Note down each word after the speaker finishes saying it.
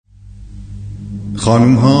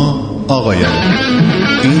خانوم ها آقایان،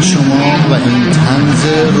 این شما و این طنز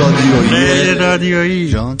رادیویی غیر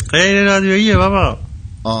رادیویی جان؟ غیر رادیوییه بابا.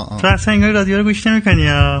 تو اصلا انگار رادیو رو گوش نمی‌کنی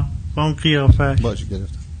ها با اون قیافه. باشه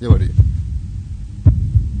گرفتم یه بار دیگه.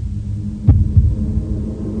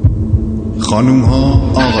 خانوم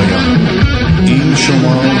ها آقایان، این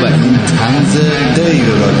شما و این طنز غیر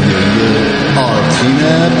رادیویی آرتین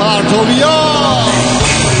پرتویا.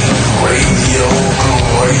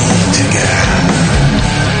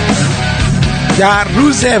 در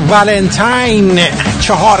روز ولنتاین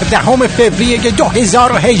 14 فوریه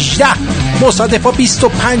 2018 مصادف با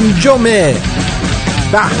 25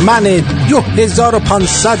 بهمن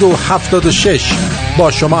 2576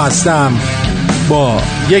 با شما هستم با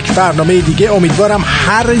یک برنامه دیگه. امیدوارم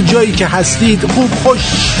هر جایی که هستید خوب خوش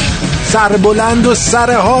سربلند و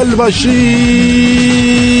سر حال باشید.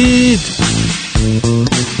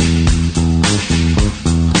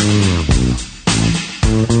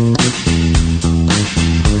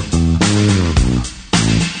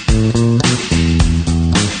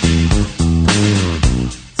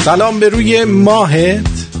 سلام به روی ماهت،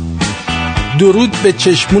 درود به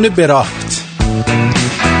چشمون براهت.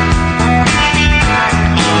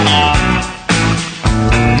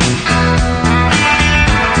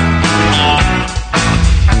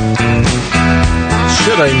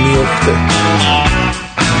 چرا این میفته؟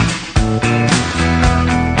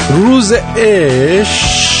 روز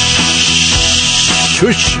عشق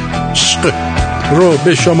رو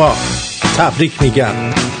به شما تبریک میگم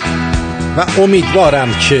و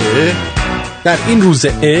امیدوارم که در این روز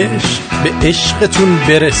عشق به عشقتون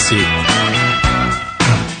برسید.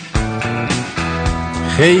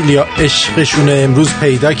 خیلی ها عشقشون امروز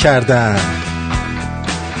پیدا کردن.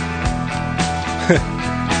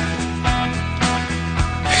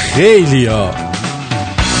 خیلی ها.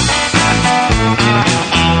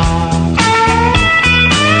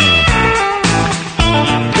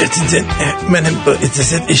 منم با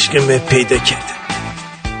اجازت عشقم پیدا کردم.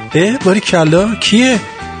 باری کلا کیه؟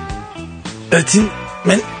 اتین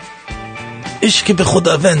من عشق به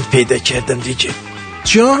خداوند پیدا کردم دیگه.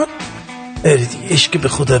 جان؟ دیگه عشق به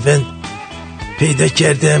خداوند پیدا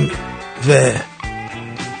کردم و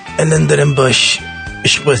الان دارم باش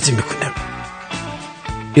عشق بازی میکنم.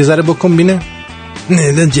 یه ذره بکن بینه. نه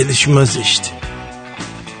الان جلوش ما زشته.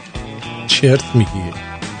 چرت میگی؟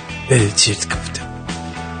 چرت گفتم.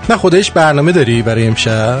 نه خودش برنامه داری برای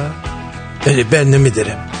امشب؟ برنامه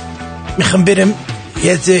دارم. میخوام برم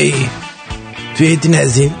یه جایی توی دین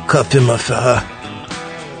از این کافه مافه ها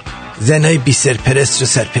زنای بی سرپرست رو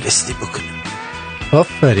سرپرستی بکنم.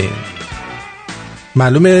 آفرین.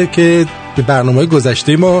 معلومه که به برنامه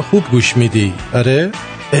گذشته ما خوب گوش میدی. آره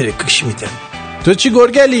گوش میدم. تو چی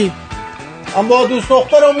گرگلی؟ من با دوست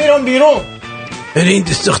دخترم میرم بیرون. این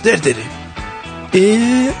دوست دختر داره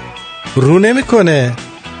رو نمیکنه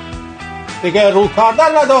دیگه، رو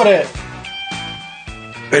کردن نداره.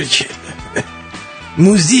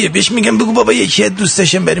 موزیه بهش میگم بگو بابا یکی از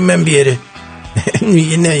دوستاشم برای من بیاره.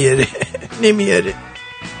 میگه نیاره. نمیاره.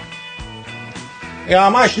 یا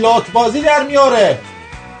همش لاتبازی در میاره.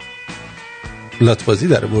 لاتبازی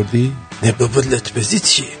در بردی؟ نه بابا لاتبازی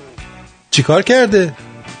چیه؟ چی کار کرده؟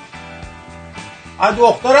 از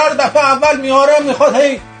دختره رو دفعه اول میاره میخواد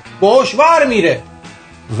هی باهاش ور میره.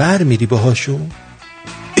 ور میری باهاشون؟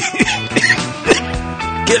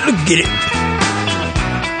 گلو گرفت.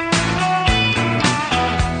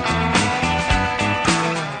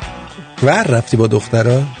 ور رفتی با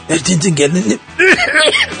دخترها؟ ارتینتین گلو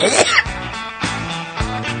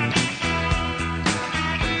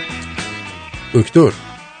دکتر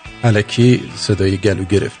الکی صدای گلو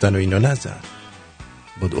گرفتن و اینا نزن.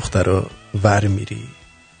 با دخترها ور میری؟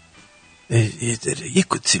 یه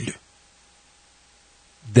کتلو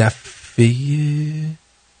دفعه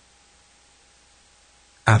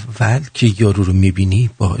اول که یارو رو میبینی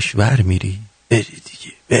باش ور میری؟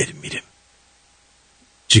 دیگه ور میرم.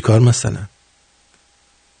 چی کار مثلا؟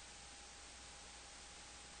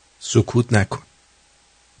 سکوت نکن.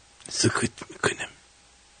 سکوت میکنم.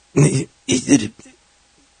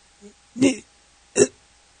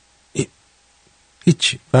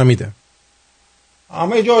 هیچی فهمیدم.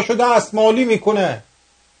 همه جاشو دستمالی میکنه.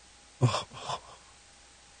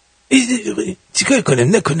 چی کار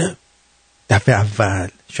کنم نکنم؟ دفعه اول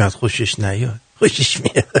شاید خوشش نیاد. خوشش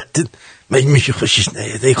میاد. من میشه خوشش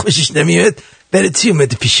نیاد. ای خوشش نمیاد برای چی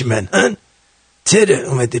اومده پیش من؟ چرا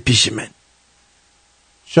اومده پیش من؟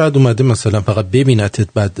 شاید اومده مثلا فقط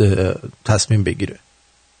ببینتت بعد تصمیم بگیره.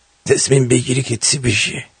 تصمیم بگیری که چی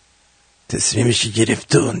بشه؟ تصمیمش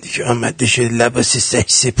گرفته اون دیگه. آمده شده لباس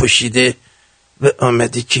سکسی پوشیده و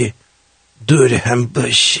آمده که دور هم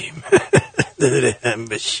باشیم. دور هم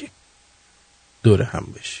بشیم. دور هم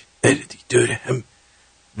بشیم. دور هم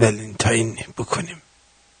ولنتاین بکنیم.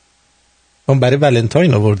 اون برای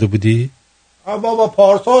ولنتاین آورده بودی؟ بابا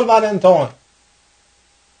پارسال ولنتاین.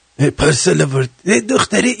 پارسال آورد.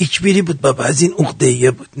 دختره اکبری بود بابا، از این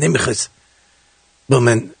عقده‌ایه بود، نمیخواست با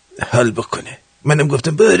من حال بکنه. منم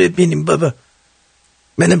گفتم بره بینیم بابا.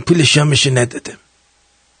 منم پول شامشو ندادم.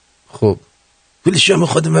 خب پول شام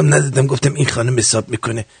خودم هم ندادم، گفتم این خانم حساب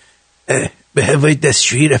میکنه. به هوای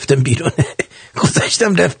دستشویی رفتم بیرون.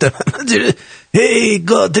 گذاشتم رفتم. هی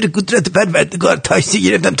قادر قدرت پروردگار تاکسی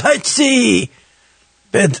گرفتم. تاکسی.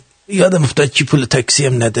 بعد یادم افتاد که پول تاکسی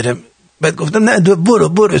هم ندارم. بعد گفتم نه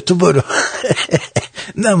برو تو برو.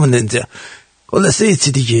 نمون اینجا. خلاصه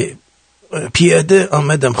ایتی دیگه پیاده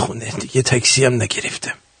آمدم خونه دیگه، تاکسی هم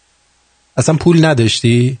نگرفتم. اصلا پول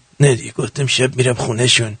نداشتی؟ نه دیگه گفتم شب میرم خونه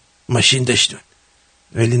شون، ماشین داشتون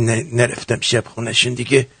ولی نرفتم شب خونه شون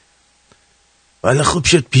دیگه. ولی خوب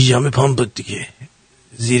شد پیژامه پام بود دیگه،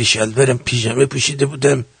 زیر شلوارم پیژامه پوشیده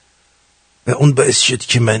بودم و اون باعث شد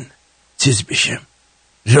که من چیز بشم،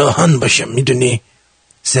 راهان باشم، میدونی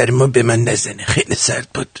سرما به من نزنه، خیلی سرد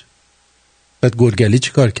بود. بعد گرگلی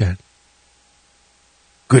چی کار کرد؟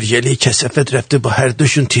 گرگلی کثافت رفته با هر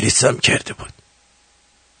دوشون تریسام کرده بود.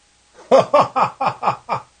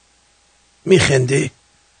 میخندی؟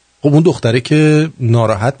 خب اون دختره که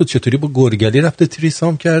ناراحت بود چطوری با گرگلی رفته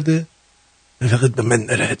تریسام کرده؟ فقط به من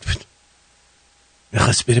ناراحت بود،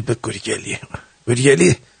 میخواست بره به گرگلی.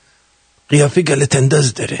 گرگلی قیافه گلت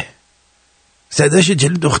انداز داره، صداش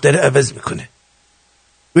جلو دختره عوض میکنه.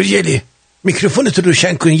 گرگلی میکروفونتو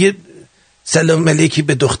روشن کن، یه سلام علیکی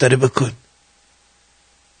به دختره بکن.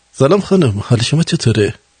 سلام خانم، حال شما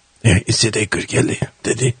چطوره؟ این صدای گرگلی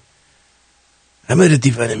دیدی؟ همه رو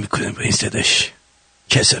دیوانه میکنه با این صداش،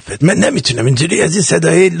 کثافت. من نمیتونم اینجوری از این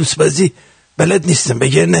صدای لوسبازی بلد نیستم،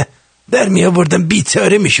 بگرنه در می آوردم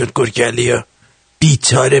بیچاره میشد گرگلیا،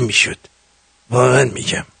 بیچاره میشد واقعا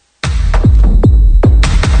میگم.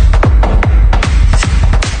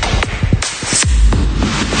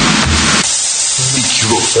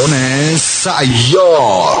 میکروفون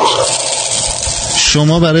سیار.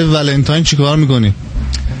 شما برای ولنتاین چی کار میکنی؟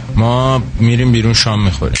 ما میریم بیرون شام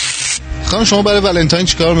میخوریم. خانم شما برای ولنتاین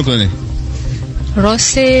چی کار میکنی؟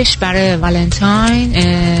 راستش برای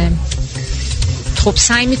ولنتاین خب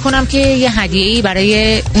سعی میکنم که یه هدیه‌ای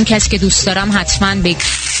برای اون کسی که دوست دارم حتما بگیرم.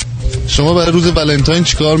 شما برای روز ولنتاین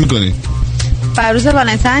چی کار میکنی؟ برای روز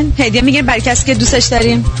ولنتاین هدیه میگیریم برای کسی که دوستش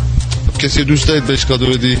داریم. کسی دوست دارید بهش کادو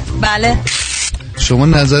بدی؟ بله. شما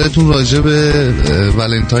نظرتون راجع به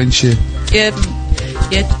ولنتاین چیه؟ یه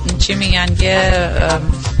چی میگن، یه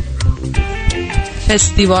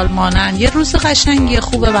فستیوال مانند، یه روز قشنگی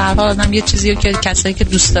خوبه، به هر حال آدم یه چیزی که کسایی که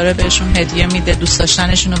دوست داره بهشون هدیه میده، دوست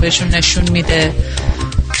داشتنشون رو بهشون نشون میده.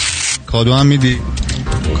 کادو هم میدی؟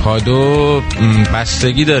 کادو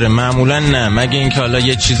بستگی داره، معمولا نه، مگه اینکه حالا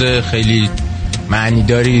یه چیز خیلی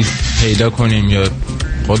معنیداری پیدا کنیم یا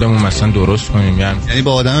خودمون مثلا درست کنیم. یعنی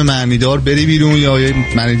با آدم معنیدار بری بیرون یا یه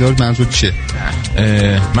معنیدار منظور چیه؟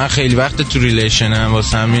 من خیلی وقت تو ریلیشنم،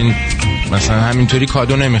 واسه همین مثلا همینطوری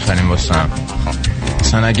کادو نمیخریم واسم.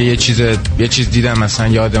 مثلا اگه یه چیز دیدم مثلا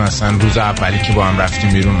یاد مثلا روز اولی که با هم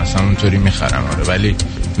رفتیم بیرون مثلا اونطوری میخرم. آره ولی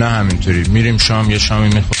نه همینطوری میریم شام، یه شامی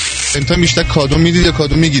میخوریم. انت بیشتر کادو میدید یا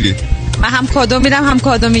کادو میگیری؟ من هم کادو میدم هم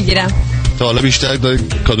کادو میگیرم. تا حالا بیشتر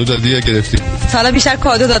کادو دادی یا گرفتی؟ تا حالا بیشتر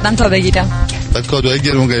کادو دادم تا بگیرم. بعد کادوهای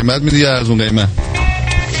گرون قیمت میدی یا ارزون قیمت؟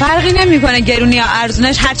 فرقی نمیکنه گرونی یا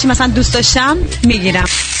ارزونش، هرچی مثلا دوست داشتم میگیرم.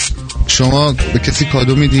 شما به کسی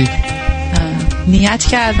کادو میدی؟ نیت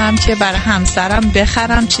کردم که برای همسرم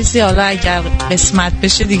بخرم چیزی، حالا اگر قسمت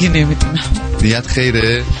بشه دیگه نمیدونم. نیت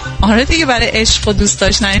خیره؟ آره دیگه، برای عشق و دوست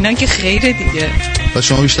داشتن اینا که خیره دیگه. و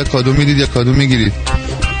شما بیشتر کادو میدید یا کادو میگیرید؟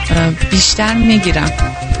 بیشتر میگیرم.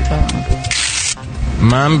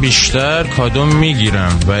 من بیشتر کادو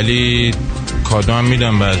میگیرم ولی کادو هم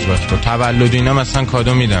میدم بعضی وقتا. تولد اینا مثلا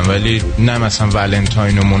کادو میدم ولی نه مثلا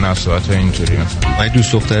ولنتاین و مناسبت ها اینطوری. مثلا اگه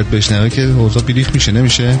دوست دخترت بشنوه که اوضاع بیریخ میشه،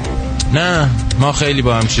 نمیشه؟ نه ما خیلی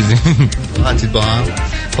با هم چیزی راحتید با هم.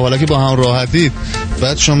 خب حالا که با هم راحتید،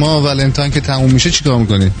 بعد شما ولنتاین که تموم میشه چیکار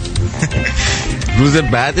میکنید؟ روز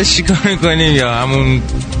بعدش چیکار میکنیم یا همون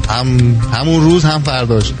روز هم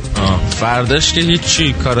فرداش؟ فرداش که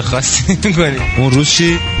هیچی کار خاصی نمیکنیم. اون روز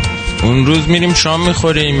چی؟ اون روز میریم شام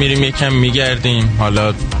میخوریم، میریم یکم میگردیم،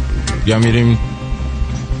 حالا یا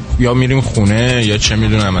میریم خونه یا چه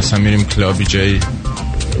میدونم مثلا میریم کلابی جایی.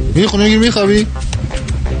 میری خونه میگیری میخوابی؟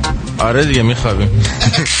 آره دیگه میخوابیم.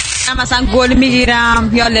 مثلا گل میگیرم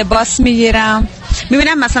یا لباس میگیرم،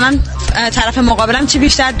 میبینم مثلا طرف مقابلم چی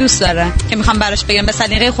بیشتر دوست داره که میخوام براش بگم، به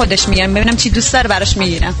سلیقه خودش میگم، ببینم چی دوست داره براش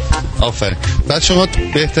میگیرم. آفرین. بعد شما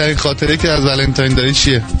بهترین خاطره که از ولنتاین داری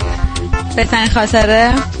چیه؟ بهترین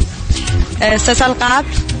خاطره 3 سال قبل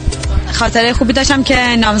خاطره خوبی داشتم که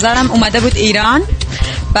نامزدم اومده بود ایران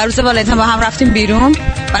و روز ولنتاین با هم رفتیم بیرون،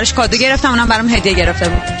 براش کادو گرفتم، اونم برام هدیه گرفته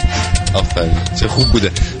بود. آفرین، چه خوب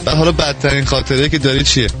بوده. بعد حالا بدترین خاطره که داری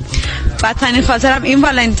چیه؟ بدترین خاطرم این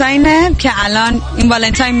ولنتاینه که الان این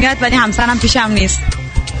ولنتاین میاد ولی همسرم پیشم نیست.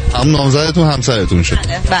 هم نامزدتون همسرتون شد؟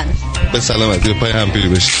 بله. به سلامتی، به پای هم پیری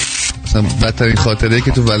بشید. مثلا بدترین خاطره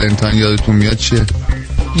که تو ولنتاین یادتون میاد چیه؟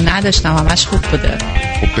 نداشتم، همش خوب بوده.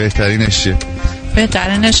 خب بهترینش چیه؟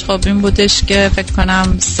 بهترینش خب این بودش که فکر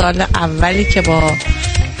کنم سال اولی که با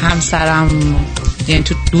همسرم یعنی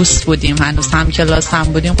تو دوست بودیم، هنوز هم کلاس هم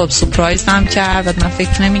بودیم، خب سورپرایز هم کرد و من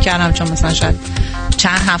فکر نمی‌کردم، چون مثلا شاید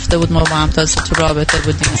چند هفته بود ما با هم تازه تو رابطه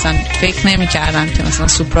بودیم، مثلا فکر نمی‌کردم که مثلا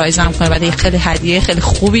سورپرایز هم کنه. بعد خیلی هدیه خیلی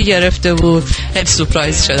خوبی گرفته بود، خیلی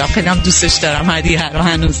سورپرایز شدم، خیلی هم دوستش دارم هدیه رو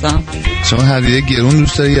هنوزم. شما هدیه گرون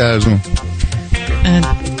دوست داری یا ارزون؟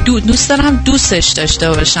 دوست دارم دوستش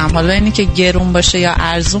داشته باشم، حالا اینی که گرون باشه یا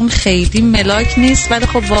ارزون خیلی ملاک نیست، ولی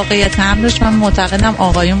خب واقعیت امرش من معتقدم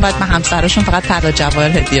آقایون باید به همسرشون فقط طلا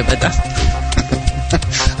جواهر هدیه بدن.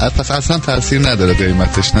 پس اصلا تاثیر نداره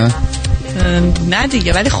قیمتش؟ نه نه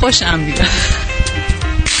دیگه، ولی خوشم میاد.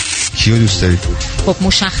 کیو دوست داری؟ خب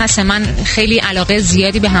مشخصه من خیلی علاقه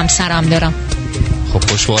زیادی به همسرم دارم. خب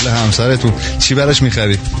خوشحال همسرتون، چی براش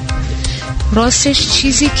میخری؟ راستش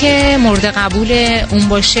چیزی که مورد قبول اون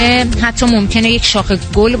باشه، حتی ممکنه یک شاخه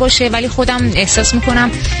گل باشه، ولی خودم احساس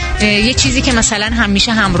میکنم یه چیزی که مثلا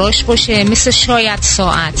همیشه همراهش باشه، مثل شاید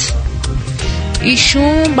ساعت.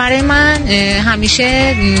 ایشون برای من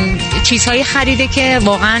همیشه چیزهایی خریده که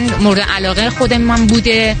واقعا مورد علاقه خود من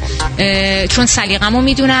بوده، چون سلیقه‌مو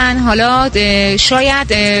میدونن. حالا شاید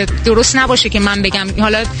درست نباشه که من بگم،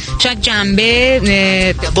 حالا شاید جنبه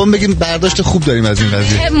بگیم برداشت خوب داریم از این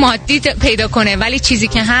قضیه مادی پیدا کنه، ولی چیزی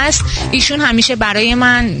که هست ایشون همیشه برای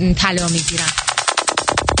من طلا میگیرن.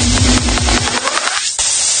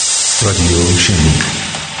 رادیو شنی،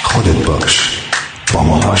 خودت باش، با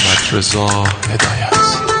ما باش. رضا هدایت.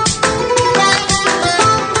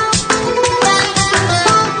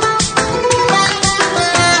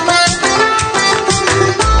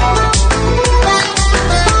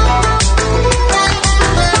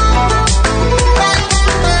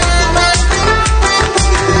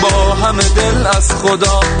 همه دل از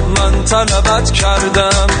خدا من طلبت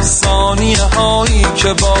کردم، ثانیه هایی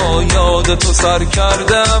که با یاد تو سر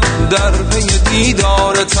کردم، در پی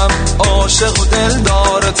دیدارتم، عاشق و دل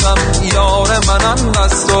دارتم، یار منم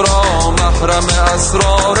از تو را محرم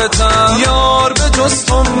اسرارتم. یار به جز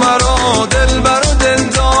تو مرا دل بر و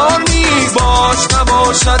دلدار نیست، باش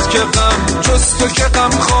نباشد که غم جز تو که غم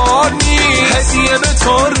خوار نیست. هدیه به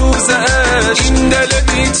تو روز عشق، این دل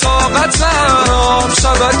بی طاقتم،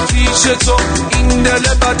 شود پیش تو این دل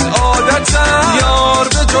بد عادتم. یار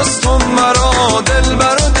به جز تو مرا دل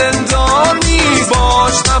بر و دلدار نیست،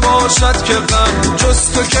 باش نباشد که غم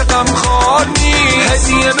جز تو که غم خوار نیست.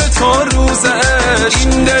 هدیه به تو روز عشق،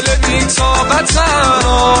 این دل بی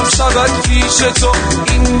طاقتم، شود پیش تو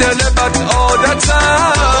این دل بد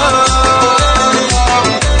عادتم.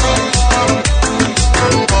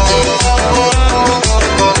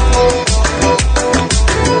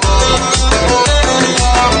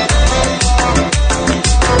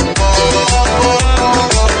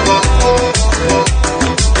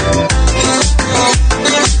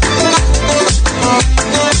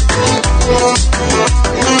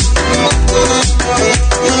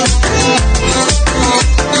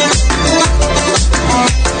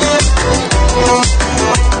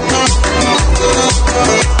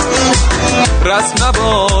 رسم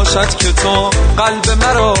نباشد که تو قلب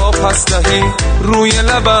مرا پس دهی، روی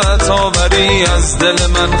لبت آوری از دل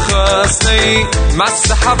من خسته ای.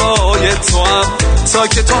 مست هوای تو هم تا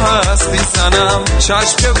که تو هستی سنم،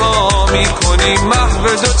 چشم که وا می کنی محو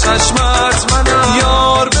دو چشمت منم.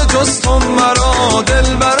 یار به جز تو مرا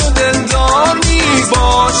دل بر و دلدار نیست،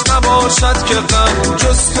 باش نباشد که غم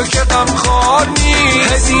جز تو که غم خوار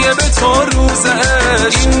نیست. هدیه به تو روز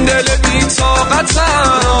عشق، این دل بی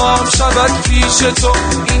طاقتم، شود پیش تو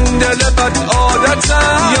این دل بد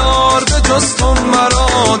عادتم. یار به جز تو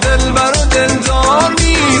مرا دل بر و دلدار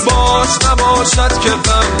نیست، باش نباشد که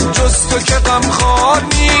غم جز تو که غم خوار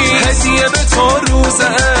نیست. هدیه به تو روز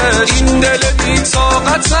عشق، این دل بی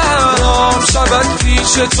طاقتم، شود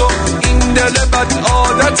پیش تو این دل بد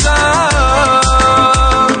عادتم.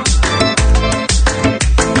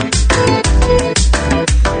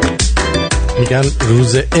 میگن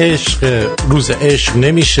روز عشق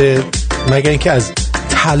نمیشه مگر اینکه از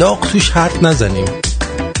طلاق توش حرف نزنیم.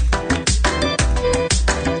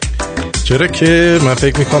 چرا که من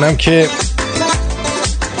فکر میکنم که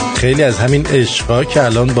خیلی از همین عشقا که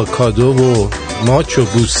الان با کادو و ماچ و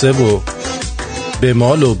بوسه و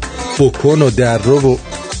بمال و بکن و درو و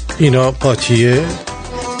اینا قاطیه،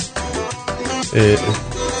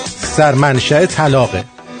 سرمنشأ طلاقه.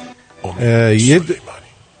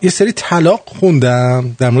 یه سری طلاق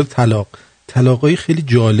خوندم در مورد طلاقای خیلی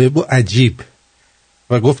جالب و عجیب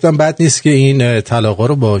و گفتم بد نیست که این طلاقا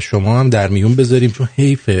رو با شما هم در میون بذاریم، چون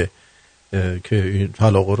حیفه که این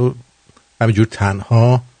طلاقا رو همینجور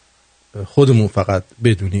تنها خودمون فقط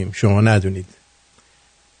بدونیم، شما ندونید.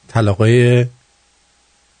 طلاقای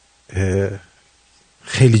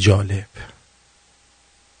خیلی جالب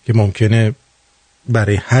که ممکنه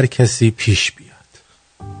برای هر کسی پیش بیاد.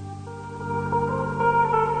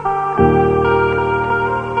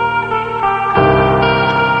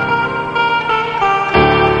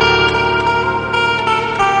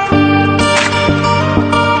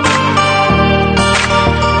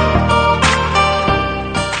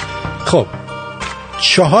 خب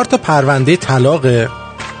 4 پرونده طلاق،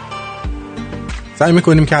 سعی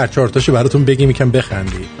میکنیم که هر 4 تاشو براتون بگیم یکم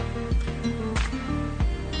بخندید.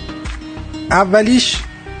 اولیش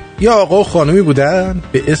یه آقا و خانمی بودن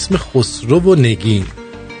به اسم خسرو و نگین.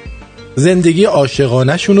 زندگی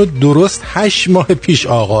عاشقانه شونو درست 8 ماه پیش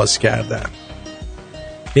آغاز کردن،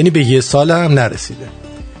 یعنی به 1 سال هم نرسیده.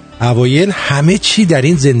 اوایل همه چی در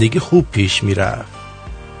این زندگی خوب پیش میرفت،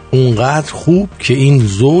 اونقدر خوب که این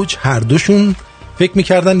زوج هر دوشون فکر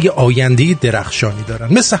میکردن یه آینده درخشانی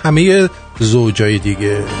دارن، مثل همه زوجای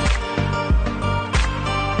دیگه.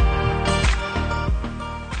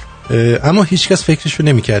 اما هیچکس فکرشو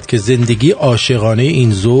نمیکرد که زندگی عاشقانه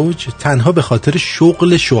این زوج تنها به خاطر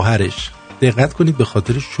شغل شوهرش، دقت کنید، به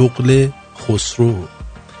خاطر شغل خسرو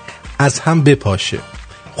از هم بپاشه.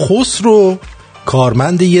 خسرو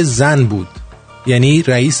کارمند یه زن بود، یعنی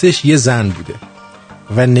رئیسش یه زن بوده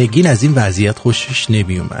و نگین از این وضعیت خوشش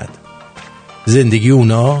نمی اومد. زندگی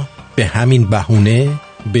اونا به همین بهونه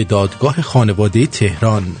به دادگاه خانواده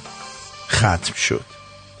تهران ختم شد.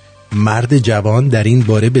 مرد جوان در این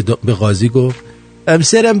باره به قاضی گفت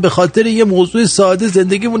همسرم به خاطر یه موضوع ساده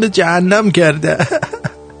زندگیمون جهنم کرده.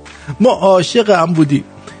 ما عاشق هم بودیم،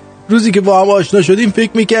 روزی که با هم آشنا شدیم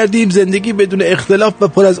فکر میکردیم زندگی بدون اختلاف و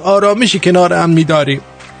پر از آرامشی کنار هم میداریم.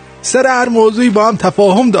 سر هر موضوعی با هم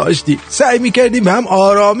تفاهم داشتیم، سعی میکردیم به هم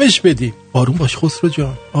آرامش بدیم. آروم باش خسرو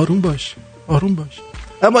جان، آروم باش، آروم باش.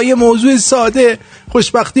 اما یه موضوع ساده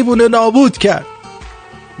خوشبختیمون نابود کرد.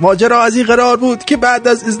 ماجرا از این قرار بود که بعد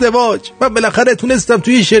از ازدواج من بالاخره تونستم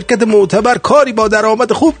توی شرکت معتبر کاری با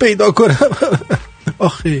درآمد خوب پیدا کنم.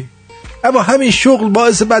 آخه اما همین شغل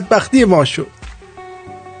باعث بدبختی ما شد.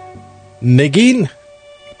 نگین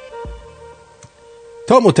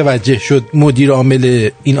تا متوجه شد مدیر عامل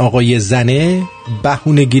این آقای زنه،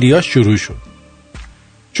 بهونه‌گیری‌ها شروع شد.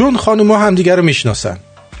 چون خانوما همدیگر رو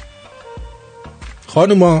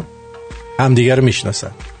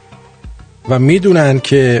میشناسن، و میدونن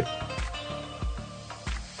که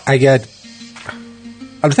اگر،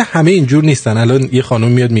 البته همه اینجور نیستن. الان یه خانم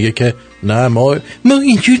میاد میگه که نه ما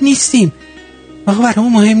اینجور نیستیم، آقا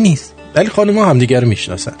برامون مهم نیست، ولی خانوما همدیگر رو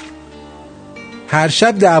میشناسن. هر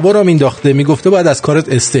شب دعوا را مینداخته، میگفته باید از کارت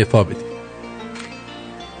استعفا بدی.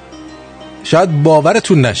 شاید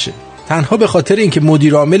باورتون نشه، تنها به خاطر اینکه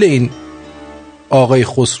مدیر عامل این آقای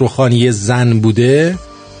خسروخانی زن بوده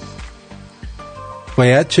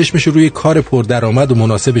باید چشمش روی کار پردرآمد و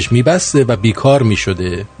مناسبش میبسته و بیکار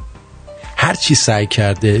میشده. هر چی سعی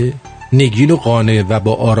کرده نگین و قانع و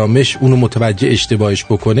با آرامش اونو متوجه اشتباهش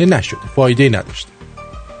بکنه نشده، فایده نداشته.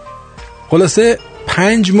 خلاصه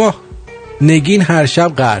 5 ماه نگین هر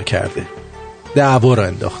شب قهر کرده، دعوا را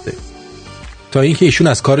انداخته تا اینکه ایشون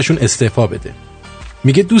از کارشون استعفا بده.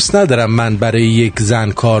 میگه دوست ندارم من برای یک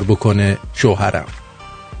زن کار بکنه شوهرم.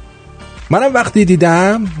 منم وقتی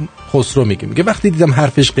دیدم، خسرو میگه وقتی دیدم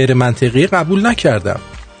حرفش غیر منطقیه قبول نکردم.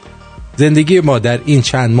 زندگی ما در این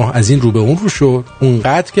چند ماه از این رو به اون رو شد،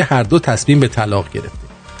 اونقدر که هر دو تصمیم به طلاق گرفتیم.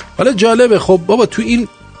 حالا جالبه، خب بابا تو این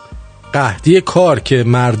قحطی کار که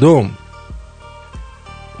مردم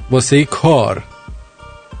واسه کار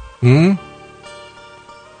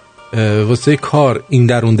این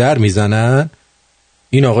در اون در میزنن،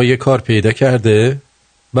 این آقا یه کار پیدا کرده،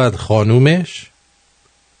 بعد خانومش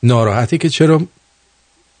ناراحتی که چرا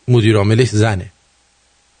مدیر عاملش زنه.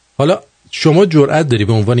 حالا شما جرأت داری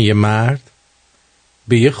به عنوان یه مرد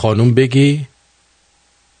به یه خانوم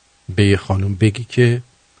بگی که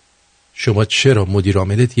شما چرا مدیر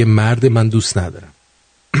عاملت یه مرد من دوست ندارم؟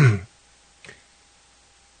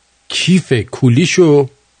 کیف کولیشو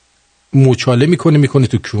مچاله میکنه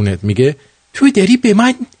تو کونت، میگه تو داری به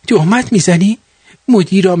من تهمت میزنی؟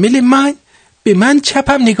 مدیر عامل من به من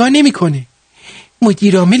چپم نگاه نمیکنه.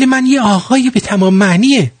 مدیر عامل من یه آقای به تمام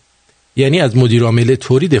معنیه. یعنی از مدیر عامل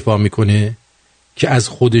طوری دفاع میکنه که از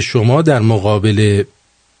خود شما در مقابل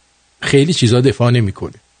خیلی چیزا دفاع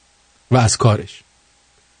نمیکنه و از کارش.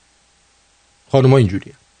 خانم‌ها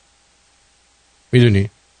اینجوریه. میدونی؟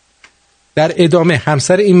 در ادامه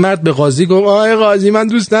همسر این مرد به قاضی گفت آقای قاضی من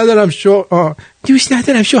دوست ندارم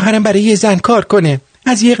شوهرم برای یه زن کار کنه،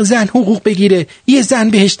 از یه زن حقوق بگیره، یه زن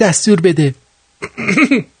بهش دستور بده.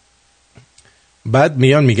 بعد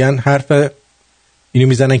میگن حرف اینو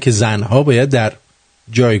میزنن که زنها باید در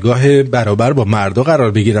جایگاه برابر با مردا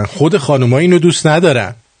قرار بگیرن. خود خانم‌ها اینو دوست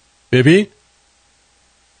ندارن. ببین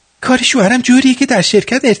کار شوهرم جوریه که در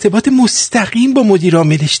شرکت ارتباط مستقیم با مدیر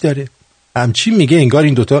عاملش داره. همچین میگه انگار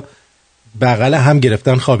این دوتا بغل هم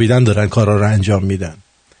گرفتن خوابیدن دارن کارا رو انجام میدن.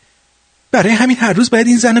 برای همین هر روز باید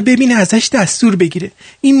این زن رو ببینه، ازش دستور بگیره.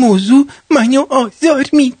 این موضوع منو آزار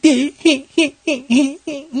میده.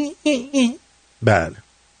 بله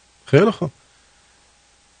خیلی خوب،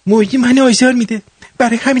 موضوع منو آزار میده،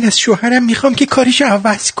 برای همین از شوهرم میخوام که کارش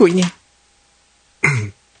عوض کنه.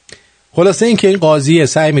 خلاصه این که این قاضی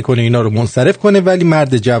سعی میکنه اینا رو منصرف کنه، ولی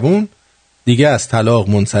مرد جوون دیگه از طلاق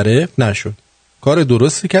منصرف نشد. کار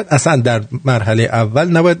درستی کرد. اصلا در مرحله اول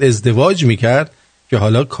نباید ازدواج میکرد که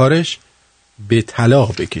حالا کارش به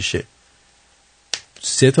طلاق بکشه.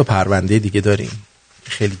 3 پرونده دیگه داریم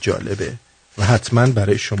خیلی جالبه و حتما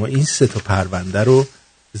برای شما این 3 پرونده رو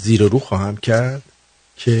زیر رو خواهم کرد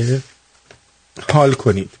که حال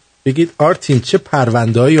کنید. بگید آرتین چه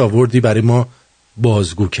پرونده‌ای آوردی برای ما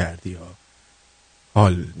بازگو کردی ها.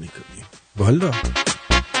 حال میکنیم والا.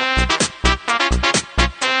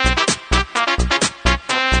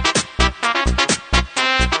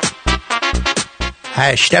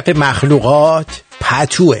 اشرف مخلوقات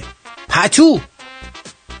پتو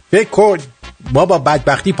فکر کن ما با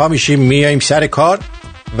بدبختی پا میشیم میایم سر کار،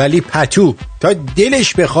 ولی پتو تا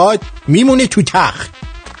دلش بخواد میمونه تو تخت.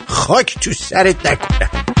 خاک تو سرت نکنه.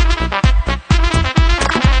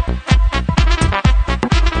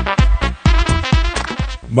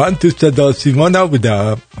 من تو صدا سیما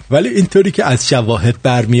نبودم، ولی اینطوری که از شواهد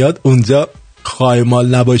برمیاد اونجا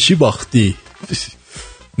خایمال نباشی باختی.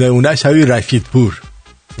 نمونهش همین رشیدپور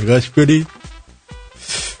نگاش کنید.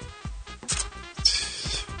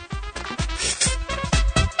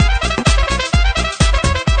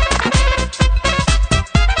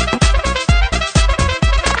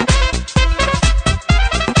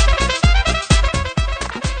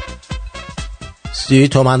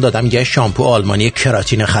 $30 دادم یه شامپو آلمانی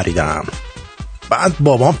کراتین خریدم. بعد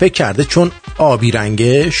بابام فکر کرده چون آبی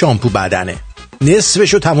رنگه شامپو بدنه،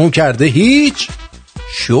 نصفشو تموم کرده، هیچ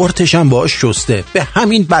شورتشم باش شسته. به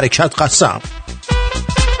همین برکت قسم.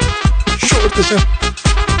 شورتشم.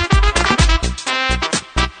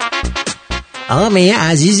 آقا به یه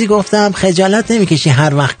عزیزی گفتم خجالت نمیکشی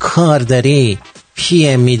هر وقت کار داری پی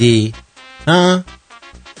ام میدی؟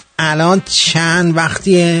 الان چند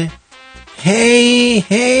وقتیه؟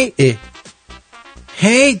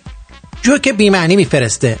 هی جو که بیمعنی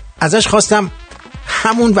میفرسته. ازش خواستم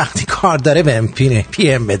همون وقتی کار داره بهم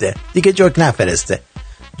پی ام بده، دیگه جوک نفرسته.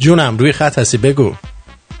 جونم روی خط هستی، بگو.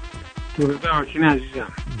 درود به آرتین عزیزم.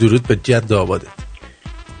 درود به جد آبادت.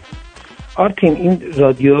 آرتین این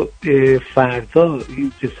رادیو فردا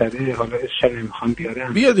این پسره حالا اسمش نمیخوام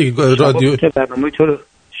بیارم، بیا دیگه رادیو برنامه تو رو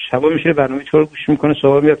شبا میشه برنامه تو رو گوش میکنه،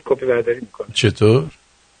 صبح میاد کپی برداری میکنه. چطور؟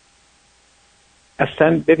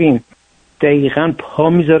 اصلا ببین دقیقاً پا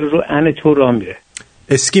میذاره رو ان تو راه میره،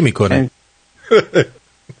 اسکی میکنه.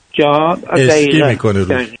 جا اسکی میکنه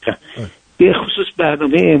رو. به خصوص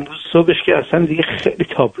برنامه امروز صبحش که اصلا دیگه خیلی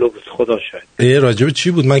تابلو بود. خدا شاید. راجب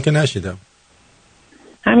چی بود؟ من که نشیدم.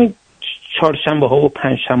 همین 4 شنبه‌ها و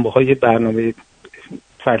 5 شنبه‌های برنامه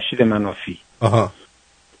فرشید منافی. آها.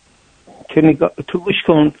 که نگاه تو گوش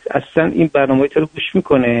کن، اصلا این برنامه تو رو گوش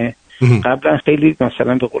میکنه. قبلا خیلی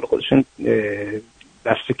مثلا به قول خودشون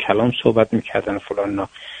دست کلام صحبت میکردن فلان نا.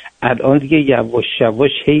 الان دیگه یواش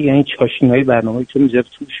یواش یعنی چاشنی‌های برنامه تو میذاره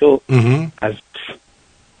توش و از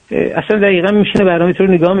اصلا دقیقاً میشینه برنامه تو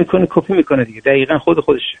رو نگاه میکنه، کپی میکنه دیگه. دقیقاً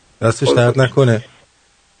خودشه. دستش درد نکنه.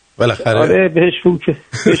 بالاخره آره بهش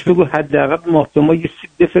بگو حداقل ماه به ما یه سیب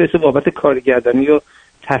بفرسته بابت کارگردانی و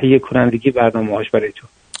تهیه کنندگی برنامه‌هاش برای تو.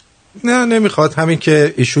 نه نمیخواد، همین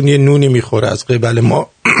که ایشون یه نونی میخوره از قبل ما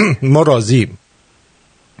راضیم.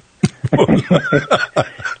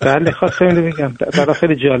 بله خواستم اینو بگم، برای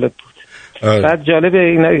خیلی جالب بود. بعد جالبه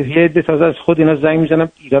اینا یه عده تازه از خود اینا زنگ میزنن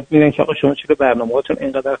ایراد میگن که آقا شما چرا برنامه‌هاتون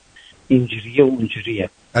اینقدر اینجوریه و اونجوریه.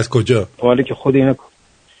 از کجا؟ حالا که خود اینا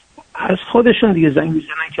از خودشون دیگه زنگ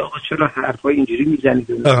میزنن که آقا چرا حرفای اینجوری میزنید،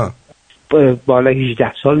 بالا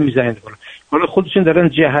 18 سال میزنید، حالا خودشون دارن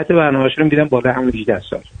جهت برنامه‌شون میدن بالا همون 18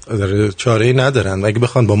 سال. داره چاره‌ای ندارن، اگه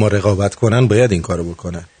بخوان با ما رقابت کنن باید این کارو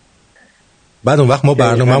بکنن. بعد اون وقت ما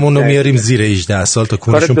برنامه‌مون رو میاریم زیر 18 سال تا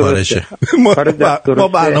کونشون پاره شه. ما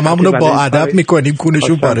برنامه‌مون رو با ادب میکنیم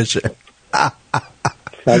کونشون پاره شه.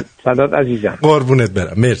 سلام عزیزم. قربونت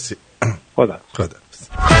برم. مرسی. خدا.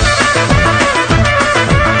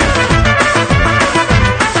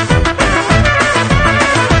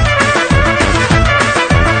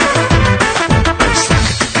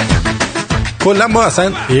 کلا ما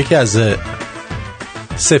اصلا یکی از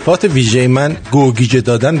صفات ویژه من گوگیجه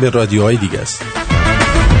دادن به رادیوهای دیگه است.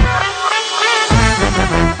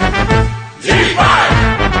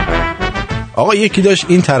 آقا یکی داشت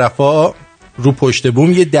این طرفا رو پشت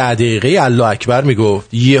بوم یه 10 دقیقه الله اکبر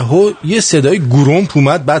میگفت، یهو یه صدای گرومپ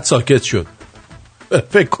اومد بعد ساکت شد.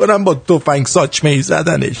 فکر کنم با تفنگ ساچمه‌ای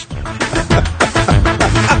زدنش.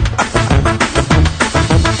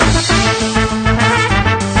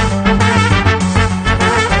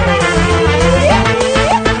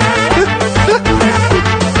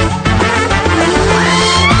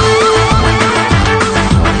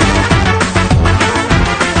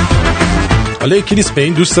 حالا یکی نیست به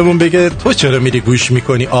این دوستمون بگه تو چرا میری گوش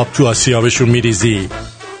میکنی آب تو آسیابشون میریزی؟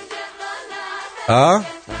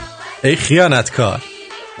 ای خیانتکار،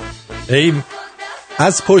 ای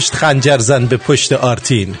از پشت خنجر زن به پشت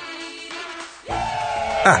آرتین.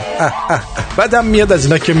 بعدم میاد از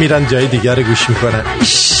اینا که میرن جای دیگر رو گوش میکنن.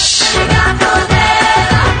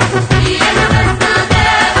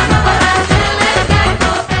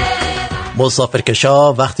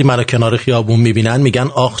 مسافرکشا وقتی منو کنار خیابون میبینن میگن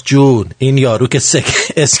آخ جون این یارو که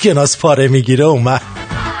اسکناس پاره میگیره اومد.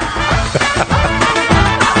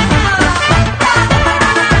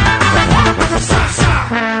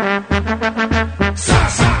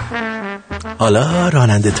 حالا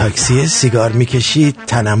راننده تاکسی سیگار میکشید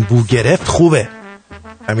تنم بو گرفت خوبه.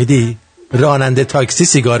 فهمیدی؟ راننده تاکسی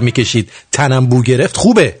سیگار میکشید تنم بو گرفت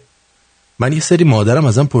خوبه. من یه سری مادرم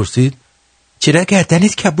ازم پرسید چرا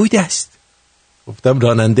گردنت کبود است؟ گفتم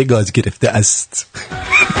راننده گاز گرفته است.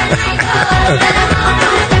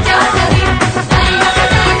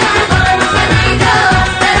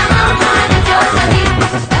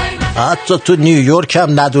 حتی تو نیویورک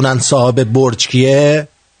هم ندونن صاحب برج کیه.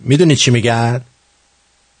 میدونی چی میگن؟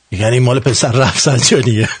 میگن این مال پسر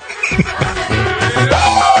رفسنجانیه.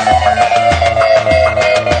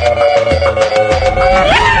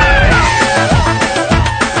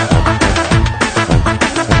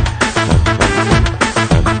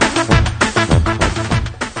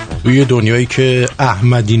 توی دنیایی که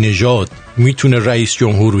احمدی نژاد میتونه رئیس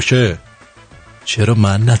جمهور بشه چرا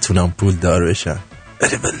من نتونم پول دار بشم؟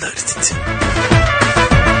 بره بلدارید.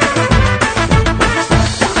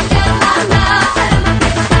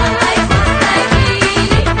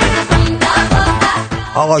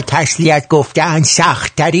 آقا تسلیت گفتن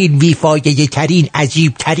سخت‌ترین، بی‌فایده‌ترین،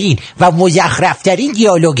 عجیب‌ترین و مزخرف‌ترین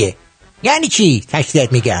دیالوگه. یعنی چی؟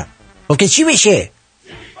 تسلیت میگم. که چی بشه؟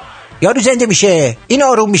 یارو زنده میشه، این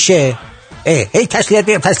آروم میشه. هی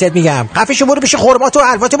تسلیت میگم. قفشو برو بشه خرماتو و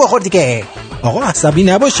حلواتو بخور دیگه. آقا عصبی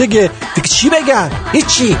نباشه که دیگه چی بگم؟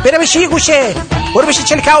 هیچی. بره بشه یه گوشه. برو بشه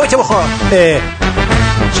چلکاوتو بخور.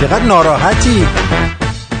 چقدر ناراحتی.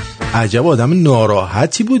 عجب آدم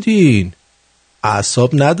ناراحتی بودین.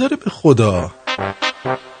 اعصاب نداره به خدا.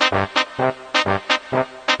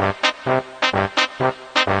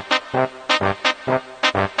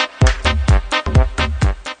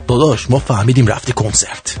 داداش ما فهمیدیم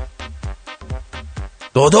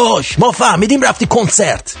رفتی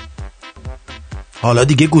کنسرت. حالا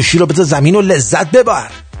دیگه گوشی رو بذار زمین و لذت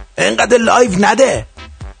ببر. اینقدر لایو نده.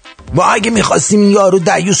 ما اگه میخواستیم یارو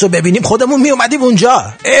دیوس رو ببینیم خودمون میومدیم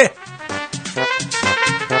اونجا.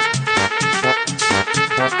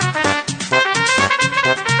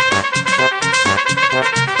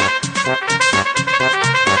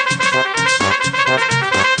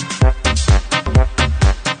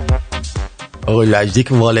 آقا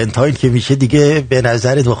لجدیک والنتاین که میشه دیگه به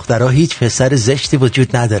نظر دخترها هیچ پسر زشتی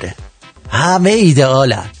وجود نداره. همه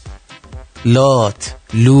ایدئالن. لات،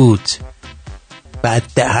 لوت،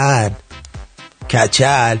 بددهن،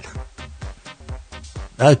 کچل.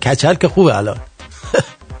 کچل که خوبه الان.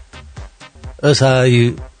 اصلا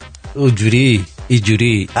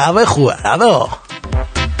اینجوری همه خوبه. همه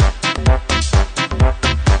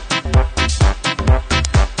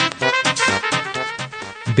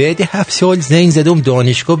بعد 7 سال زنگ زدم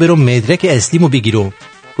دانشگاه برم مدرک اصلیمو بگیرم.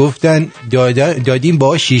 گفتن دادیم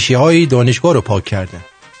با شیشه های دانشگاه رو پاک کردن.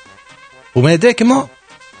 و مدرک ما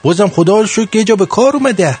بازم خدا رو شکر یه جا به کار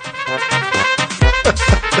اومده.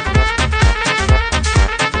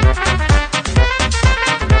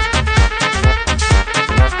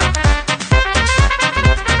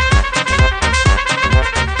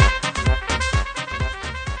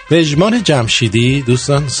 پژمان جمشیدی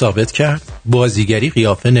دوستان ثابت کرد بازیگری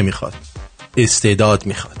قیافه نمیخواد، استعداد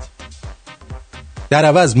میخواد. در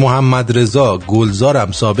عوض محمد رضا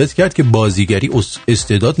گلزارم ثابت کرد که بازیگری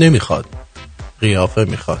استعداد نمیخواد، قیافه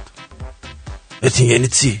میخواد. یعنی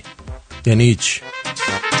چی؟ یعنی هیچ.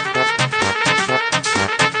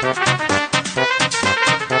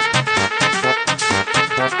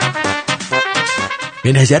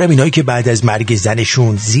 به نظرم اینایی که بعد از مرگ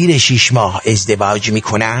زنشون زیر 6 ماه ازدواج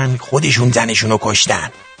میکنن خودشون زنشونو کشتن.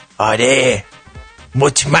 آره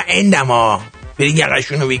مطمئنم ها. برین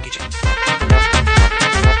یقشونو بگیرن.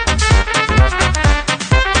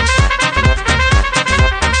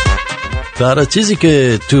 برای چیزی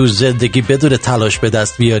که تو زندگی بدون تلاش به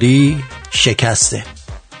دست بیاری شکسته.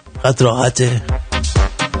 قد راحته.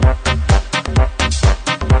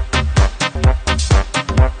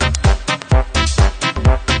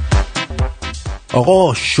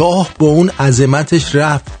 آقا شاه با اون عظمتش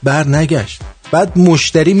رفت بر نگشت. بعد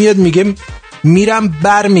مشتری میاد میگه میرم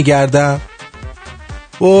بر میگردم.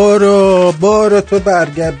 برو تو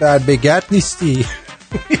بر بگرد نیستی.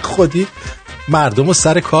 خودی مردمو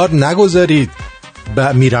سر کار نگذارید.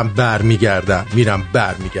 میرم بر میگردم.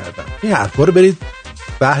 این حرفا رو برید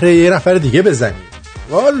بهر یه نفر دیگه بزنید.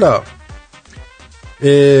 والا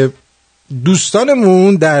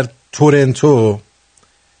دوستانمون در تورنتو،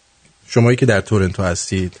 شمایی که در تورنتو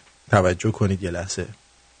هستید توجه کنید یه لحظه.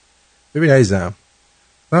 ببین عزیزم،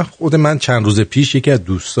 من چند روز پیش یکی از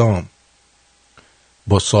دوستام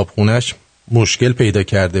با صابخونش مشکل پیدا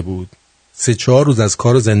کرده بود. 3-4 روز از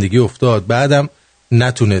کار و زندگی افتاد، بعدم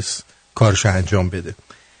نتونست کارش انجام بده.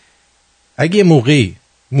 اگه یه موقعی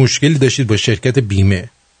مشکلی داشتید با شرکت بیمه،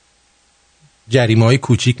 جریمه‌های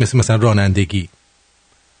کوچیک مثل رانندگی،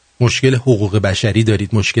 مشکل حقوق بشری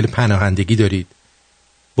دارید، مشکل پناهندگی دارید،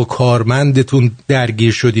 با کارمندتون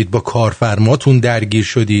درگیر شدید، با کارفرماتون درگیر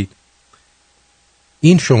شدید،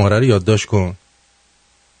 این شماره رو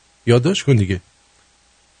یادداشت کن دیگه.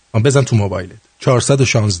 بزن تو موبایلت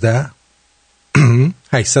 416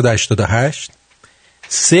 888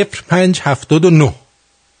 0579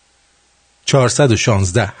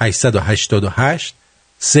 416 888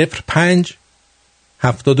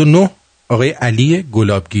 0579. آقای علی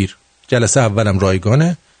گلابگیر. جلسه اولم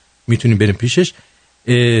رایگانه، میتونیم بریم پیشش.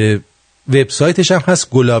 وبسایتش هم هست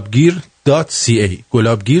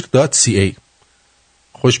gulabgir.ca.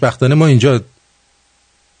 خوشبختانه ما اینجا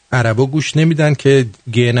عربا گوش نمیدن که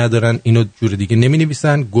گه ندارن، اینو جور دیگه نمی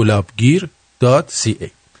نویسن. gulabgir.ca.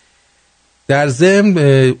 در ضمن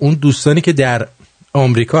اون دوستانی که در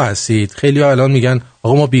آمریکا هستید، خیلی ها الان میگن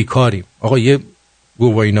آقا ما بیکاریم. آقا یه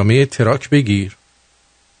گواهینامه تراک بگیر،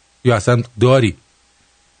 یا اصلا داری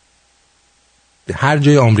هر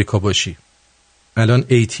جای آمریکا باشی. الان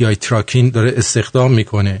ATI تراکین داره استخدام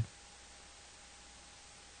میکنه.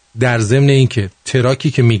 در ضمن این که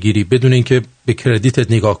تراکی که میگیری بدون اینکه به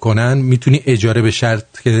کردیتت نگاه کنن، میتونی اجاره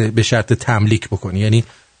به شرط تملیک بکنی، یعنی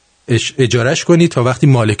اجارهش کنی تا وقتی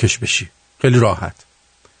مالکش بشی. خیلی راحت.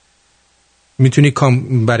 میتونی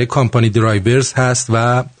برای کامپانی درایورز هست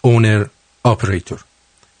و اونر آپریتور.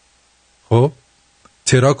 خب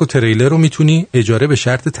تراک و تریلر رو میتونی اجاره به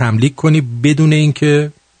شرط تملیک کنی بدون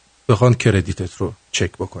اینکه بخوان کردیتت رو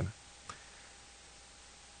چک بکنه.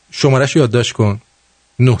 شماره‌شو یادداشت کن.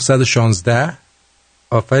 916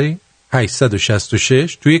 آفرین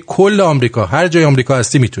 866. توی کل آمریکا، هر جای آمریکا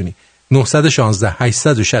هستی میتونی. 916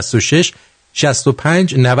 866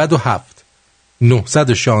 65 97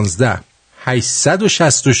 916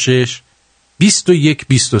 866 21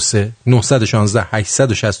 23 916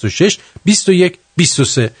 866 21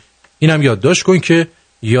 23. اینم یادداشت کن که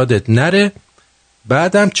یادت نره.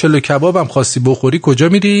 بعدم چلو کبابم خواستی بخوری کجا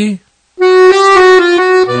میری؟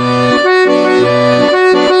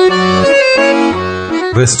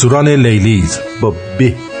 رستوران لیلیز با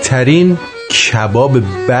بهترین کباب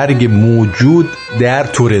برگ موجود در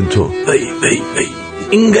تورنتو.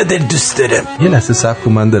 اینقدر دوست دارم. یه لحظه صبر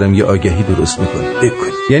کن، من دارم یه آگهی درست میکنم.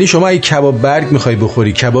 یعنی شما اگه کباب برگ میخوای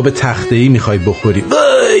بخوری، کباب تخته‌ای میخوای بخوری،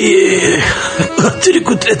 وای خاطر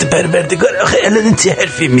قدرت پروردگار، آخه الان چه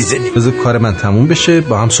حرفی میزنی؟ بذار کار من تموم بشه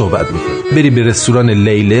با هم صحبت میکنیم. بری به رستوران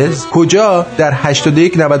لیلیز. کجا؟ در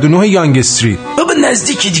 8199 یانگ استریت. بابا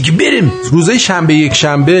نزدیکی دیگه، بریم. روزای شنبه یک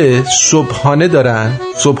شنبه صبحانه دارن،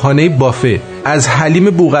 صبحانه بافه. از حلیم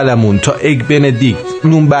بوقلمون تا اگ بندیکت،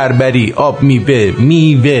 نون بربری، آب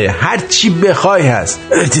میوه هر چی بخوای هست.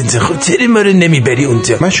 خب چرا ما رو نمیبری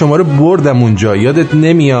اونجا؟ من شما رو بردم اونجا، یادت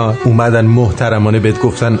نمیاد؟ اومدن محترمانه بهت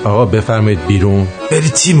گفتن آقا بفرمایید بیرون. بری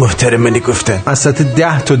چی محترمانه گفتن؟ از ساعت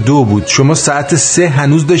 10 تا 2 بود، شما ساعت 3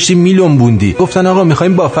 هنوز داشتی میلون بوندی. گفتن آقا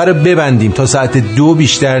میخوایم بافر رو ببندیم تا ساعت 2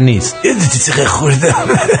 بیشتر نیست. یادت چقدر خوردم؟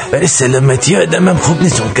 برای سلامتی آدمم خوب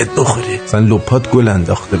نیست اونقدر بخوره. اصلا لپات گل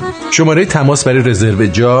انداخته بود. شماره تماس برای رزرو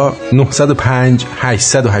جا 905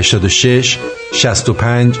 886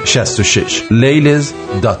 65 66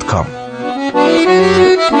 lailez.com.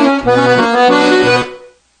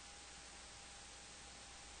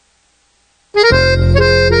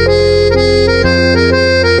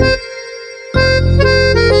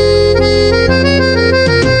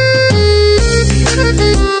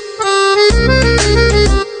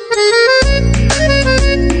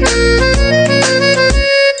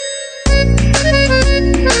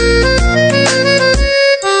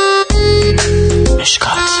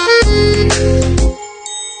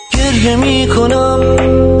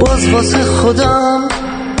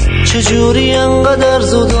 چجوری انقدر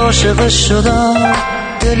زود عاشق شدم،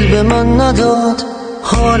 دل به من نداد،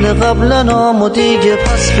 حال قبلا نام و دیگه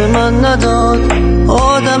پس به من نداد.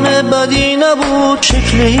 آدم بدی نبود،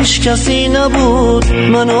 شکل هیچ کسی نبود،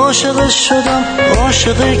 من عاشق شدم،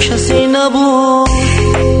 عاشق کسی نبود.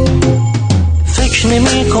 فکر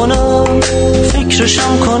نمی کنم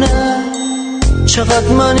فکرشم کنه، چقدر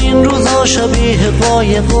من این روزا شبیه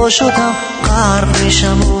قایقا شدم، غرق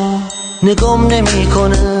میشم و نگام نمی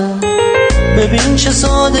کنه. ببین چه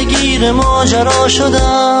ساده گیر ماجرا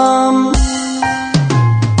شدم،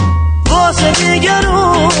 واسه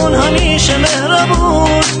دیگرون همیشه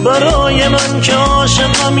مهربون، برای من که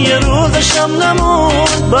عاشقم یه روزشم نمون،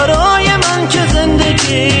 برای من که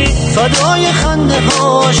زندگی فدای خنده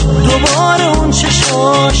هاش، دوباره اون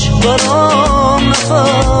چشاش برام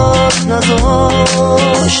نفس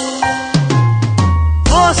نذاشت.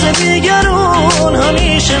 واسه دیگرون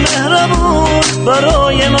همیشه مهربون،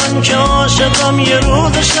 برای من که عاشقم یه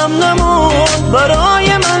روزشم نمون،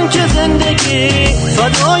 برای من که زندگی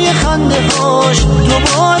فدای خنده هاش،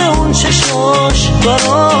 دوباره اون چشاش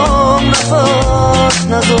برام نفس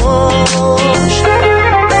نذاشت.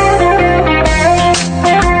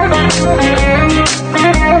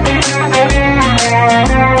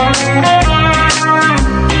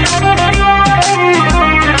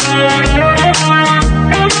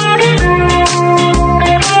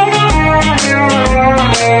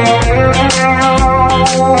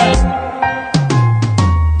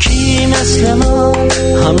 کی مثل من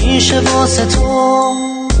همیشه واسه تو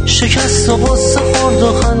شکست و غصه خورد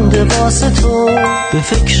و خنده واسه تو، به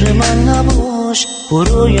فکر من نباش،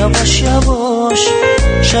 برو یواش یواش،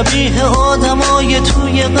 شبیه آدمای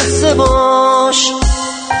توی قصه باش.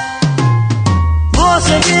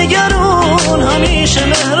 واسه دیگرون همیشه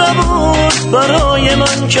مهربون، برای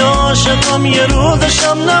من که عاشقم یه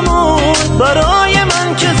روزشم نمون، برای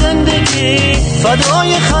من که زندگی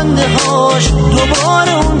فدای خنده هاش،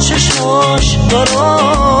 دوباره اون چشاش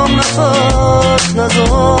برام نفس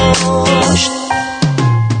نذاشت.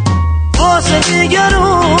 واسه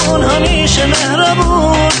دیگرون همیشه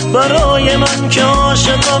مهربون، برای من که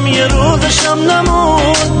عاشقم یه روزشم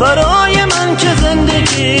نمون، برای من که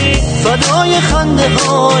زندگی فدای خنده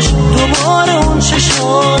هاش، دوباره اون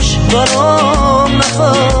چشاش برام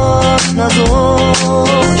نفس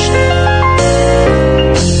نذاشت.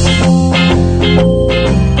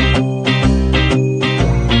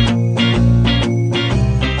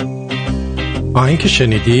 آهنگ که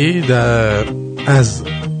شنیدی از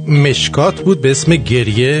مشکات بود به اسم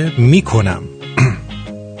گریه میکنم.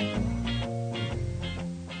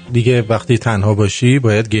 دیگه وقتی تنها باشی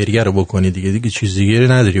باید گریه رو بکنی دیگه چیز دیگه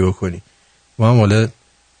رو نداری بکنی. ما هم حالا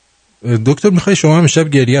دکتر میخوای شما هم شب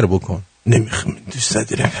گریه رو بکن. نمیخوام، دوست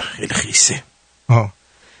ندارم، خیلی خیسه.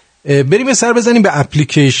 بریم یه سر بزنیم به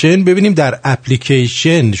اپلیکیشن، ببینیم در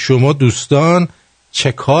اپلیکیشن شما دوستان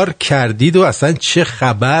چه کار کردید و اصلا چه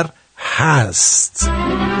خبر هست.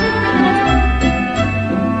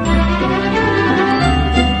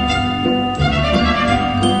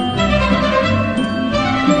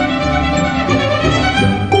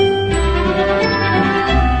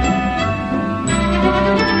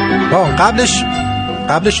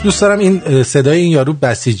 قبلش دوست دارم این صدای این یارو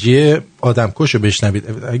بسیجی آدمکش رو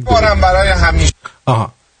بشنوید. بارم برای همیشه.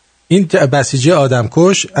 این بسیجی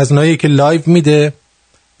آدمکش از نوعی که لایو میده،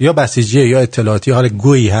 یا بسیجی یا اطلاعاتی، حال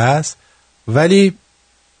گویی هست، ولی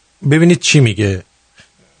ببینید چی میگه،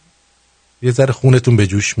 یه ذره خونتون به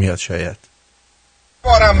جوش میاد شاید.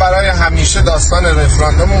 بارم برای همیشه داستان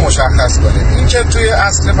رفراندوم رو مشخص کنیم. این که توی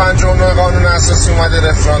اصل 59 قانون اساسی اومده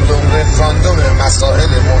رفراندوم مسائل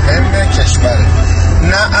مهم کشوره،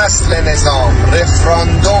 نه اصل نظام.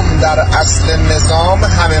 رفراندوم در اصل نظام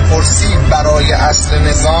همه پرسی برای اصل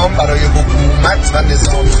نظام، برای حکومت و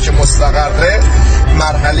نظامی که مستقره،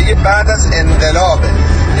 مرحله بعد از انقلابه.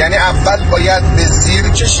 یعنی اول باید به زیر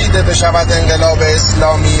کشیده بشود انقلاب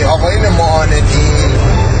اسلامی. آقایون معاندین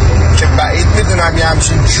که بعید میدونم یه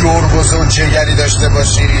همچین جرگز و جگری داشته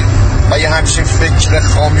باشید و یه همچین فکر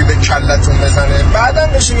خامی به کلتون بزنه، بعدم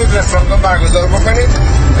بشینید رفراندوم برگزار بکنید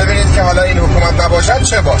ببینید که حالا این حکومت نباشد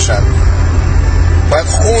چه باشد. باید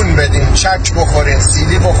خون بدین، چک بخورین،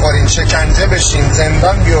 سیلی بخورین، شکنجه بشین،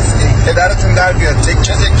 زندان بیفتین، پدرتون در بیاد،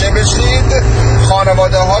 تکه تکه بشید،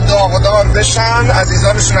 خانواده ها داغدار بشن،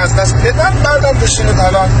 عزیزانشون از دست بدن، بعدم بشینید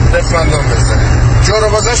حالا رفراندوم بزنید.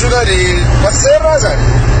 جرگزاشو دارید و سر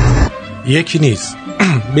نزنید. یکی نیست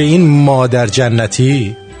به این مادر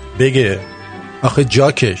جنتی بگه آخه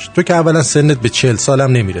جاکش تو که اولا سنت به 40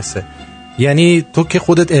 سالم نمیرسه، یعنی تو که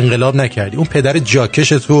خودت انقلاب نکردی، اون پدر جاکش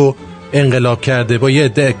تو انقلاب کرده با یه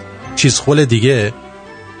عده چیز خول دیگه،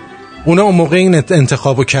 اونا اون موقع این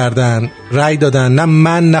انتخابو کردن، رأی دادن، نه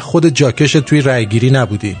من نه خود جاکش توی رأی گیری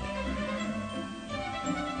نبودی.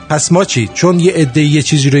 پس ما چی؟ چون یه عده یه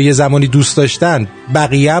چیزی رو یه زمانی دوست داشتن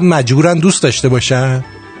بقیه هم مجبورن دوست داشته باشن؟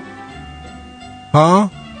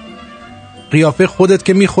 ها؟ قیافه خودت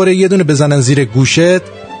که میخوره یه دونه بزنن زیر گوشت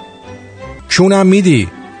چونم میدی.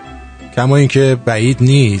 کما این که بعید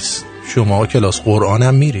نیست شما کلاس قرآن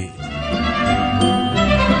هم میرید.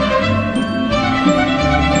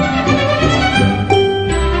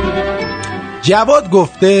 جواد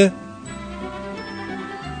گفته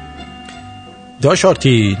داش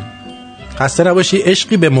آرتین خسته نباشی،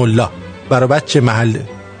 عشقی به مولا برای بچه محله.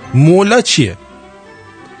 مولا چیه؟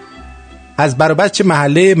 از برای بچه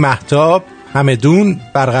محله مهتاب همدون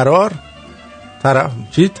برقرار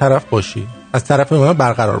طرف باشی، از طرف ما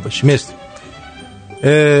برقرار باشی. مرسی.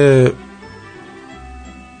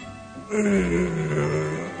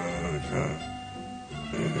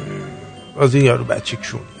 از این یارو بچه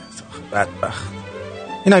کونی هست بدبخت.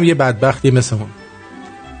 این هم یه بدبختی مثل اون،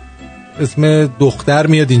 اسم دختر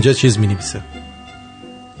میاد اینجا چیز می نویسه،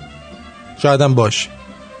 شاید هم باشه.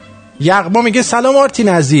 یغما میگه سلام آرتین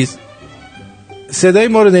عزیز، صدای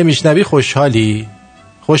ما رو نمیشنوی خوشحالی؟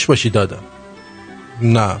 خوش باشی دادا.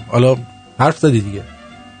 نه حالا حرف زدی دیگه.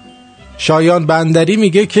 شایان بندری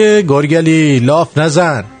میگه که گرگلی لاف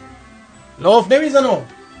نزن. لاف نمیزنم.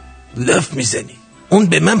 لاف میزنی، اون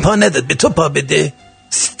به من پا نداد به تو پا بده.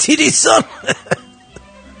 ستیریسان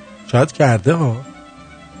شاید کرده ها،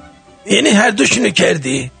 یعنی هر دوشونو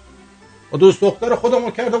کردی؟ و دوست دختر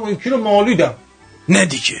خودمو کردم و یکی رو مالیدم. نه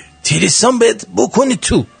دیگه تیریسان باید بکنی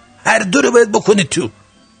تو، هر دو رو باید بکنی تو.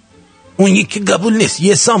 اون یکی قبول نیست،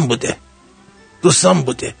 یه سام بوده، دو سام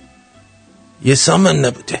بوده، یه سام من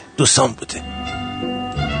نبوده، دو سام بوده.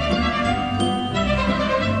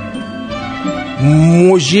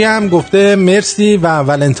 موجی هم گفته مرسی و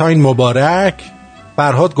ولنتاین مبارک.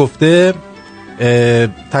 فرهاد گفته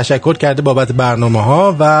تشکر کرده بابت برنامه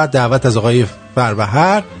ها و دعوت از آقای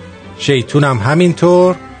فروهر. شیطون هم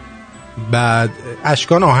همینطور. بعد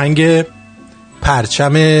اشکان آهنگ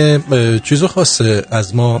پرچم چیزو خواسته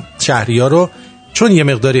از ما شهریار رو، چون یه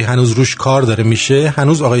مقداری هنوز روش کار داره میشه،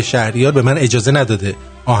 هنوز آقای شهریار به من اجازه نداده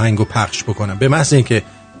آهنگو پخش بکنم. به محض اینکه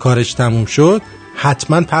کارش تموم شد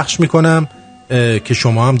حتما پخش میکنم که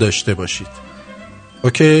شما هم داشته باشید.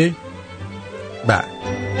 اوکی؟ بعد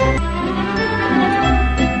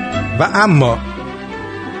و اما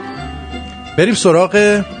بریم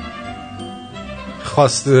سراغ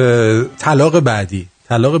طلاق بعدی.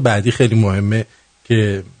 طلاق بعدی خیلی مهمه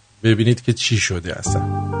که ببینید که چی شده اصلا.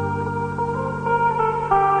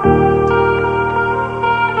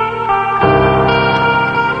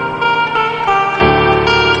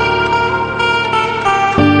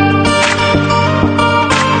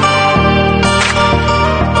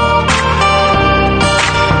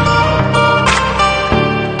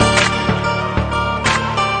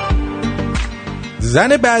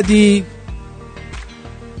 زن بعدی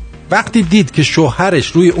وقتی دید که شوهرش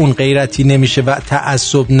روی اون غیرتی نمیشه و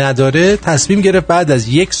تعصب نداره، تصمیم گرفت بعد از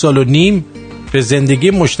 1.5 سال به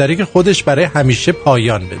زندگی مشترک خودش برای همیشه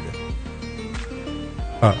پایان بده.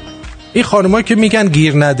 این خانم‌ها که میگن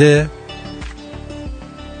گیر نده،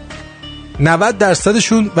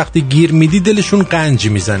 90% وقتی گیر میدی دلشون قنج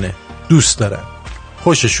میزنه، دوست دارن،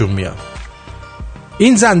 خوششون میاد.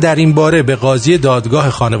 این زن در این باره به قاضی دادگاه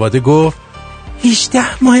خانواده گفت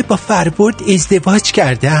 18 ماه با فربرد ازدواج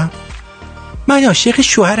کردم. من عاشق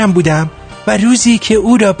شوهرم بودم و روزی که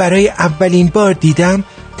او را برای اولین بار دیدم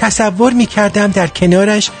تصور می‌کردم در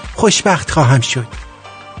کنارش خوشبخت خواهم شد.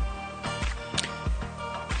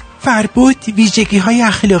 فربود ویژگی‌های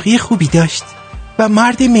اخلاقی خوبی داشت و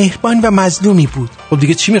مرد مهربان و مظلومی بود. خب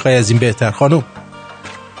دیگه چی می‌خوای از این بهتر خانم؟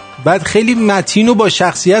 بعد خیلی متین و با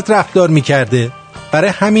شخصیت رفتار می‌کرده، برای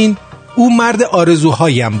همین او مرد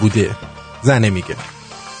آرزوهایم بوده. زنه میگه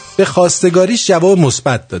به خواستگاریش جواب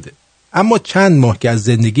مثبت داده، اما چند ماه که از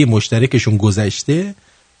زندگی مشترکشون گذشته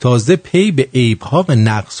تازه پی به عیب‌ها و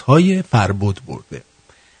نقص‌های فربود برده.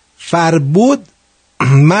 فربود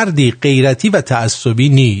مردی غیرتی و تعصبی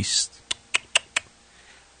نیست.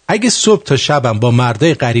 اگه صبح تا شبم با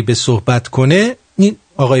مردای غریبه صحبت کنه، این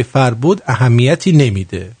آقای فربود اهمیتی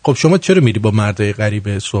نمیده. خب شما چرا میری با مردای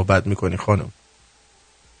غریبه صحبت میکنی خانم؟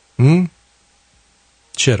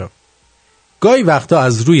 چرا؟ گاهی وقتا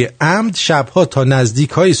از روی عمد شبها تا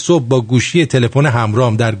نزدیک‌های صبح با گوشی تلفن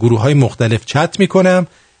همراهم در گروه‌های مختلف چت میکنم،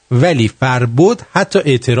 ولی فربود حتی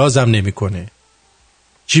اعتراضم نمیکنه.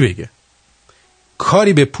 چی بگه؟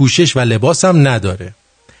 کاری به پوشش و لباسم نداره.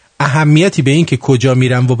 اهمیتی به این که کجا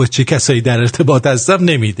میرم و با چه کسایی در ارتباط هستم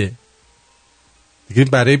نمیده. دیگه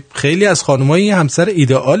برای خیلی از خانمایی همسر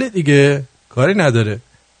ایدئاله دیگه، کاری نداره.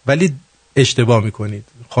 ولی اشتباه میکنید.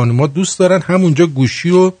 خانم‌ها دوست دارن همونجا گوشی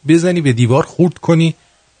رو بزنی به دیوار خورد کنی،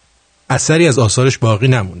 اثری از آثارش باقی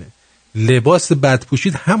نمونه. لباس بد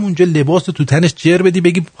پوشید همونجا لباس رو تو تنش جر بدی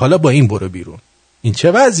بگی حالا با این برو بیرون. این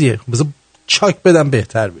چه وضعیه؟ بذار چاک بدم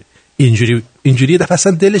بهتر به. اینجوری دفعه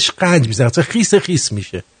اصلا دلش قنج میزنه، خیس خیس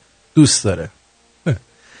میشه. دوست داره.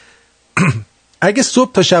 اگه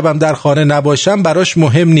صبح تا شبم در خانه نباشم براش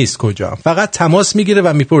مهم نیست کجام، فقط تماس میگیره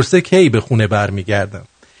و میپرسه کی به خونه برمیگردم.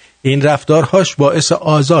 این رفتارهاش باعث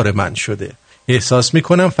آزار من شده. احساس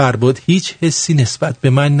میکنم فربود هیچ حسی نسبت به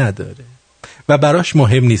من نداره و براش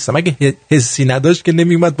مهم نیستم. اگه حسی نداشت که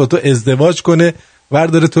نمیومد با تو ازدواج کنه،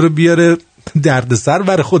 ورداره تو رو بیاره دردسر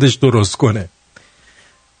بر خودش درست کنه.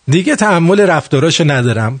 دیگه تحمل رفتاراش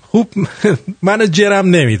ندارم. خوب منو جرم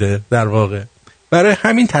نمیده در واقع. برای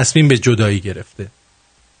همین تصمیم به جدایی گرفته.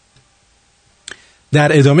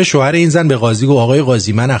 در ادامه شوهر این زن به قاضی گفت آقای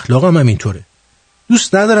قاضی، من اخلاقم هم اینطوره.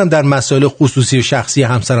 دوست ندارم در مسائل خصوصی و شخصی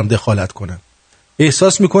همسرم دخالت کنم.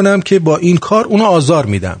 احساس میکنم که با این کار اونو آزار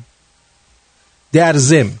میدم. در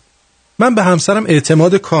ضمن من به همسرم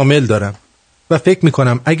اعتماد کامل دارم و فکر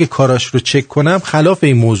میکنم اگه کاراش رو چک کنم خلاف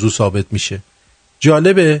این موضوع ثابت میشه.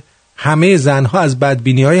 جالبه همه زنها از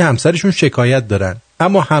بدبینی‌های همسرشون شکایت دارن،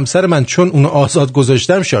 اما همسر من چون اونو آزاد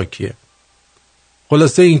گذاشتم شاکیه.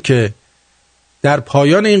 خلاصه این که در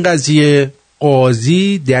پایان این قضیه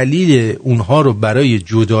قاضی دلیل اونها رو برای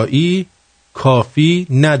جدایی کافی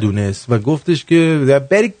ندونست و گفتش که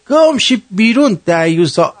بری گم شی بیرون،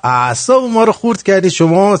 دیوسا اعصاب ما رو خورد کردی،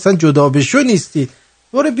 شما اصلا جدا بشو نیستی،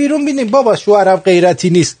 برو بیرون بینیم بابا شوهرم غیرتی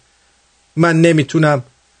نیست، من نمیتونم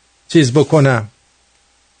چیز بکنم.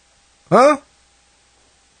 ها؟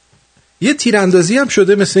 یه تیراندازی هم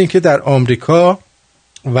شده مثل این که در آمریکا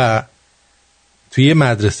و توی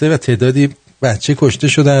مدرسه و تعدادی بچه کشته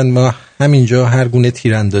شدن. ما همینجا هر گونه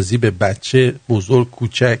تیراندازی به بچه بزرگ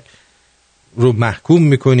کوچک رو محکوم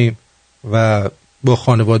میکنیم و با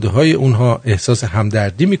خانواده های اونها احساس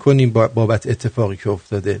همدردی میکنیم بابت اتفاقی که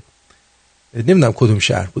افتاده. نمیدونم کدوم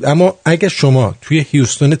شهر بود، اما اگر شما توی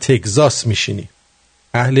هیوستون تگزاس میشینی،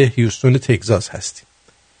 اهل هیوستون تگزاس هستی،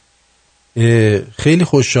 خیلی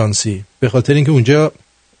خوششانسی، به خاطر اینکه اونجا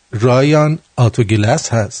رایان آتوگلاس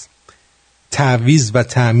هست. تعویض و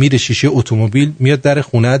تعمیر شیشه اتومبیل میاد در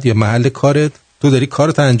خونت یا محل کارت، تو داری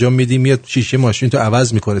کارت انجام میدی، میاد شیشه ماشین تو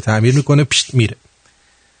عوض میکنه، تعمیر میکنه، پشت میره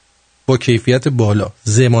با کیفیت بالا.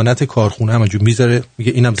 ضمانت کارخونه همونجور میذاره،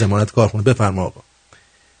 میگه اینم ضمانت کارخونه، بفرما آقا.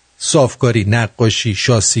 صافکاری، نقاشی،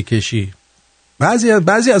 شاسی کشی.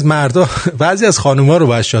 بعضی از مردا، بعضی از خانوما رو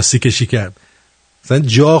باید شاسی کشی کرد، مثلا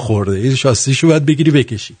جا خورده، این شاسیشو باید بگیری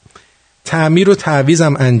بکشی. تعمیر و تعویض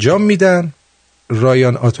هم انجام میدن.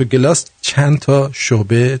 رایان آتوگلاس چند تا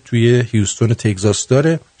شعبه توی هیوستون تگزاس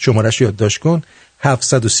داره. شماره‌اش یادداشت کن: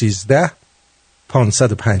 713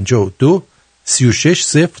 552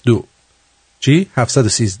 3602. چی؟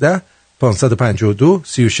 713 552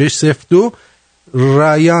 3602.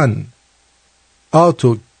 رایان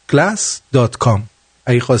autoglass.com.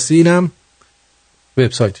 اگه خواستی اینم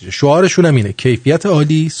وبسایتشه. شعارشون هم اینه: کیفیت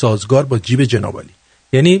عالی سازگار با جیب جنابالی.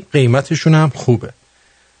 یعنی قیمتشون هم خوبه.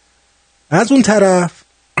 از اون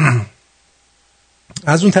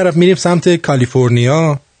طرف میریم سمت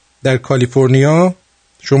کالیفرنیا. در کالیفرنیا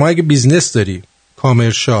شما اگه بیزنس داری،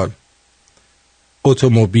 کامرشال،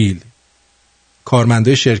 اتومبیل،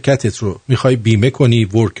 کارمندای شرکتت رو میخوای بیمه کنی،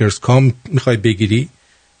 ورکرز کام میخوای بگیری،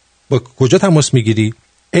 با کجا تماس میگیری؟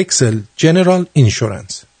 اکسل جنرال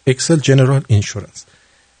اینشورنس. اکسل جنرال اینشورنس.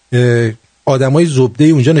 آدمای زبده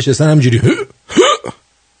اونجا نشستن همجوری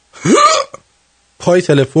پای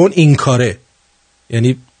تلفن این کاره،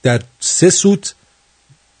 یعنی در 3 سوت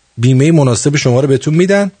بیمه مناسب شما رو بهتون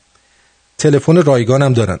میدن. تلفن رایگان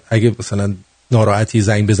هم دارن، اگه مثلا ناراحتی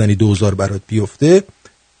زنگ بزنی 2000 برات بیفته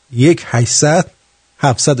 1-800-716-0906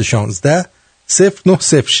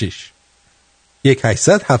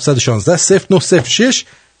 1-800-716-0906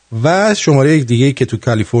 و شماره دیگه که تو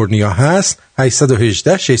کالیفرنیا هست 818-666-5004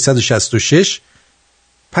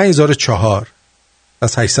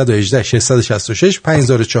 از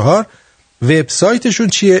 818-666-5004. وبسایتشون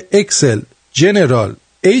چیه؟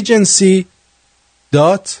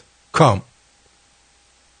 excelgeneralagency.com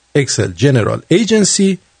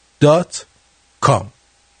excelgeneralagency.com.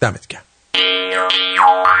 دمت گرم.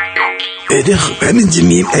 خب همینجا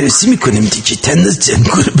میم عروسی میکنیم دیگه، تنز جن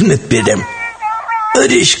قربونت برم.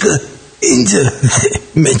 عشقا اینجا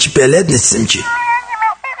من که بلد نیستم که.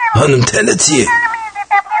 خانم طلاقیه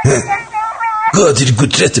قادر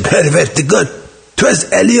قدرت پروردگار، تو از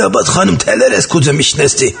علی آباد خانم طلاق از کجا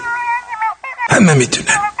میشناستی؟ همه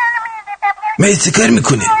میدونن. میزه کار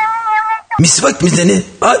میکنه، میسواک میزنه،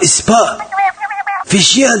 اسپا،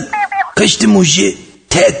 فشیال، کشت موژه،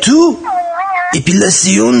 تاتو،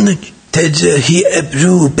 اپیلاسیون، تجراحی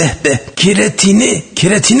ابرو، به کراتینه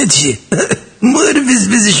چیه؟ مور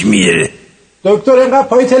بزش میره. دکتر اینقدر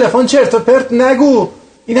پای تلفن چرت و پرت نگو،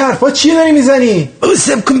 این حرفا چی داری میزنی؟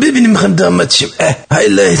 سب کن ببینیم میخوام داماد شیم.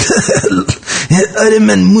 هایلایت. آره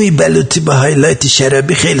من موی بلوطی با هایلایت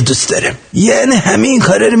شرابی خیلی دوست دارم. یعنی همه این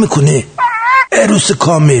کارا رو میکنه عروس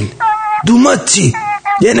کامل. دومات چی؟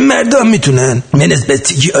 یعنی مردم میتونن. من از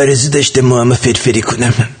بچگی آرزو داشتم موامو فرفری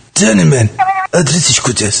کنم. جان من آدرسش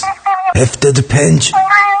کجاست؟ 75-69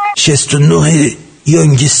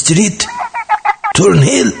 یانگ استریت تورن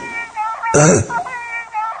هیل.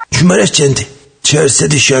 شمارش چنده؟ 416-915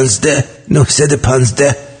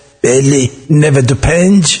 بله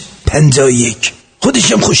 95-51.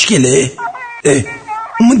 خودشم خوشگله.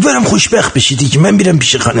 امیدوارم خوشبخت بشی دیگه. من میرم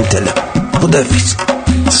پیش خانم طلاق. خداحافظ.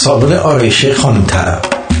 صابون آرایشی خانم طلاق،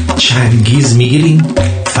 چنگیز میگیریم،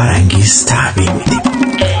 فرنگیز تحویل میدیم.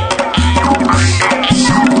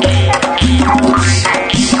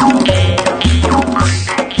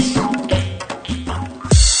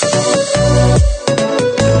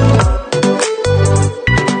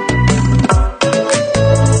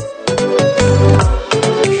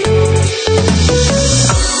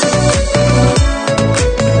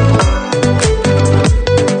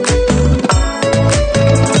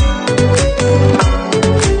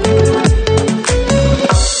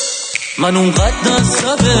 من اونقدر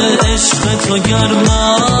نصب عشق تو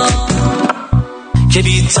گرمم که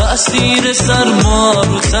بی تأثیر سرما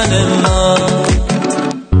رو تن من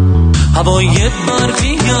هوای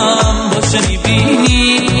برفیم باشه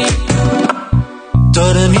میبینی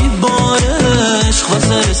داره میباره عشق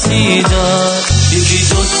واسه رسیدن. یکی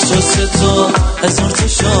دو تا سه تا هزار تا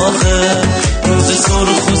شاخه روز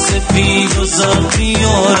سرخ و سفید و زرد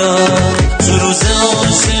بیارم تو روز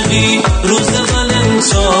عاشقی روز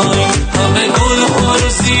ولنتاین همه گل ها رو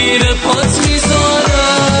زیر پات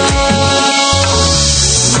میذارم.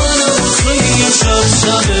 منم خیلی شب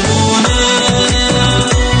بمونه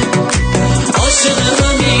عاشق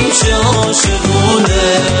همین که عاشقونه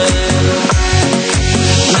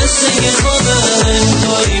مثل یه خواب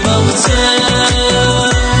انتایی وقته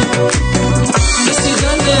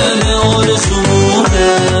رسیدن دل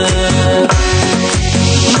آرزومونه.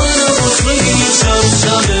 منم خیلی شب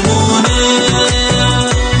بمونه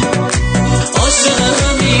عاشق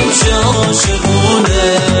همین که عاشقونه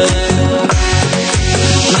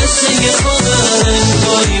مثل یه خواب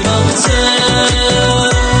انتایی وقته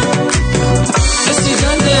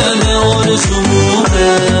رسیدن دل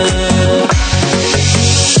آرزومونه.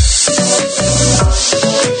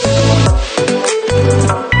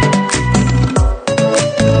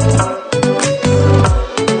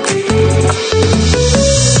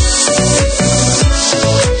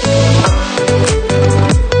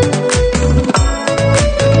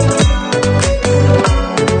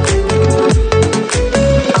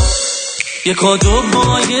 یک کادو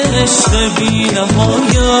مایه عشق بی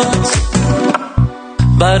نهایت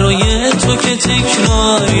برای تو که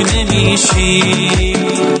تکراری نمیشی،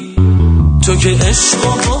 تو که عشق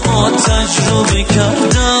با تجربه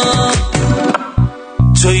کردم،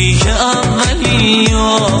 تویی که اولی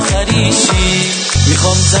آخریشی.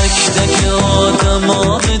 میخوام تک تک آدم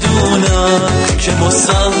ها بدونم که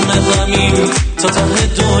مسهم همین تا ته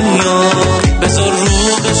دنیا. بذار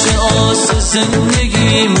رو بشه آس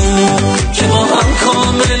زندگیمون که با هم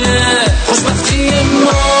کامله خوشبختی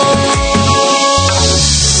ما.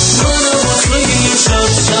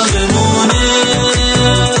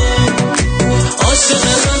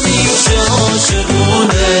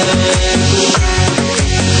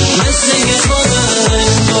 خانه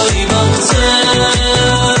انگاری وقته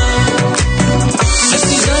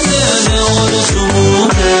رسیدن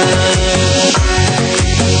آرزومونه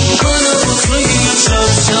منم خیلی شب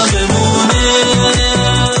بمونه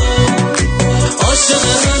عاشق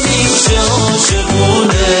همیشه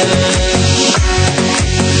عاشقونه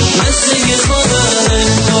مثل یه خانه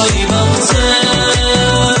انگاری وقته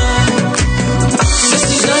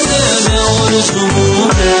رسیدن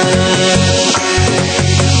آرزومونه.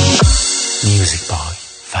 میوزیک بای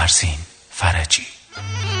فرزین فرجی.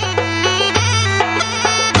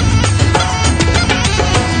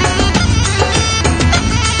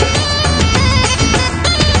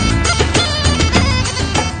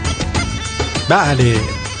 بله،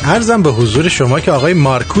 عرضم به حضور شما که آقای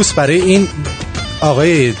مارکوس برای این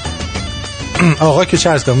آقا که چه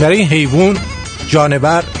عرض کنم، برای این حیوان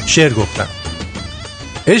جانور شعر گفتم.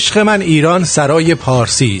 عشق من ایران سرای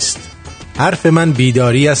پارسی است، حرف من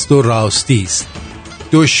بیداری است و راستی است.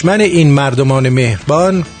 دشمن این مردمان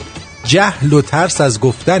مهربان، جهل و ترس از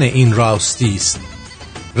گفتن این راستی است.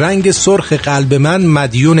 رنگ سرخ قلب من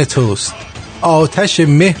مدیون توست، آتش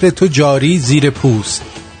مهر تو جاری زیر پوست.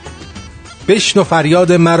 بشنو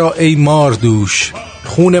فریاد مرا ای ماردوش،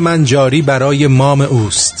 خون من جاری برای مام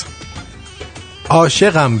اوست.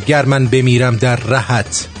 عاشقم گر من بمیرم در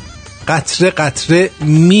رهت، قطره قطره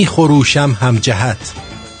می خروشم هم جهت.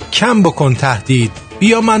 کم بکن تهدید،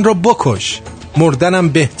 بیا من را بکش، مردنم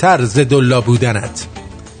بهتر ز دلا بودنت.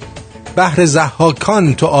 بهر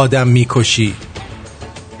ضحاکان تو آدم می کشی،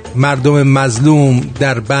 مردم مظلوم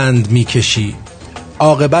در بند می کشی.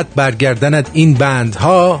 عاقبت برگردنت این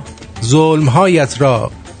بندها، ظلمهایت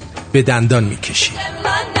را به دندان می کشی.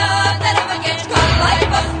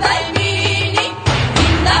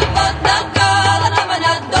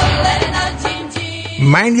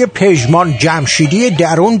 من یه پژمان جمشیدی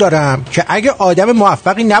درون دارم که اگه آدم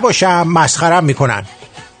موفقی نباشم مسخرم میکنن،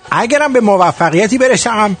 اگرم به موفقیتی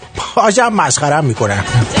برسم بازم مسخرم میکنن.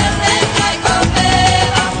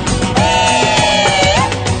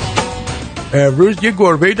 امروز یه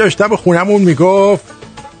گربه‌ای داشتم به خونمون میگفت،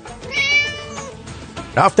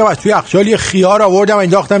 رفتم از توی یخچال یه خیار آوردم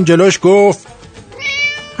انداختم جلوش، گفت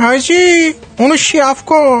حاجی اونو شیاف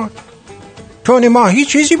کن، تون ماهی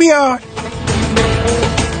چیزی بیار.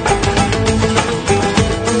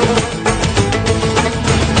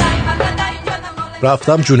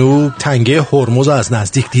 رفتم جنوب، تنگه هرمز از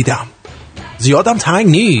نزدیک دیدم، زیادم تنگ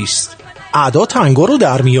نیست، ادا تنگا رو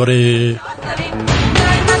در میاره.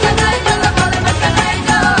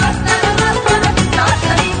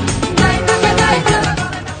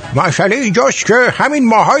 مسئله اینجاست که همین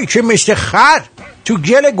ماهایی که مثل خر تو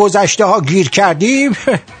گل گذشته ها گیر کردیم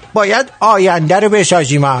باید آینده رو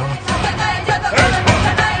بسازیم.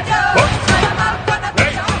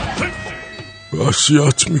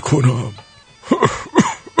 وصیت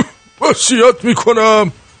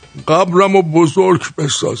میکنم قبرم رو بزرگ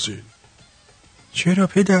بسازین. چرا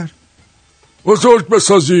پدر؟ بزرگ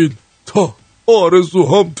بسازین تا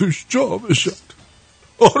آرزوهام توش جا بشن،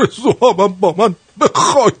 آرزوهام با من به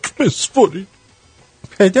خاک بسپرین.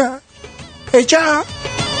 پدر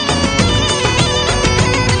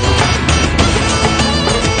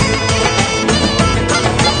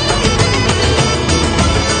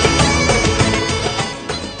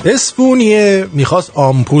اسپونیه میخواست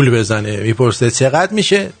آمپول بزنه، میپرسه چقدر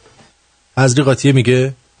میشه؟ حضری قاطیه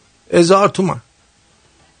میگه 1000 تومان.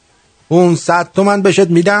 500 تومان بهشت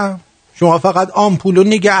میدم، شما فقط آمپولو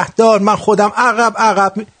نگه دار، من خودم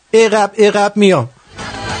عقب میام.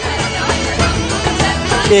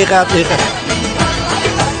 عقب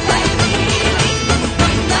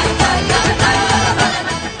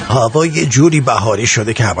هوا یه جوری بهاری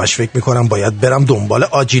شده که همش فکر میکنم باید برم دنبال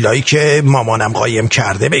آجیلایی که مامانم قایم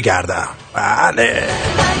کرده بگردم. بله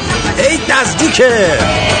عید نزدیکه.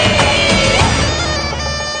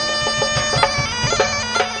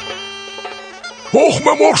 تخم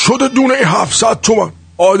مرغ شده دونه 700 تومن.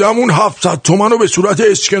 آدمون 700 تومن رو به صورت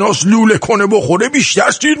اسکناس لوله کنه بخوره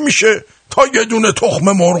بیشتر سیر میشه تا یه دونه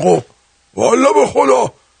تخم مرغو. والا به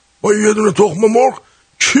خدا با یه دونه تخم مرغ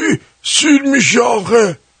کی سیر میشه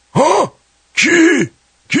آخه؟ ها؟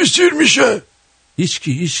 کی سیر میشه؟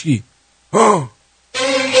 هیچکی. ها؟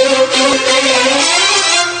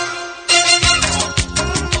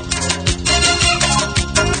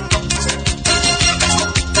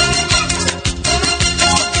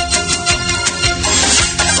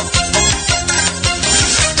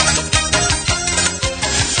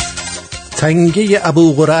 تنگه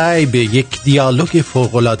ابو غریب یک دیالوگ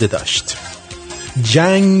فوق‌العاده داشت.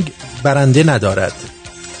 جنگ برنده ندارد،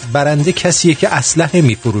 برنده کسیه که اسلحه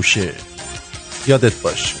میفروشه. یادت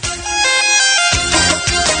باش.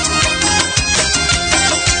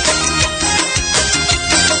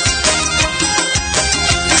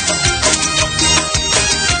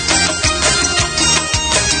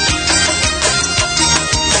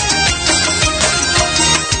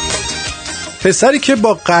 پسری که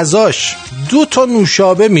با غذاش 2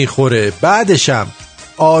 نوشابه میخوره بعدشم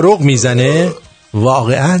آروغ میزنه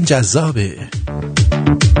واقعا جذابه.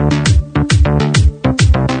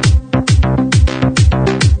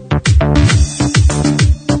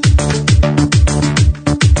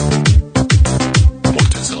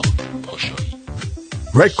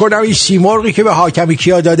 فکر کنم این سیمرغی که به حاکمی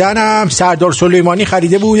کیا دادنم سردار سلیمانی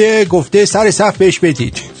خریده بوده، گفته سر صف بهش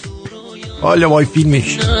بدید. حالا وای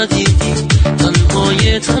فیلمش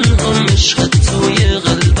تنهای عشق توی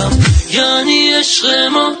قلبم، یعنی عشق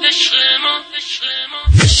ما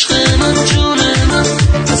عشق من جون من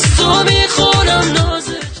از تو میخورم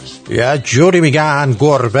نازه. یه جوری میگن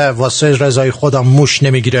گربه واسه رضای خودم موش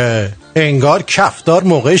نمیگیره، انگار کفتار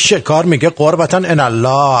موقع شکار میگه قربتن ان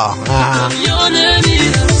الله.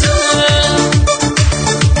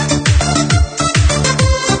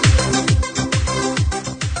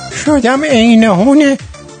 شدم عینهون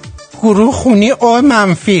گروه خونی او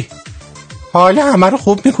منفی، حال همه رو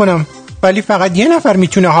خوب میکنم ولی فقط یه نفر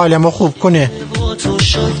میتونه حالمو خوب کنه.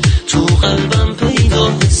 تو قلبم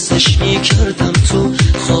پیدا حسش میکردم، تو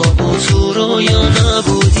خواب و تو رویا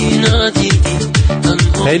نبودی ندیدی.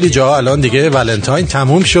 خیلی جا الان دیگه ولنتاین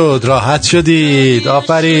تموم شد، راحت شدید،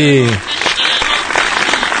 آفرین.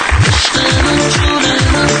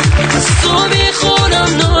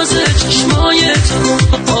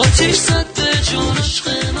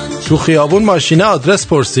 تو خیابون ماشینه آدرس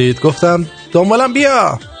پرسید، گفتم دنبالم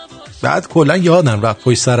بیا. بعد کلا یادم رفت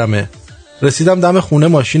پشت سرمه. رسیدم دم خونه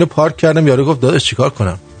ماشین پارک کردم، یارو گفت داداش چیکار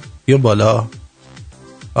کنم؟ بیام بالا.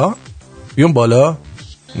 بیام بالا؟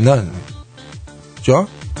 نه جا؟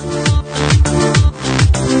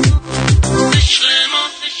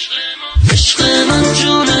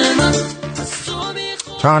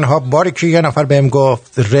 تنها باری که یه نفر بهم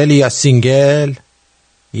گفت ریلی یا سینگل،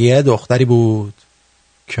 یه دختری بود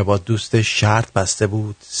که با دوستش شرط بسته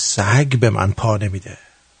بود سگ به من پا نمیده.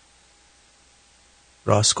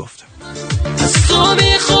 راست گفتم. از تو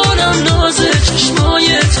میخورم ناز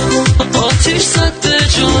چشمای تو، آتیش زد به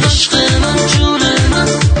جون عشق من جون من،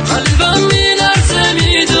 قلبم میلرزه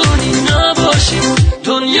میدونی نباشی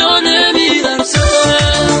دنیا نمیلرزه.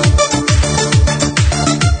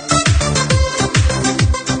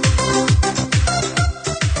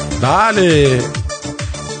 بله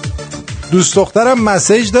دوست دخترم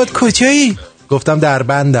مسیج داد کجایی؟ گفتم در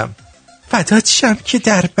بندم. فدات شم که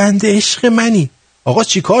در بند عشق منی. آقا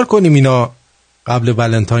چی کار کنیم اینا قبل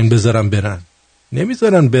ولنتاین بذارم برن؟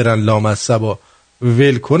 نمیذارن برن لامصبا،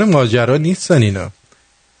 ولکن ماجرا نیستن اینا.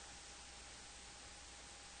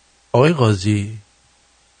 آقای قاضی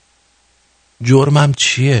جرمم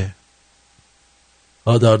چیه؟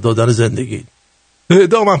 آدار دادن زندگی.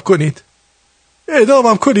 اعدامم کنید،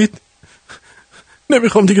 اعدامم کنید،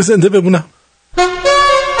 نمیخوام دیگه زنده بمونم.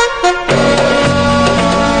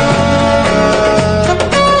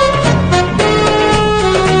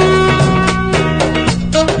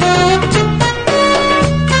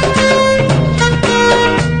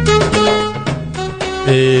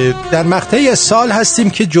 در مقطعی سال هستیم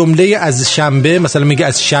که جمله از شنبه مثلا میگه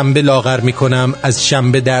از شنبه لاغر میکنم، از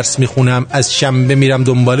شنبه درس میخونم، از شنبه میرم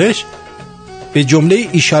دنبالش، به جمله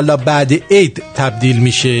ایشالله بعد عید تبدیل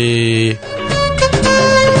میشه.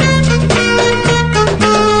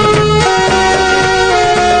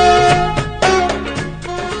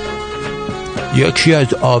 یکی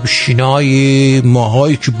از آبشینای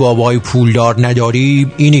ماهایی که بابای پولدار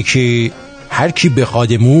نداریم اینی که هر کی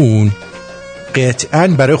بخوادمون قطعاً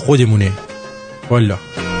برای خودمونه. والله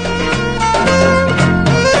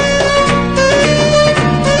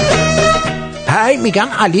هی میگن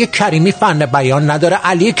علی کریمی فن بیان نداره،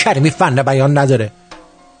 علی کریمی فن بیان نداره،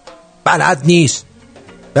 بلد نیست.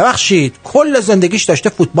 ببخشید کل زندگیش داشته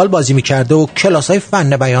فوتبال بازی میکرده و کلاسای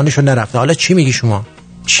فن بیانشو نرفته. حالا چی میگی شما؟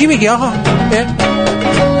 چی میگی آقا؟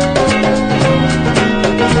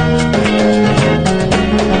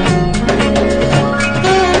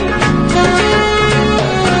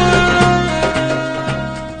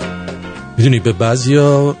 میدونی به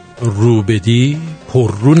بعضیا رو بدی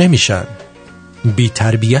پر رو نمیشن، بی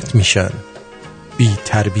تربیت میشن. بی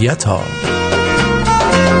تربیت ها.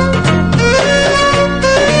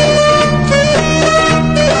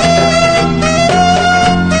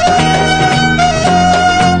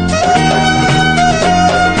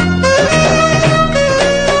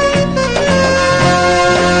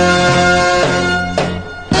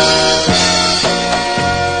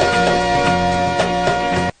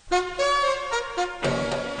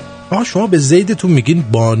 شما به زیدتون میگین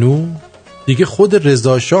بانو، دیگه خود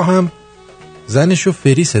رضا شاه هم زنشو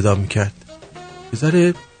فری صدا میکرد.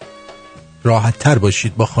 بذاره راحت تر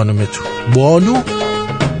باشید با خانمتون. بانو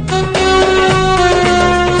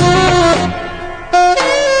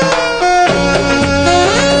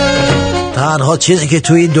تنها چیزی که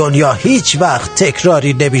تو این دنیا هیچ وقت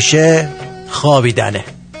تکراری نمیشه خوابیدنه.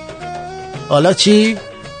 حالا چی؟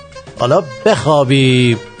 حالا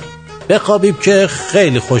بخوابیم که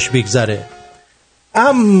خیلی خوش بگذره.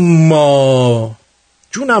 اما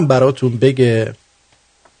جونم براتون بگه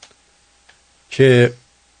که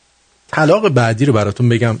طلاق بعدی رو براتون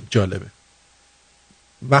بگم، جالبه،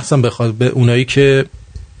 مخصوصا به اونایی که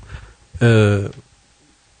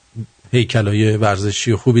هیکلای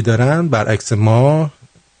ورزشی خوبی دارن، برعکس ما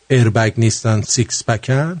ایربگ نیستن، سیکس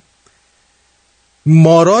پکن.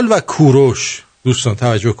 مارال و کوروش دوستان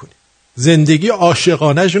توجه کنید، زندگی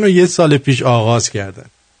عاشقانه شون رو 1 سال پیش آغاز کردن.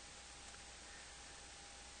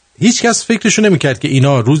 هیچ کس فکرشو نمیکرد که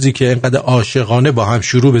اینا روزی که اینقدر عاشقانه با هم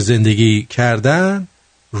شروع به زندگی کردن،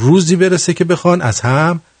 روزی برسه که بخوان از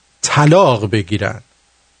هم طلاق بگیرن،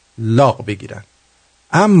 لاق بگیرن.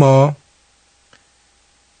 اما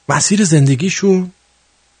مسیر زندگیشون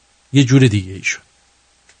یه جور دیگه ای شد.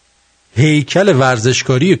 هیکل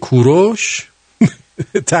ورزشکاری کوروش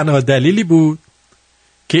تنها دلیلی بود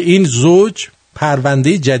که این زوج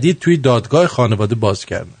پرونده جدید توی دادگاه خانواده باز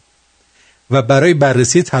کردن و برای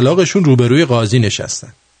بررسی طلاقشون روبروی قاضی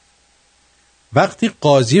نشستن. وقتی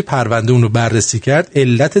قاضی پرونده اون رو بررسی کرد،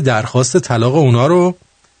 علت درخواست طلاق اونا رو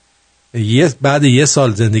بعد 1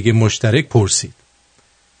 سال زندگی مشترک پرسید.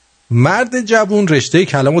 مرد جوون رشته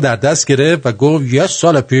کلامو در دست گرفت و گفت 1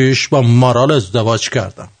 سال پیش با مارال ازدواج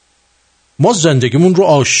کردم. ما زندگیمون رو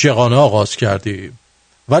عاشقانه آغاز کردیم،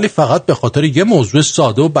 ولی فقط به خاطر یه موضوع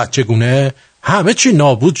ساده و بچگونه همه چی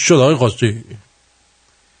نابود شد آقای قاضی.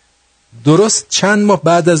 درست چند ماه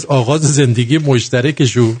بعد از آغاز زندگی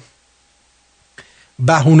مشترکشون،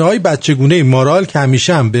 بهونه‌های بچگونه مارال که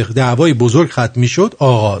همیشه هم به دعوای بزرگ ختم می‌شد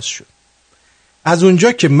آغاز شد. از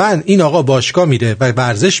اونجا که این آقا باشگاه میره و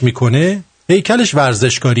ورزش میکنه، هیکلش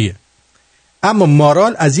ورزشکاریه، اما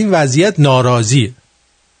مارال از این وضعیت ناراضیه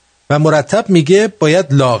و مرتب میگه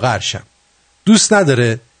باید لاغر شم. دوست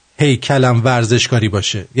نداره هیکلم ورزشکاری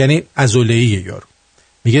باشه، یعنی عضله‌ایه یارو.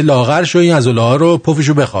 میگه لاغر شو، این عضله‌ها رو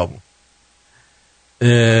پفشو بخوابون.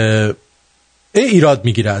 ایراد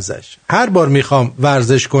میگیره ازش. هر بار میخوام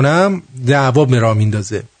ورزش کنم دعوا مرا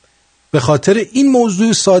میندازه. به خاطر این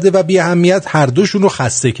موضوع ساده و بی اهمیت هر دوشون رو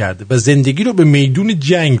خسته کرده و زندگی رو به میدون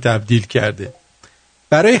جنگ تبدیل کرده.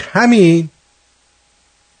 برای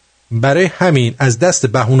همین از دست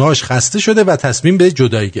بهونه‌هاش خسته شده و تصمیم به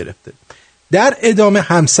جدایی گرفته. در ادامه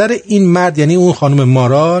همسر این مرد، یعنی اون خانم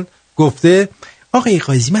مارال، گفته آقای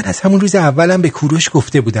قاضی، من از همون روز اولم به کوروش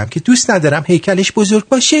گفته بودم که دوست ندارم هیکلش بزرگ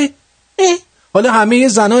باشه. حالا همه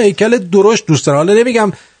زنها هیکل درشت دوست دارن، حالا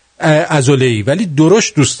نمیگم عضله‌ای، ولی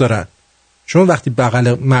درشت دوست دارن، چون وقتی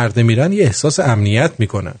بغل مرد میرن یه احساس امنیت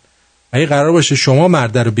میکنن. اگه قرار باشه شما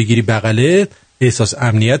مرد رو بگیری بغلت، احساس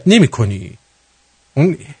امنیت نمیکنی،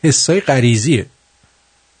 اون حسای غریزیه.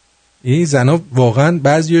 این زنها واقعا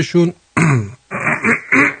بعضیاشون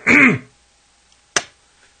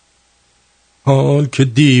حال که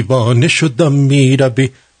دیوانه شدم میروی،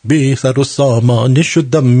 بی سر و سامانه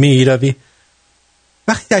شدم میروی.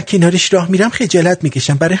 وقتی در کنارش راه میرم خجالت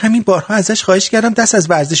میکشم، برای همین بارها ازش خواهش کردم دست از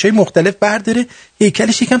ورزش‌های مختلف برداره،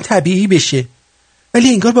 هیکلش یکم طبیعی بشه، ولی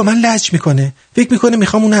انگار با من لج میکنه، فکر میکنه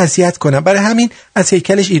میخوام اونو اذیت کنم، برای همین از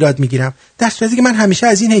هیکلش ایراد میگیرم، در صورتی که من همیشه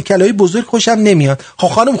از این هیکلای بزرگ خوشم نمیاد. خب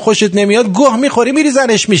خانم خوشت نمیاد، گوه میخوری میری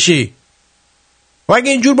زنش میشی. و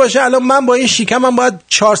اگه اینجور باشه الان من با این شیکمم باید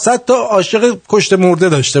 400 تا عاشق کشته مرده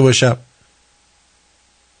داشته باشم.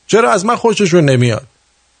 چرا از من خوششون نمیاد؟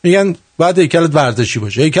 میگن باید هیکلت ورزشی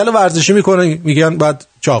باشه، هیکل ورزشی میکنه، میگن باید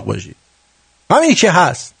چاق باشی. همین که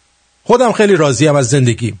هست. خودم خیلی راضیم از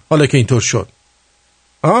زندگیم حالا که اینطور شد.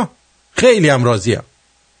 خیلی هم راضیم.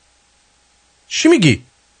 چی میگی؟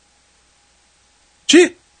 چی؟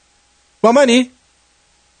 با منی؟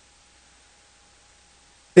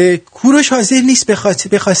 کوروش حاضر نیست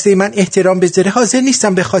به خواسته من احترام بذاره، حاضر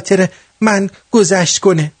نیستم به خاطر من گذشت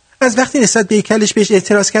کنه. از وقتی نسبت به هیکلش بهش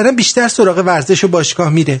اعتراض کردم بیشتر سراغ ورزش و باشگاه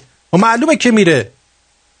میره. و معلومه که میره.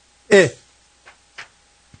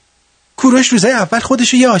 کوروش روزای اول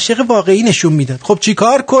خودشو یه عاشق واقعی نشون میداد. خب چی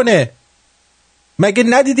کار کنه؟ مگه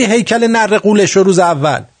ندیدی هیکل نره قولش رو روز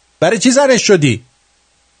اول؟ برای چی زنش شدی؟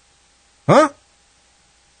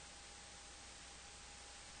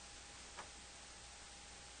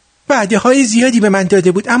 وعده های زیادی به من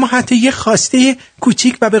داده بود، اما حتی یه خواسته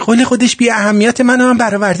کوچیک و به قول خودش بی اهمیت منو هم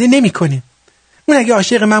برآورده نمیکنه. اون اگه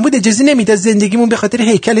عاشق من بود اجازه نمیداد زندگیمون به خاطر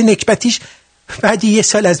هیکل نکبتیش بعد 1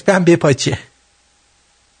 سال از بهم بپاچه.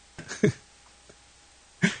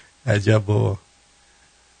 عجب بابا.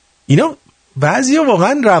 اینا بعضیا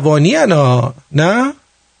واقعا روانی انا، نه؟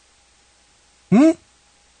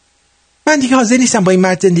 من دیگه حاضر نیستم با این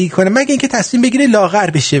مرد زندگی کنم مگه اینکه تصمیم بگیره لاغر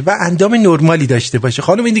بشه و اندام نرمالی داشته باشه.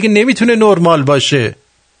 خانم این دیگه نمیتونه نرمال باشه.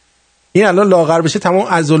 این الان لاغر بشه تمام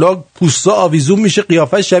عضلا پوستا آویزون میشه،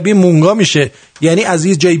 قیافش شبیه مونگا میشه، یعنی از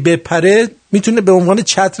یه جایی بپره میتونه به عنوان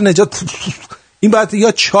چتر نجات. این باید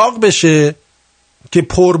یا چاق بشه که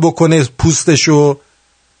پر بکنه پوستشو،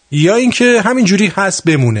 یا اینکه همینجوری هست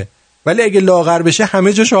بمونه. ولی اگه لاغر بشه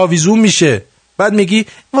همه جاش آویزون میشه. بعد میگی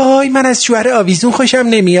وای من از شوهر آویزون خوشم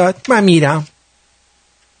نمیاد، من میرم.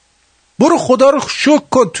 برو خدا رو شکر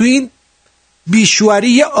کن تو این بیشوهری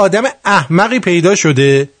یه آدم احمقی پیدا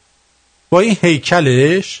شده با این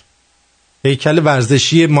هیکلش، هیکل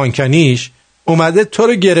ورزشی مانکنیش، اومده تو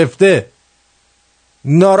رو گرفته.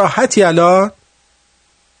 ناراحتی الان؟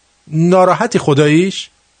 ناراحتی خداییش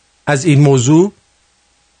از این موضوع؟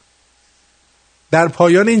 در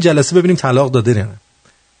پایان این جلسه ببینیم طلاق داده نه.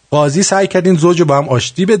 قاضی سعی کرد این زوج رو با هم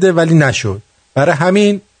آشتی بده ولی نشد. برای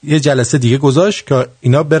همین یه جلسه دیگه گذاشت که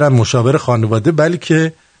اینا برن مشاور خانواده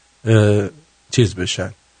بلکه چیز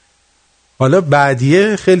بشن. حالا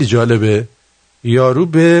بعدیه خیلی جالبه. یارو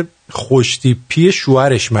به خوشتیپی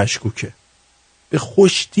شوهرش مشکوکه. به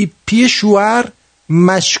خوشتیپی شوهر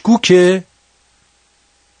مشکوکه.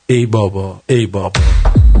 ای بابا ای بابا.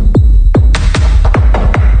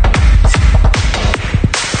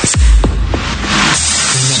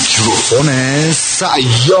 میکروفون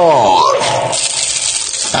سیار.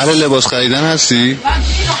 اهل لباس خریدن هستی؟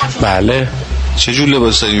 بله. چه جور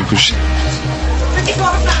لباسایی میپوشی؟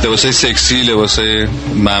 لباسای سکسی، لباسای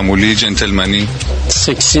معمولی، جنتلمنی؟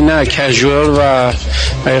 سکسی نه، کژوال و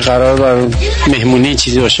اگه قرار بر مهمونی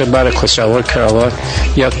چیزی باشه برای کچه‌وار کراوات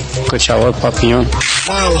یا کچه‌وار پاپیون.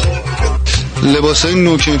 لباسای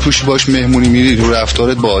نو که میپوشی باش مهمونی میری رو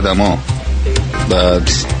رفتارت با آدما،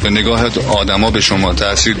 بعد به نگاه آدما به شما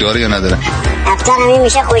تأثیر داره یا نداره؟ رفتارم این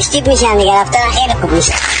میشه خوشتیپ میشم دیگه، رفتارم خیلی خوب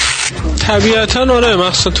میشه. طبیعتا آره،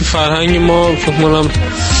 مخصوصا تو فرهنگ ما فکر کنم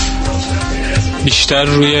بیشتر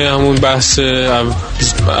روی همون بحث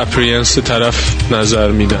اپریانس طرف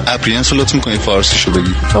نظر میدن. اپریانس رو لطف میکنی فارسیشو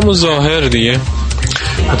بگی؟ همون ظاهر دیگه،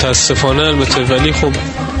 متاسفانه البته. ولی خب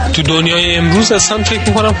تو دنیای امروز اصلا فکر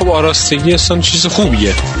میکنم خب آراستگی اصلا چیز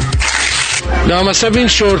خوبیه. نه مثلا این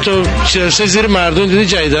شورت و جرسی زیر مردم دیدی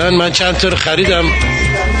جدیدن؟ من چند تا خریدم.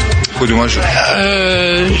 کدوماشو؟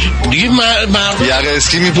 دیگه یقه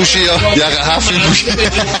اسکی میپوشی یا یقه هفت میپوشی؟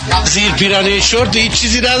 زیر پیرانه شورت هیچ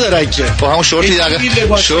چیزی نداره که. با همون شورت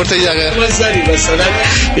یقه مثلا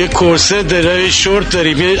یه کرسه داره، شورت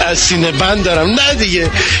داریم، یه از سینه بند دارم. نه دیگه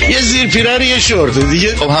یه زیر پیرانه یه شورت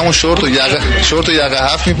دیگه. خب همون شورت و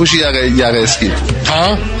یقه هفت میپوشی یقه اسکی؟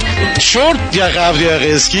 ها شورت یقه هفت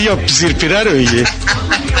یقه اسکی یا زیر پیرانه میگه؟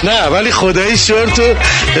 نه ولی خدایی شورتو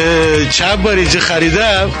چند بار اینجا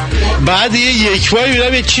خریدم، بعد یک بار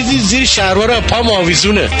میبینم یه چیزی زیر شلوار پام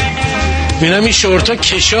آویزونه، میبینم این شورتا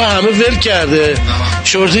کشا همه ول کرده،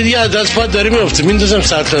 شورتی دیگه از دست پات داره میفته، میندازم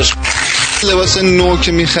سرتاش. لباس نو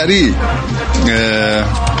که میخری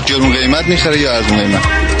گرون قیمت میخری یا ارزون قیمت؟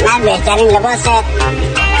 من بهترین لباس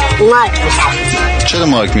مارک میخرم. چرا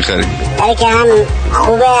مارک میخری؟ برای که هم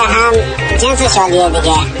خوبه هم جنس شالیه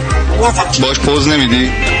دیگه. باش پوز نمیدی؟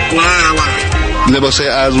 نه لباسای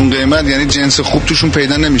ارزون قیمت یعنی جنس خوب توشون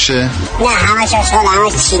پیدا نمیشه؟ نه همش اشغال،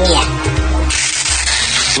 همش چینیه.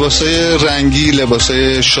 لباسای رنگی،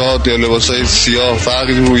 لباسای شاد یا لباسای سیاه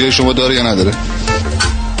فرقی روی شما داره یا نداره؟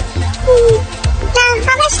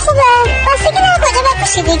 همش خوبه، باسه که کجا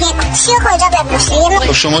بپوشی دیگه، چی و کجا بپوشی.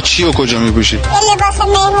 خب شما چی و کجا میپوشی؟ یه لباس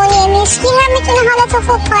مهمونی مشکی هم میتونه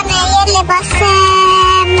حالتو خوب کنه، یه لباس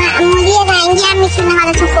معمولی رنگی هم میتونه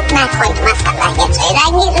حالتو خوب نکنه. مثلا یه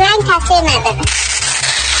جای رنگ تاثیر نداره.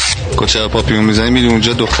 کچه پاپیون میزنی میری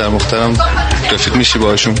اونجا دختر مخترم رفیق میشی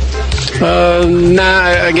باشون؟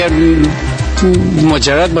 نه اگر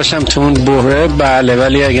مجرد باشم تو اون بحره بله،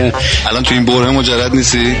 ولی اگر الان تو این بحره مجرد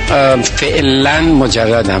نیستی؟ فعلا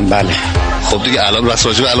مجردم بله. خب دیگه الان بس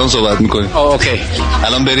راجع به الان صحبت میکنیم. اوکی.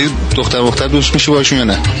 الان بری دختر مختر دوست میشی باشون یا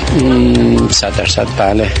نه؟ 100%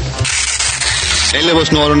 بله. این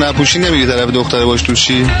لباس نوها رو نپوشی نمیری طرف دختر باش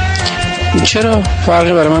توشی؟ چرا؟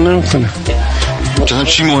 فرقی برای من نمیکنه. مثلا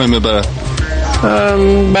چی مهمه برات؟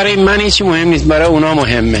 برای من هیچی مهم نیست، برای اونا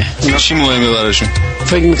مهمه. چی مهمه براشون؟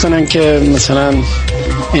 فکر میکنن که مثلا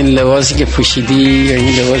این لباسی که پوشیدی یا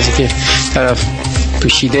این لباسی که طرف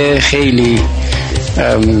پوشیده خیلی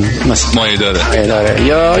مایه داره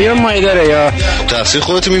یا مایه داره یا تفسیر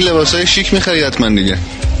خودت این لباسای شیک میخری حتما دیگه.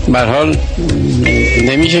 به هر حال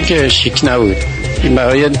نمیشه که شیک نبود، این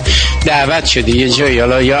برای دعوت شدی یه جایی،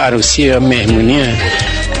 حالا یا عروسی یا مهمونیه.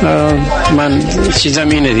 من چیزم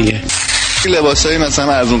اینه دیگه. لباسای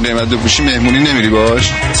مثلا ارزون قیمت بپوشی مهمونی نمیری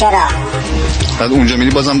باش؟ چرا؟ بعد اونجا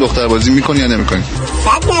میری بازم دختر بازی میکنی یا نمیکنی؟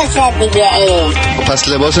 100% دیگه. پس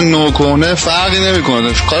لباس نوکونه فرقی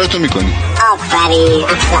نمیکنه، کارتو میکنی. آفرین،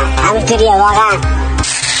 همینطوریه واقعا.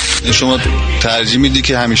 شما ترجیح میدی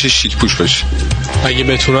که همیشه شیک پوش باشی؟ اگه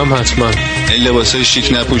بتونم حتما. این لباسای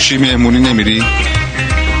شیک نپوشی مهمونی نمیری؟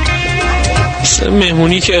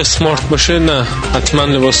 مهمونی که اسمارت باشه نه، حتما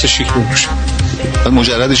لباس شیک میپوشم. بعد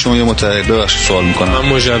مجردی شما یا متعهد؟ ببخشید سوال میکنم. من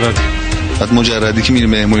مجرد. بعد مجردی که میری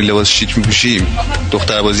مهمونی لباس شیک میپوشی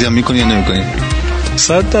دختر بازی هم میکنی یا نمیکنی؟ 100%.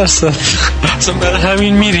 اصلا برای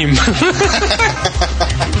همین میریم.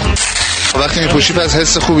 وقتی میپوشی پس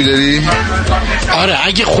حس خوبی داری؟ آره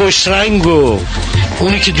اگه خوش رنگ و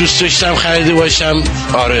اونی که دوست داشتم خریده باشم،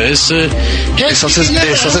 آره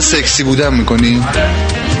احساس سکسی بودن میکنی؟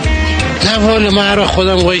 نه والا من هر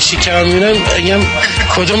خودم وای شکم میبینم اگم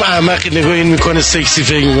کدوم احمقی نگاه این میکنه سکسی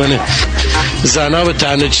فکر میکنه. زنا به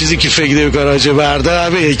تنها چیزی که فکر نمیکنه راجع به برده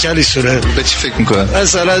همه هیکلیشونه. به چی فکر میکنه؟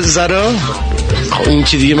 مثلا زنا این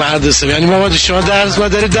که دیگه مرد است. یعنی ما شما درس ما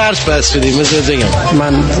داره درس پس بدیم. مثلا بگم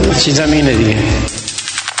من چیزم اینه دیگه.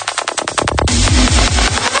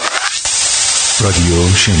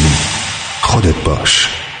 رادیو شنی، خودت باش،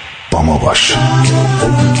 با ما باش.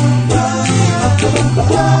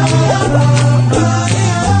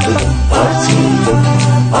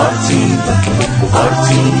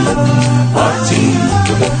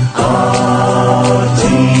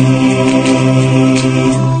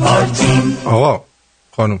 آقا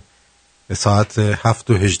خانم به ساعت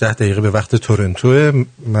 7:18 به وقت تورنتو،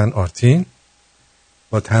 من آرتین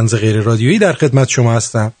با طنز غیر رادیویی در خدمت شما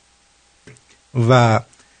هستم و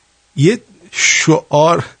یه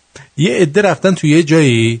شعار، یه عده رفتن توی یه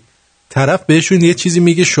جایی، طرف بهشون یه چیزی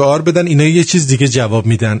میگه شعار بدن، اینا یه چیز دیگه جواب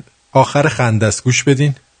میدن، آخر خنده است. گوش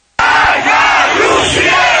بدین.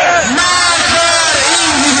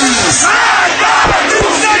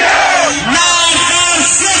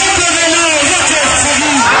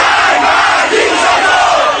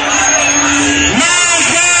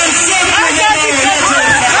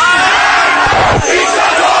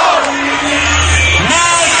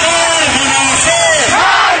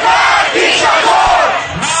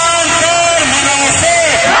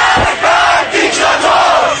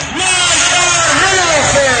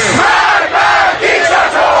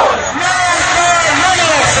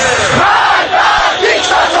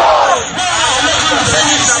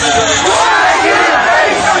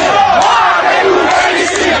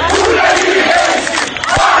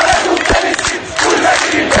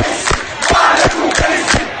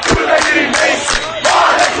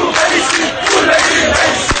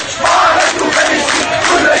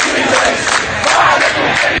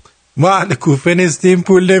 ما اهل کوفه نیستیم،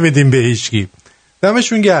 پول نمیدیم به هیچکی.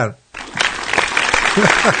 دمشون گرم.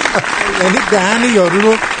 یعنی دهن یارو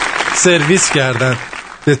رو سرویس کردن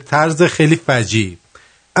به طرز خیلی فجیع.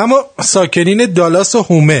 اما ساکنین دالاس و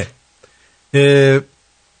هومه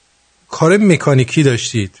کار مکانیکی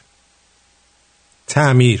داشتید،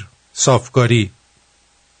 تعمیر، صافکاری،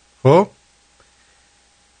 خب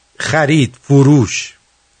خرید، فروش،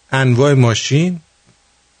 انواع ماشین،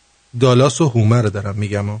 دالاس و هومه رو دارم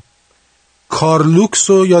میگم. کارلوکس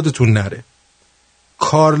رو یادتون نره.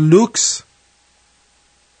 کارلوکس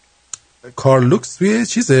توی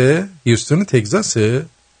چیزه هیوستون تگزاسه،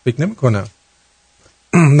 فکر نمی کنم.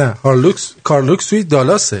 نه کارلوکس توی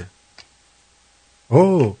دالاسه.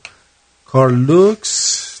 اوه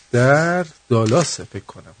کارلوکس در دالاسه فکر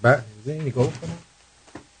کنم. بعد نگاه کنم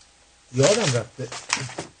یادم رفته.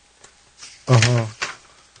 آها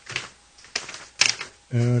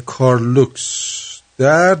کارلوکس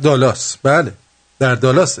در دالاس، بله در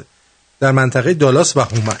دالاسه، در منطقه دالاس و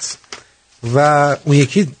هومه است و اون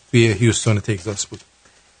یکی توی هیوستون تگزاس بود.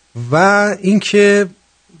 و اینکه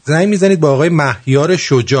زنگ میزنید با آقای مهیار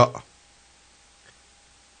شجاع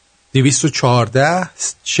 214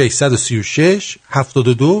 636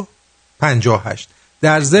 72 58.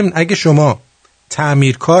 در ضمن اگه شما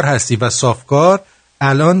تعمیرکار هستی و صافکار،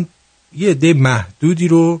 الان یه عده محدودی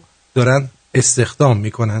رو دارن استخدام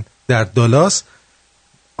میکنن در دالاس.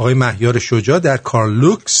 آقای مهیار شجاع در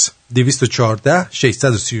کارلوکس 214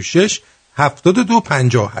 636 72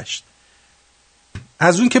 58.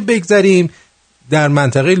 از اون که بگذریم، در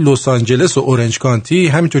منطقه لس آنجلس و اورنج کانتی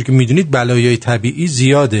همینطور که میدونید بلایای طبیعی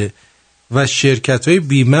زیاده و شرکت‌های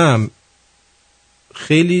بیمه هم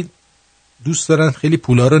خیلی دوست دارن خیلی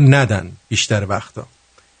پولا رو ندن بیشتر وقتا.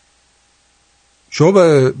 شما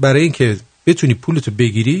برای اینکه بتونی پولتو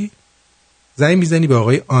بگیری زنگ میزنی به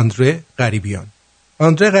آقای آندره غریبیان.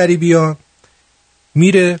 آندره غریبیان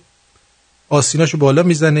میره آستیناشو بالا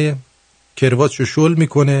میزنه، کرواتشو شل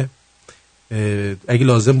میکنه، اگه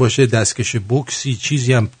لازم باشه دستکش بوکسی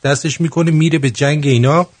چیزی هم دستش میکنه، میره به جنگ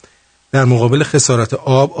اینا در مقابل خسارت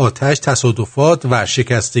آب، آتش، تصادفات،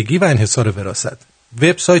 ورشکستگی و انحصار وراثت.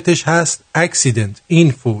 وبسایتش هست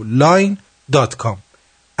accidentinfoline.com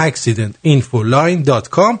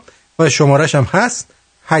accidentinfoline.com و شمارش هم هست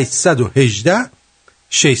 818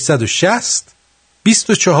 660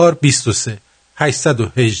 24 23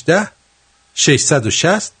 818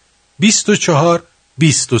 660 24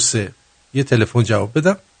 23. یه تلفن جواب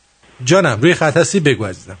بدم. جانم روی خط هستی، بگو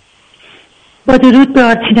عزیزم. با درود به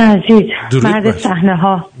آرتین عزیز، مرد صحنه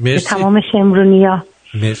ها، به تمام شمرونیا.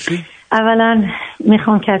 مرسی. اولا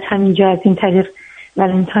میخوام که از همینجا از این طریق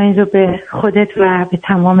ولنتاین رو به خودت و به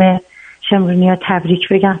تمام شمرونیا تبریک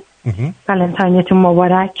بگم. ولنتاینتون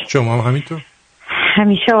مبارک. شما هم همینطور.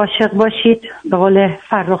 همیشه عاشق باشید، به قول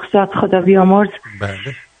فرخزاد خدا بیامرز.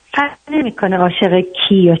 بله. فرق نمیکنه عاشق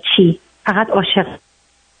کی یا چی، فقط عاشق.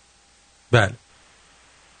 بله.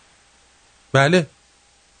 بله.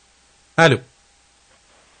 الو.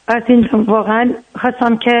 از این واقعا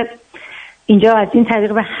خواستم که اینجا از این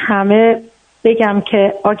طریق به همه بگم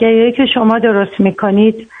که آگهی‌هایی که شما درست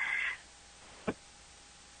میکنید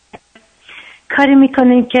کاری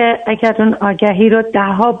میکنید که اگر اون آگهی رو 10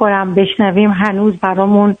 بارم بشنویم هنوز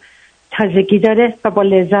برامون تازگی داره و با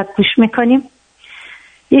لذت گوش میکنیم.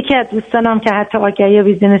 یکی از دوستانم که حتی آگهی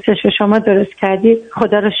بیزینسش رو شما درست کردید،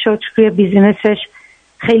 خدا رو شکر روی بیزینسش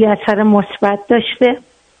خیلی اثر مثبت داشته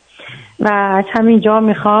و از همینجا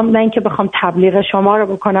میخوام، نه اینکه بخوام تبلیغ شما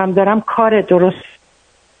رو بکنم، دارم کار درست.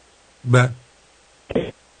 بله.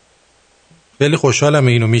 خیلی خوشحالم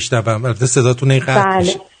اینو میشنوم. البته صداتون قطع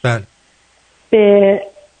میشه. بله. به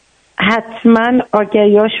حتما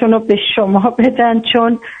آگهیاشون رو به شما بدن،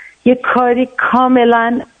 چون یه کاری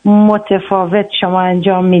کاملا متفاوت شما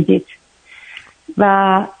انجام میدید و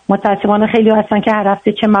متاسفانه خیلی هستن که هر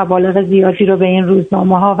هفته چه مبالغ زیادی رو به این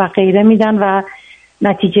روزنامه ها و غیره میدن و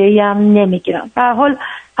نتیجه‌ای هم نمیگیرن. به هر حال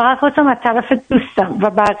فقط خواستم از طرف دوستم و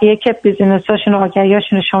بقیه که بیزینس‌هاشون و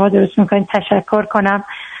آگهی‌هاشون شما درست میکنید تشکر کنم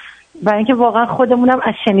و اینکه واقعا خودمونم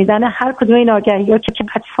از شنیدن هر کدوم این آگهی‌ها که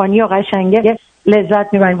چقدر فانی و قشنگه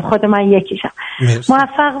لذت میبریم. خود من یکیشم.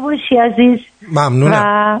 موفق باشی عزیز. ممنونم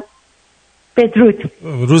و بدرود.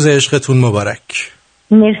 روز عشقتون مبارک.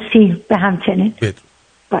 مرسی. به همچنین. بدرود.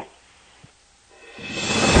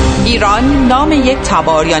 ایران نام یک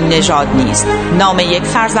تبار یا نژاد نیست، نام یک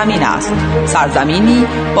سرزمین است، سرزمینی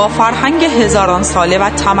با فرهنگ هزاران ساله و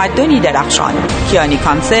تمدنی درخشان. کیانی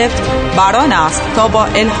کانسپت بران است تا با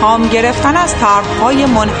الهام گرفتن از طرح‌های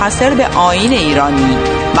منحصر به آیین ایرانی،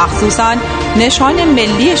 مخصوصاً نشان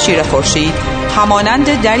ملی شیر خورشید،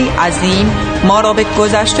 همانند دری عظیم ما را به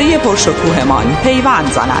گذشته پرشکوهمان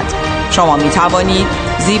پیوند زند. شما می توانید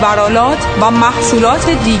زیورآلات و محصولات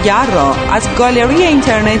دیگر را از گالری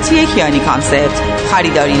اینترنتی کیانی کانسپت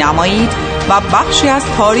خریداری نمایید و بخشی از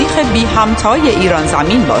تاریخ بی همتای ایران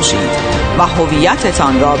زمین باشید و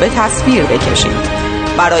هویتتان را به تصویر بکشید.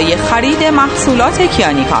 برای خرید محصولات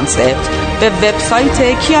کیانی کانسپت به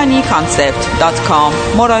وبسایت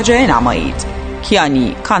kianiconcept.com مراجعه نمایید.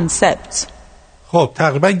 کیانی کانسپت. خب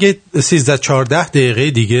تقریبا یه 13-14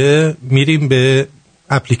 دقیقه دیگه میریم به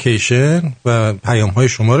اپلیکیشن و پیام‌های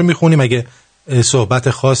شما رو میخونیم. اگه صحبت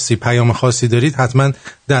خاصی، پیام خاصی دارید حتما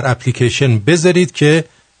در اپلیکیشن بذارید که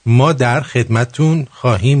ما در خدمتون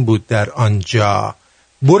خواهیم بود در آنجا.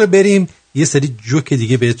 بریم یه سری جوک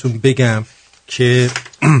دیگه بهتون بگم که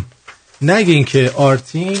نگین که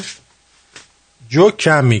آرتین جوک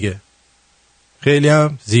کم میگه، خیلی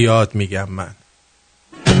هم زیاد میگم من.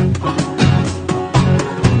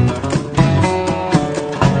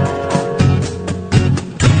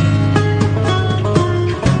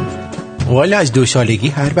 والا از 2 سالگی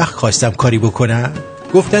هر وقت خواستم کاری بکنم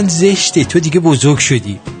گفتن زشته، تو دیگه بزرگ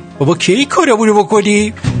شدی. بابا کی کارمونو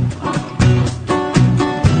بکنی؟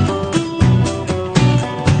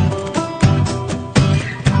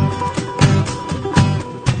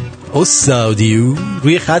 استادیو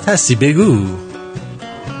روی خط هستی، بگو.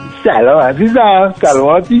 سلام عزیزم.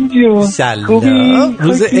 سلامات اینجون. سلام.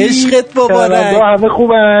 روز عشقت مبارک. همه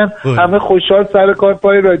خوبن؟ همه خوشحال سر کار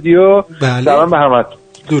پای رادیو. بله. سلام به همه.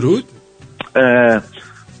 درود.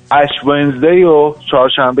 اش ونزدی و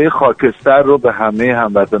چهارشنبه خاکستر رو به همه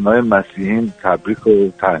هموطنان مسیحیین تبریک و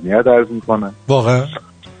تهنیت عرض میکنم. واقعا.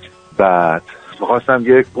 بعد میخواستم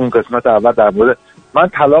اون قسمت اول در مورد من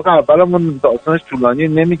طلاق اولمون داستانش طولانی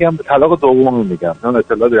نمیگم، طلاق دومو میگم. من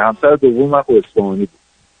اطلاع دارم همسر دوم من خود اصفهانی بود.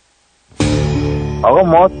 آقا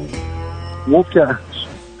ما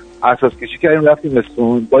اساس کشی کردیم رفتیم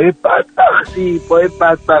اصفهان. با یه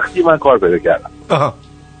بدبختی من کار پیدا کردم.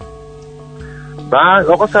 بعد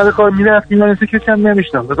آقا سر کار میرفتیم من کسی هم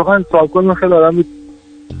نمیشنم واقعا سالکن خیلی آدم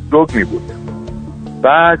دگمی بود.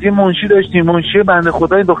 بعد یه منشی داشتیم، منشی بنده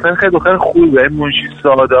خدای دختر خیلی دختر خوبه، منشی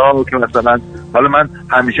ساده ها که مثلا حالا من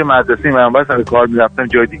همیشه مدرسه منبع سر کار میرفتم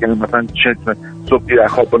جای دیگه مثلا صبح دیر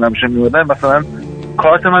خواب بلند میشم میومدم مثلا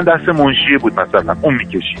کارت من دست منشی بود مثلا اون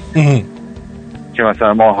میکشید که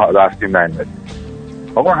مثلا ما رفتیم نمیدیم.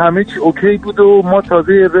 آقا همه چی اوکی بود و ما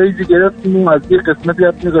تازه ریزی گرفتیم و از یه قسمتی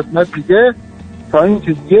رفتیم قسمت دیگه تا این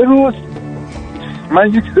چیز یه روز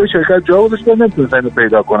من یه چیزای شرکت جا بودشتم نمیتونستم اینو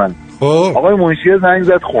پیدا کنن. آقای منشی زنگ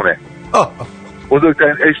زد خونه.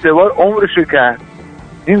 بزرگترین اشتباه عمرشو کرد.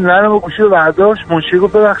 این زن با گوشی رو برداشت. منشی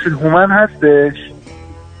گفت ببخشید هومن هستش.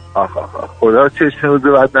 خدا چشم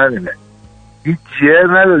روزه بعد نبینه. هیچ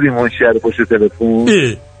جر ندادی منشی رو پشت تلفن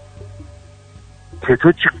که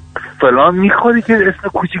تو فلان میخوری که اسم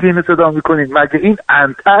کوچیک اینو صدا میکنی مگه این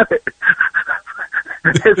انتر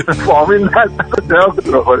اسم فامیل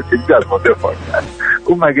نداره چیزی از ما دفاع کرد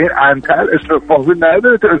اون مگه این انتر اسم فامیل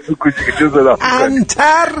نداره تو اسم کوچیک چیز صدا میکنی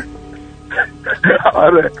انتر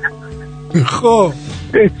آره خب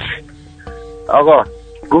آقا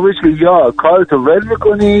گوش که یا کارتو ول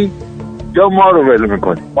میکنی یا ما رو ول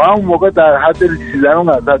میکنی. ما هم موقع در حد رسیدن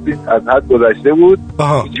از حد گذشته بود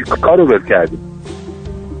کار رو ول کردیم.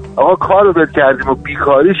 آقا کار رو ول کردیم و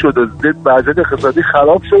بیکاری شد و وضعیت اقتصادی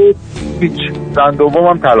خراب شد. هیچ زن دوم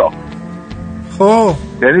هم طلاق. خب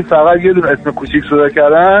یعنی فقط یه دونه اسم کوچیک صدا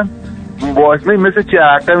کردن با اسم مثل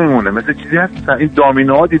چرخه میمونه مثل چیزی هست این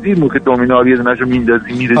دامینوها دیدی که دامینوها یه دونهشو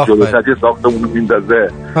میندازی میره جلو سطح ساختمونو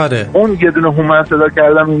میندازه. آره اون یه دونه هومن صدا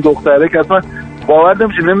کردن اون دختره که اصلا باور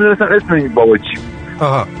نمیشه نمیدونستم اسم این بابا چی.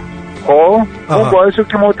 خب اون باعث شد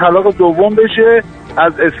که ما طلاق دوم بشه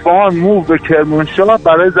از اصفهان مو به کرمانشاه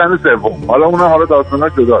برای زن سوم. حالا اونها حالا داستانا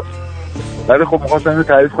جداست ولی خب می‌خواستم اینو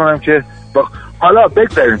تعریف کنم که حالا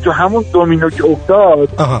بگذاریم تو همون دومینو که افتاد.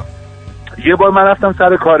 یه بار من رفتم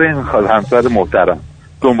سر کار این همسر محترم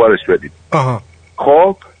دنبالش بدیم.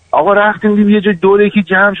 خب آقا رفتیم دیم یه جای دوره یکی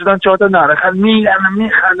جمع شدن 4 تا نرخل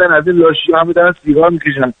میخندن از این لاشی همه دارن سیگار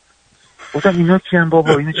میکشن. گفتم اینا کیان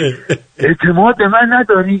بابا اینا چی؟ اعتماد به من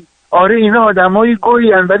نداری؟ آره اینا آدمای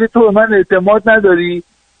گویی ان ولی تو به من اعتماد نداری؟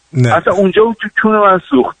 نه. اصلا اونجا تو چون من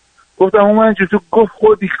سوخت. گفتم من تو گفت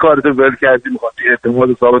خودی کارتو ول کردی میخواد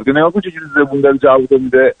اعتماد ثابت کنی. آقا چه جوری زبون داره جواب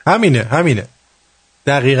میده؟ همینه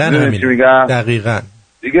دقیقاً همینه دقیقاً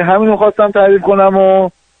دیگه همینو خواستم تعریف کنم و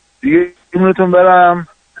دیگه اینتون برم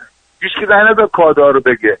هیچ کی زنگ نزد کادر رو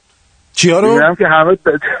بگه چیا رو میگم که همه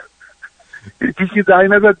هیچ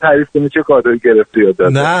زنگ نزد تعریف کنه چه کادویی گرفته یا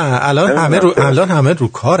داده. نه الان همه رو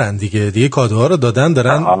کارن دیگه کادوها رو دادن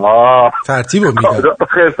دارن ترتیبو میدن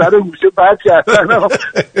خرسر گوشه بعد کردن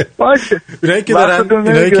باشه اینایی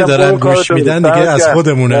که دارن گوش میدن دیگه از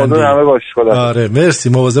خودمونن دیگه. آره مرسی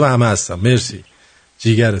مواظب همه هستم مرسی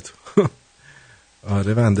جیگرتون.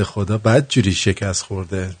 آره بنده خدا بد جوری شکست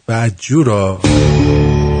خورده بد جورا.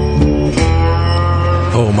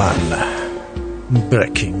 من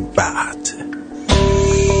Breaking Bad.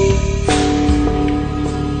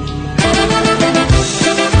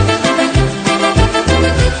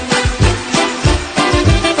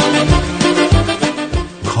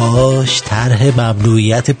 کاش طرح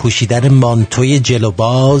ممنوعیت پوشیدن مانتوی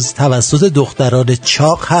جلوباز توسط دختران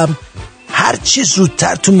چاق هم هر چی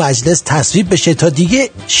زودتر تو مجلس تصویب بشه تا دیگه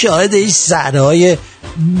شاهد این صحنه‌های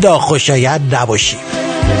ناخوشایند نباشیم.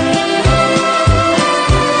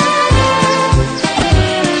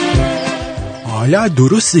 حالا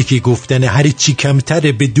درسته که گفتن هر چی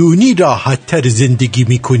کمتره بدونی راحت تر زندگی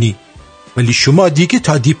میکنی ولی شما دیگه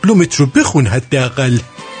تا دیپلمت رو بخون حداقل.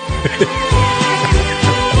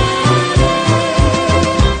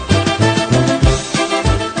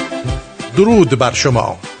 درود بر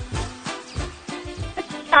شما.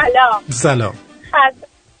 سلام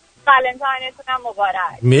والنتاینتونم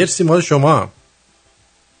مبارک. مرسی مال شما.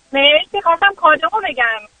 مرسی خواستم کادومو بگم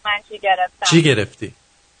من چی گرفتی؟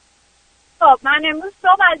 خب من امروز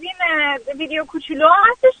صبح از این ویدیو کوچولو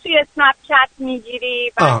هستش توی اسنپ چت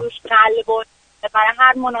میگیری بعد روش قلب و برای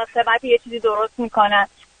هر مناسبتی یه چیزی درست میکنن.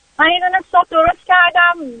 من یه دونه صبح درست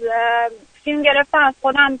کردم فیلم گرفتم از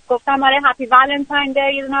خودم گفتم برای هپی والنتاین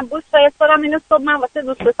دی یه دونه بوست فرستادم. اینو صبح من واسه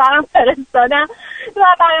دوست پسرم فرستادم و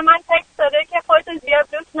برای من تکست داده که خودتو زیاد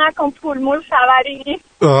دوست نکن پول مول خبری نیست.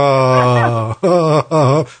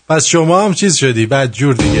 پس شما هم چیز شدی بعد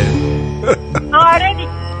جور دیگه. آره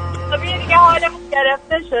دیگه حالمون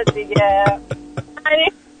گرفته شد دیگه.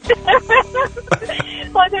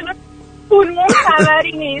 خودتو پول مول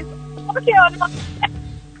خبری نیست.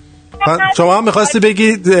 شما هم میخواستی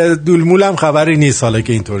بگی دولمول هم خبری نیست حالا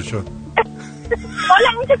که اینطور شد. حالا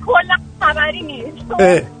این که کلا خبری نیست.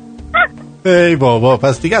 ای بابا،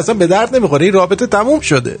 پس دیگه اصلا به درد نمیخوره، این رابطه تموم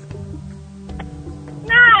شده.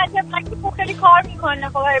 نه طبقی که خیلی کار میکنه،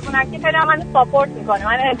 خب حیوانکی خیلی هم من ساپورت میکنه،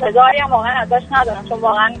 من انتظاری هم واقعا ازش ندارم چون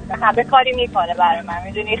واقعا همه کاری میکنه برای من،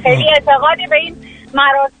 میدونی خیلی اعتقادی به این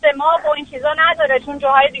مراسم‌ها و این چیزا نداره چون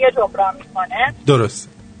جاهای دیگه جبران میکنه. درست.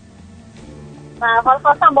 من حال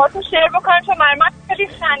خواستم باهاتون شیر بکنم چون برای من خیلی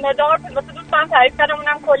خنده‌دار بود، واسه دوستم تعریف کردم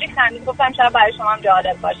اونم کلی خندید، گفتم شاید برای شما هم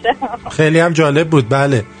جالب باشه. خیلی هم جالب بود.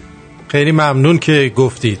 بله خیلی ممنون که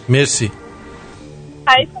گفتید. مرسی.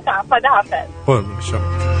 خیلی می‌کنم. خداحافظ. قربون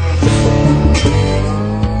شما.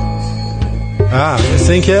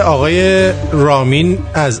 مثل این که آقای رامین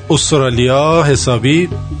از استرالیا حسابی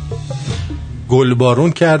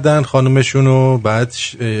گلبارون کردن خانومشونو، بعد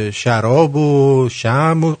شراب و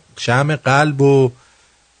شمع قلب و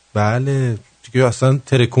بله دیگه اصلا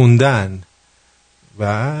ترکوندن.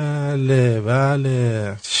 بله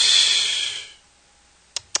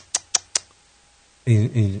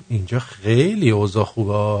اینجا خیلی اوضاع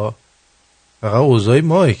خوبه، فقط اوضاع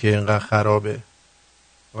ماهی که اینقدر خرابه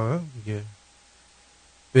دیگه.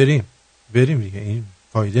 بریم دیگه، این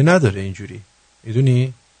فایده نداره اینجوری،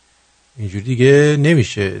 میدونی اینجوری دیگه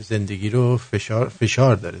نمیشه، زندگی رو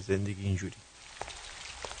فشار داره زندگی اینجوری.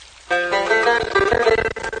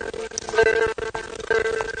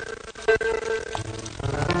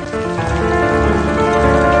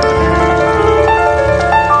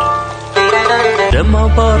 دما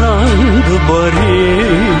باران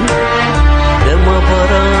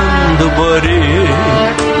دوباره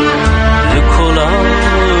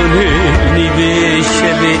لکلانه نیوه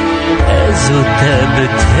شبه از و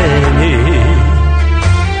تبتنه.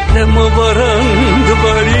 دما باران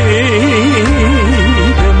دوباره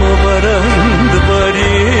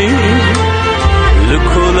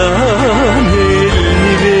لکلانه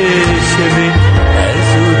نیوه شبه از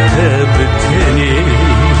و تبتنه.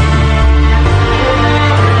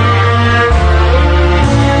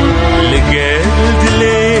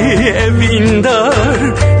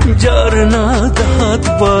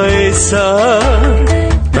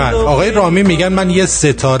 آقای رامی میگن من یه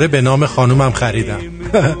ستاره به نام خانومم خریدم.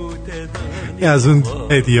 از اون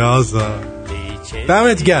هدیه هازا.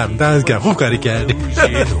 دمت گرم خوب کاری کردی.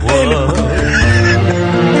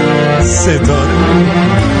 ستاره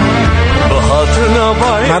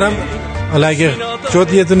منم حالا اگه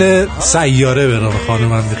شد یه دونه سیاره به نام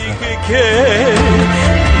خانومم میخوام.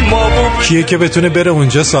 کیه که بتونه بره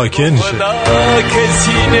اونجا ساکن شه.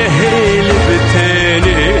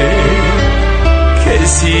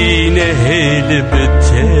 کسی نه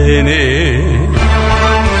بتنه.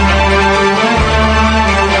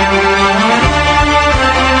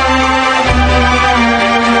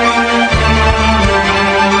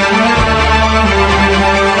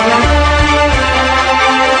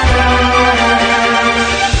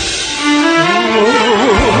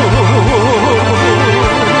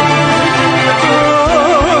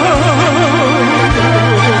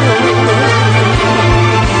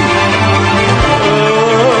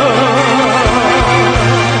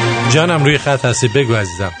 جانم روی خط هستی، بگو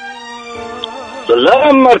عزیزم.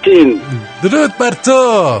 سلام مارتین. درود بر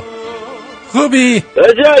تو. خوبی؟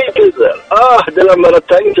 رجایی پسر. دلم برات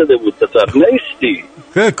تنگ شده بود پسر، نیستی؟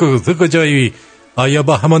 تو کجایی؟ آیا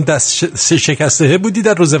با همان دست شکسته بودی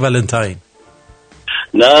در روز ولنتاین؟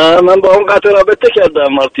 نه من با اون قطع رابطه کردم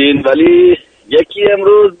مارتین، ولی یکی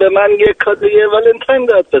امروز به من یک کادوی ولنتاین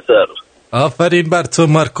داد پسر. آفرین بر تو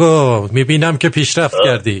مارکو، میبینم که پیشرفت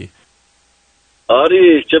کردی.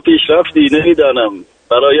 آری چه پیشرفتی نمیدانم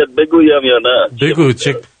برایت بگویم یا نه. بگو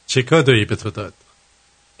چه کادویی به تو داد؟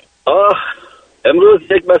 امروز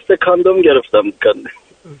یک بسته کاندوم گرفتم.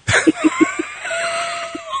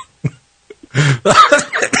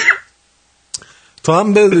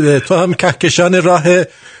 تو هم کهکشان راه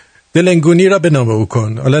دلنگونی را به نام او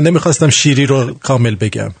کن. حالا نمیخواستم شیری رو کامل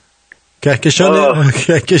بگم.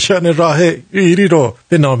 کهکشان راه ایری رو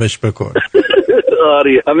به نامش بکن.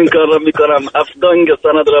 آری همین کار را میکنم. 7 دانگ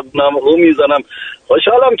سند را به نام او میزنم.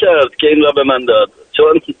 خوشحالم کرد که این را به من داد،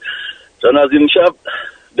 چون از این شب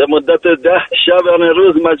به مدت 10 شبانه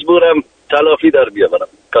روز مجبورم تلافی در بیاورم.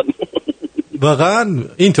 واقعا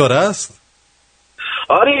اینطور است؟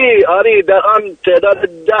 آری در آن تعداد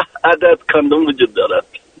 10 عدد کاندوم وجود دارد.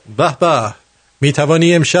 به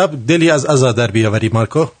میتوانی امشب دلی از عزا در بیاوری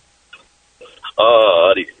مارکو؟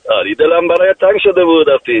 آری دلم برای تنگ شده بود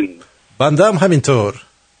افین. بنده هم همینطور.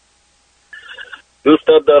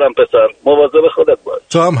 دوستت دارم پسر، مواظب خودت باش.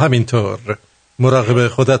 تو هم همینطور، مراقب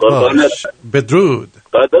خودت باش. بدرود.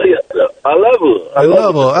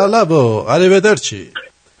 علابو علی بدرچی.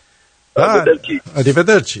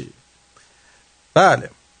 بله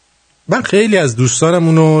من خیلی از دوستانم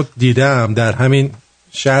اونو دیدم در همین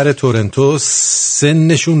شهر تورنتو،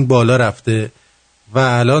 سنشون بالا رفته و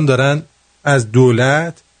الان دارن از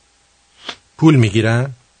دولت پول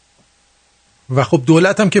میگیرن و خب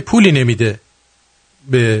دولت هم که پولی نمیده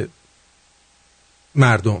به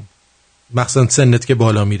مردم، مخصوصا سنت که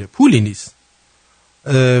بالا میره پولی نیست.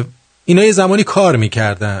 اینا یه زمانی کار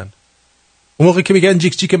میکردن، اون موقع که میگن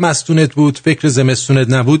جیک جیک مستونت بود فکر زمستونت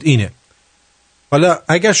نبود اینه. حالا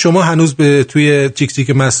اگر شما هنوز توی جیک جیک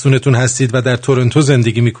مستونتون هستید و در تورنتو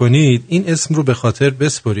زندگی میکنید، این اسم رو به خاطر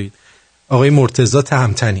بسپرید، آقای مرتضی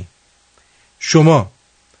تهمتنی. شما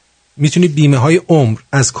میتونید بیمه های عمر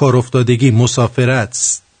از کار افتادگی،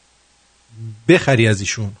 مسافرت بخری از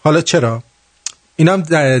ایشون. حالا چرا؟ اینا هم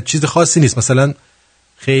در چیز خاصی نیست، مثلا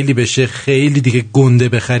خیلی بشه خیلی دیگه گنده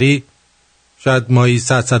بخری شاید ماهی $100-150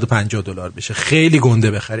 بشه، خیلی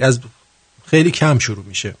گنده بخری از خیلی کم شروع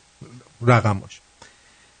میشه رقماش.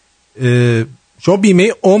 شما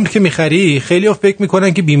بیمه عمر که میخری، خیلی ها فکر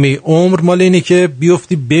میکنن که بیمه عمر مال اینه که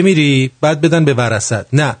بیفتی بمیری بعد بدن به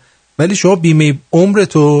ورثت، نه، ولی شما بیمه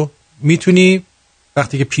عمرتو میتونی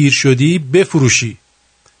وقتی که پیر شدی بفروشی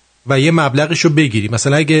و یه مبلغشو بگیری.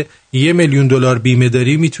 مثلا اگه $1,000,000 بیمه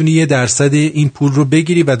داری میتونی 1% این پول رو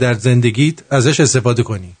بگیری و در زندگیت ازش استفاده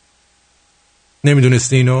کنی.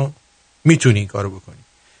 نمیدونستی اینو؟ میتونی این کارو بکنی.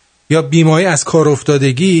 یا بیمه از کار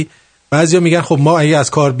افتادگی، بعضیا میگن خب ما اگه از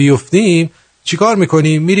کار بیفتیم چی کار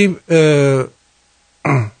میکنیم؟ میریم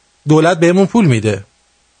دولت بهمون پول میده.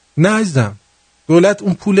 نه عزیزم، دولت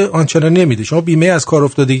اون پول آنچنان نمیده. شما بیمه از کار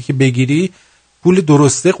افتادگی که بگیری پول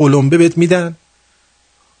درسته قلمبه بهت میدن،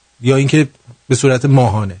 یا اینکه به صورت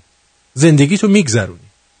ماهانه زندگی تو میگذرونی.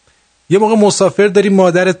 یه موقع مسافر داری،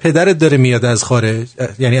 مادرت پدرت داره میاد از خارج،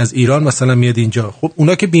 یعنی از ایران مثلا میاد اینجا، خب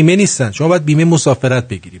اونا که بیمه نیستن، شما باید بیمه مسافرت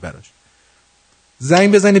بگیری براش.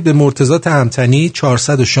 زنگ بزنید به مرتضی تهمتنی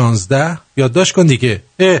 416، یادداشت کن دیگه.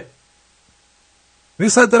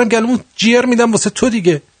 میساد دارم گلمون جیر میدم واسه تو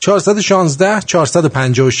دیگه. 416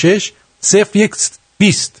 456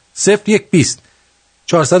 0120 0120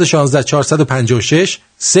 416 456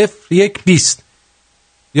 0120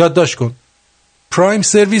 یادداشت کن. پرایم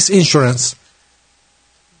سرویس اینشورنس.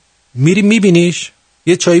 میری میبینیش،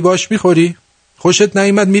 یه چایی باش میخوری، خوشت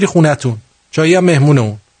نیامد میری خونتون، چایی هم مهمون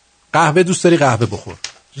اون، قهوه دوست داری قهوه بخور.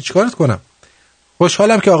 چیکارت کنم؟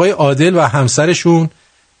 خوشحالم که آقای عادل و همسرشون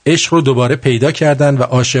عشق رو دوباره پیدا کردن و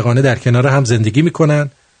عاشقانه در کنار هم زندگی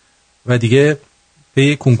میکنن و دیگه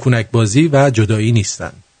به کونکونک بازی و جدایی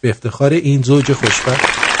نیستن. به افتخار این زوج خوشبخت.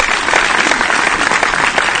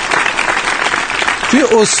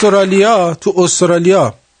 تو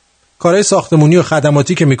استرالیا کارهای ساختمانی و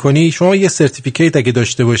خدماتی که میکنی، شما یه سرتیفیکیت اگه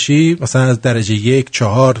داشته باشی، مثلا از درجه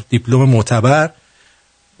 1-4 دیپلم معتبر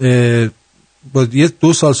با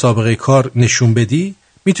 2 سال سابقه کار نشون بدی،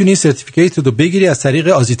 میتونی سرتیفیکیت رو بگیری از طریق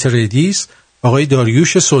آزیتردیس آقای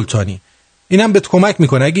داریوش سلطانی. اینم بهت کمک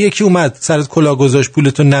میکنه اگه یکی اومد سرت کلاه گذاشت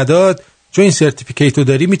پولتو نداد، چون این سرتیفیکیت رو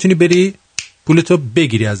داری میتونی بری پولتو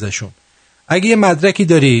بگیری ازشون. اگه یه مدرکی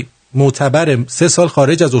داری معتبر 3 سال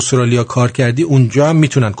خارج از استرالیا کار کردی، اونجا هم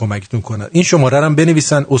میتونن کمکتون کنن. این شماره رو هم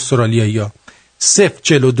بنویسن استرالیایی‌ها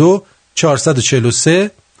 042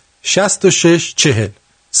 443 6640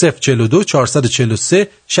 042 443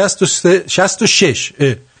 66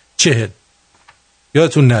 40.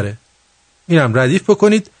 یادتون نره اینم ردیف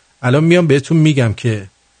بکنید. الان میام بهتون میگم که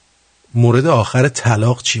مورد آخر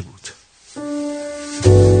طلاق چی بود.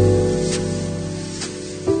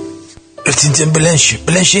 ارتینجان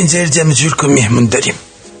بلنش این زیر جمع جور کن، مهمون داریم.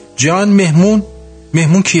 جان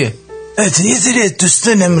مهمون کیه؟ ارتین یه زیر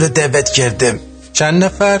دوستانم رو دعوت کردم. چند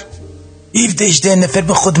نفر؟ 17-18 نفر،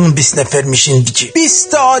 با خودمون 20 نفر میشین دیگه.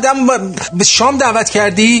 20 آدم به شام دعوت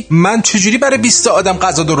کردی؟ من چجوری برای 20 آدم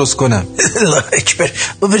غذا درست کنم؟ الله اکبر.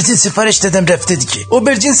 اوبرجین سفارش دادم رفته دیگه.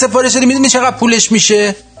 اوبرجین سفارش دادی، میدونی چقدر پولش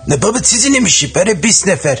میشه؟ نه بابا چیزی نمیشه. برای 20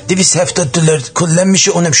 نفر $270 کلا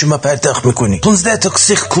میشه، اونم شما پرداخت میکنی. 15 تا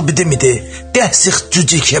سیخ کوبیده میده، 10 سیخ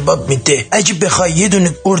جوجه کباب میده، اگه بخوای یه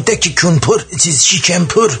دونه اردک کونپر چیز شکم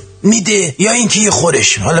پر میده، یا اینکه یه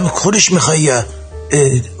خورش. حالا خورش میخوای یا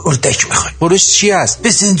اردک میخوای؟ خورش چی هست؟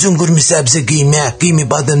 بسنجون گرمی سبز قیمه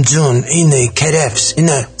بادمجون، اینه کرفس،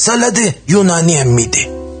 اینه سالاد یونانی هم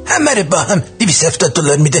میده. همه رو با هم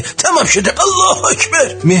 $270 میده. تمام شده. الله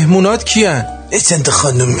اکبر. مهمونات کیان؟ چند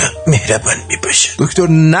خانم مهربان میباشه. دکتر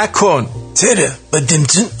نکن. چرا؟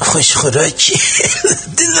 بادمجون خوش خوراکی.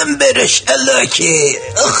 دلم برش الاکی.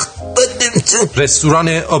 بادمجون. رستوران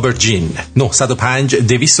اوبرجین 905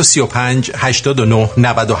 235 89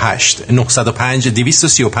 98 905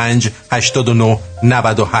 235 89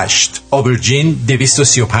 98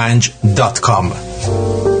 aubergine235.com.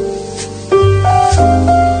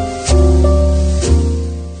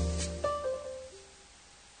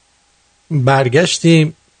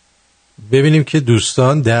 برگشتیم ببینیم که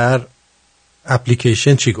دوستان در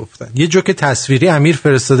اپلیکیشن چی گفتن. یه جوک تصویری امیر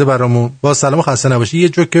فرستاده برامون، با سلام و خسته نباشی. یه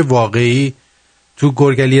جوک واقعی، تو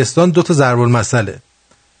گرگلیستان 2 تا ضرب المثله.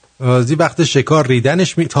 تازی وقت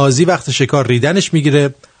شکار ریدنش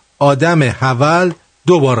میگیره. آدم حول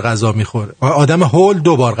 2 بار غذا میخوره، آدم هول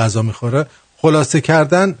 2 بار غذا میخوره. خلاصه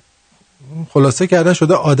کردن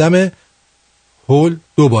شده آدم هول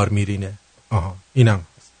 2 بار میرینه. آها اینم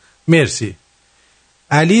هست. مرسی.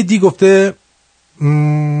 علی دی گفته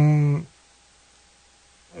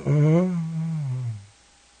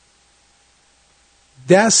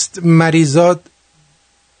دست مریضات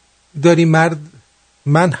داری مرد،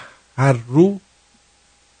 من هر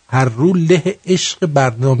رو له عشق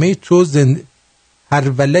برنامه تو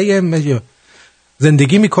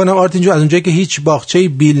زندگی میکنم. آرتین جو، از اونجایی که هیچ باغچه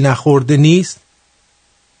بیل نخورده نیست،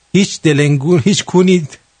 هیچ دلنگون، هیچ کونی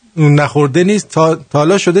نخورده نیست،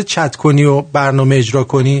 تالا شده چت کنی و برنامه اجرا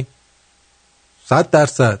کنی.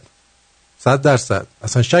 100%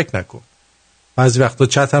 اصلا شک نکن. بعضی وقتا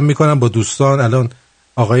چت هم میکنم با دوستان. الان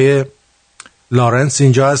آقای لارنس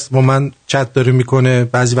اینجا هست با من چت داره میکنه.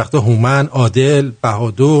 بعضی وقتا هومن، عادل،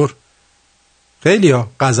 بهادر، خیلی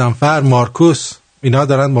ها، قزنفر، مارکوس، اینا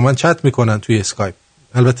دارن با من چت میکنن توی اسکایپ.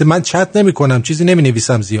 البته من چت نمی کنم، چیزی نمی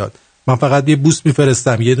نویسم زیاد، من فقط یه بوست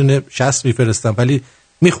میفرستم، یه دونه 60 میفرستم، ولی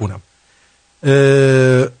میخونم.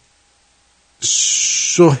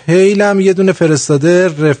 سهیلم یه دونه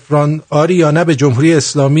فرستاده، آریانه به جمهوری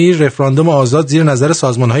اسلامی رفراندوم آزاد زیر نظر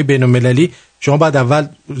سازمان‌های بین‌المللی. شما بعد اول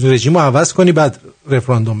رژیم رو عوض کنی بعد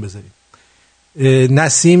رفراندوم بذاری.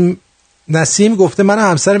 نسیم گفته من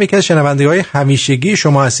همسرم یکی از شنوندگان همیشگی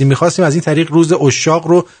شما هستیم، می‌خواستیم از این طریق روز عشاق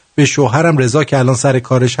رو به شوهرم رضا که الان سر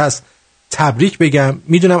کارش هست تبریک بگم.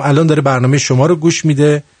 میدونم الان داره برنامه شما رو گوش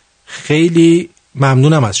میده، خیلی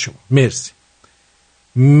ممنونم از شما. مرسی.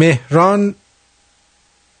 مهران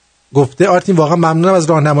گفته آرتین واقعا ممنونم از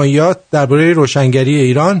راهنماییات درباره روشنگری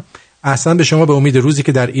ایران. احسن به شما، به امید روزی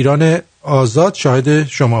که در ایران آزاد شاهد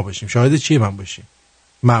شما باشیم. شاهد چی من باشیم؟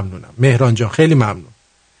 ممنونم مهران جان، خیلی ممنون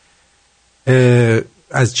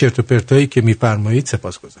از چرت و پرتایی که میفرمایید،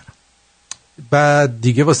 سپاسگزارم. بعد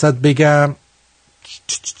دیگه واسط بگم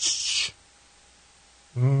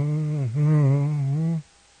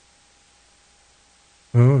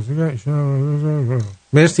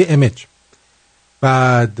مرسی امج.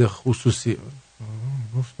 بعد خصوصی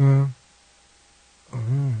گفتم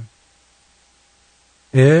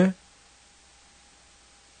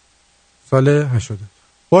سال 80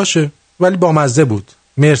 باشه ولی با مزه بود.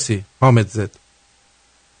 مرسی حامد زد.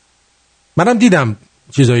 منم دیدم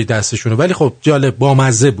چیزایی دستشونه ولی خب جالب، با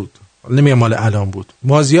مزه بود. نمیگم مال الان بود.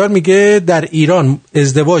 مازیار میگه در ایران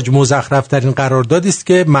ازدواج مزخرف ترین قراردادی است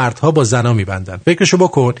که مردها با زنا میبندن. فکرشو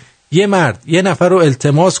بکن، یه مرد یه نفر رو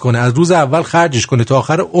التماس کنه از روز اول خرجش کنه تا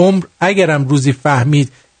آخر عمر، اگرم روزی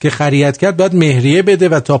فهمید که خریت کرد باید مهریه بده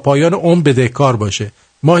و تا پایان عمر بدهکار باشه،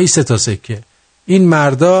 ماهی 3 تا سکه. این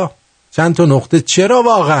مردا چند تا نقطه. چرا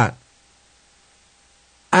واقعا؟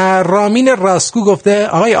 رامین راسکو گفته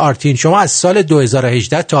آقای آرتین شما از سال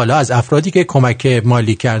 2018 تا حالا از افرادی که کمک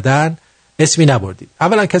مالی کردن اسمی نبردید.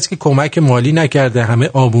 اولا کسی که کمک مالی نکرده همه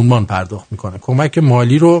آبونمان پرداخت میکنه، کمک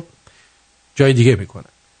مالی رو جای دیگه میکنه.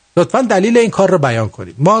 لطفاً دلیل این کار رو بیان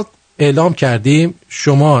کنید. ما اعلام کردیم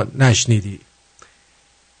شما نشنیدی.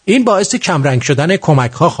 این باعث کمرنگ شدن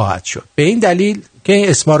کمک ها خواهد شد، به این دلیل که این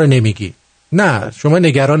اسما رو نمیگی. نه شما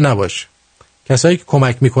نگران نباش، کسایی که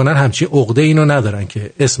کمک میکنن همچین عقده اینو ندارن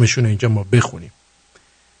که اسمشون اینجا ما بخونیم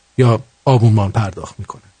یا آبونمان پرداخت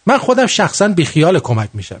میکنن. من خودم شخصا بیخیال کمک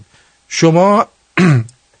میشم. شما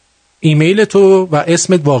ایمیل تو و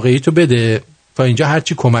اسمت واقعی تو بده، تا اینجا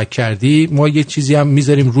هرچی کمک کردی ما یه چیزی هم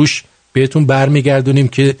میذاریم روش بهتون برمیگردونیم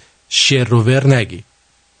که شروور نگی.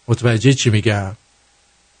 متوجه چی میگم؟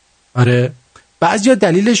 آره بعضیا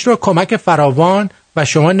دلیلش رو کمک فراوان و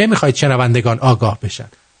شما نمیخواید شنوندگان آگاه بشن.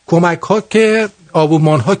 کمک ها که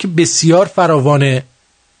آبونمان ها که بسیار فراوانه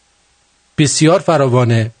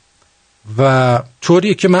و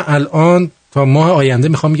طوریه که من الان تا ماه آینده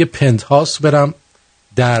میخوام یه پنت هاوس برم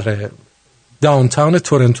در داونتاون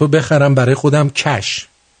تورنتو بخرم برای خودم، کش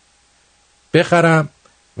بخرم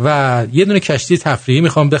و یه دونه کشتی تفریحی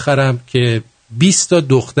میخوام بخرم که 20 تا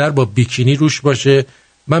دختر با بیکینی روش باشه،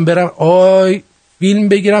 من برم فیلم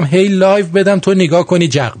بگیرم هی لایو بدم، تو نگاه کنی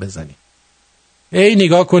جق بزنی، هی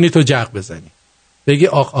نگاه کنی تو جق بزنی، بگی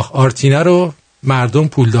آخ آخ آرتینه رو مردم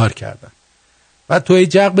پولدار کردن، بعد تو هی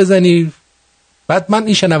جق بزنی، بعد من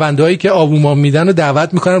این شنونده هایی که آبونمان میدن رو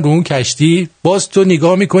دعوت میکنم رو اون کشتی، باز تو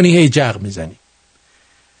نگاه میکنی هی جق میزنی.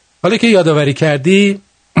 حالا که یادآوری کردی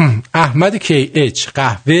احمد کی اچ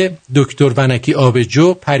قهوه، دکتر ونکی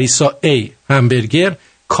آبجو، پریسا ای همبرگر،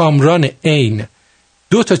 کامران این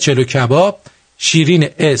 2 تا چلو کباب، شیرین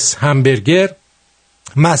اس همبرگر،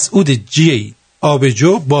 مسعود جی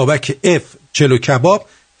آبجو، بابک اف چلو کباب،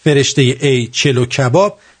 فرشته ای چلو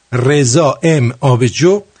کباب، رضا ام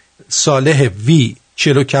آبجو، صالح وی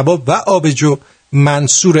چلو کباب و آبجو،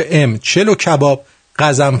 منصور ام چلو کباب،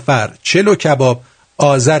 قزنفر چلو کباب،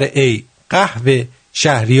 آذر ای قهوه،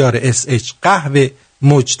 شهریار اس اچ قهوه،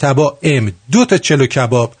 مجتبا ام 2 تا چلو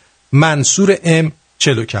کباب، منصور ام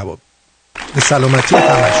چلو کباب. به سلامتی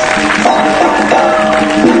همش.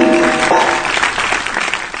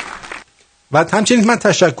 و همچنین من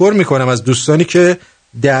تشکر میکنم از دوستانی که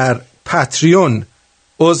در پاتریون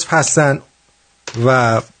عضو هستن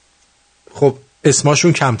و خب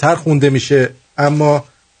اسمشون کمتر خونده میشه، اما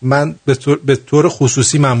من به طور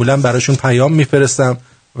خصوصی معمولا براشون پیام میفرستم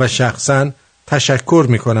و شخصا تشکر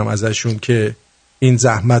میکنم ازشون که این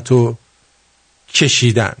زحمتو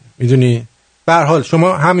کشیدن. میدونی به هر حال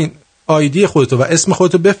شما همین آیدی خودتو و اسم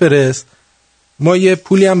خودتو بفرست، ما یه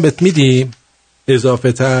پولی هم بهت میدیم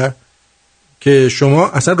اضافه تر که شما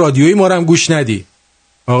اصلا رادیویی ما رو هم گوش ندی.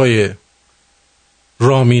 آقای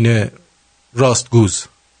رامین راستگوز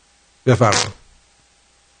بفرمایید.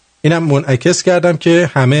 اینم منعکس کردم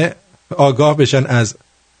که همه آگاه بشن از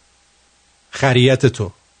خریت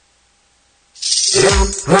تو.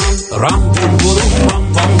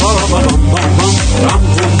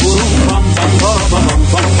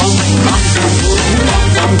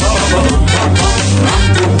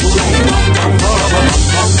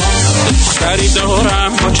 دختری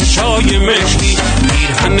دارم با چشای مشکی،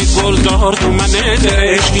 پیرهن گلدار تو من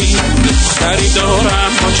درشتی. دختری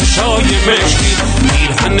دارم با چشای مشکی،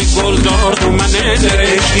 پیرهن گلدار تو من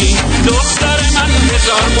درشتی. دختر من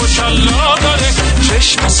 1000 ماشاءالله داره،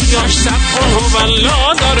 چشم سیاش 100 خون و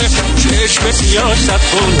بلا داره، چشم سیاش 100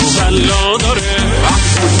 خون و بلا داره.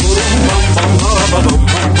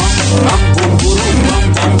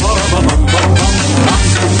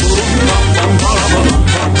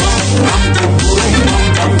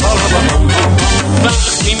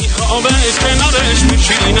 وقتی میخوابه کنارش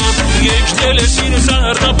میشینم، یک دل سیر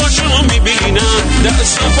زرد پاشو میبینم،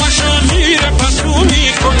 دست پاشو زیر پتو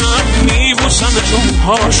میکنم، میبوسم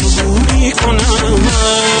تو هاشو بو میکنم.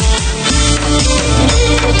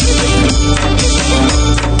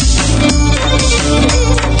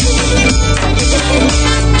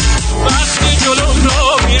 وقتی جلوم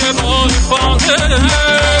را میره با فاده،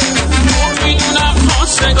 میدونم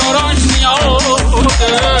خواستگاراش زیاده،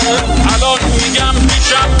 الان میگم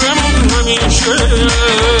پیشم بمون همیشه،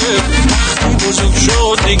 وقتی بزرگ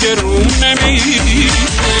شد دیگه روم نمیده.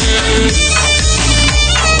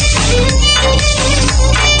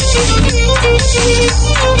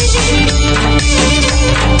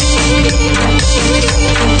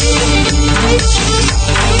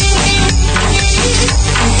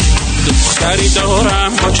 دختری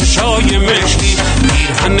دارم با چشای مشکی،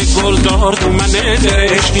 پیرهن گلدار تو من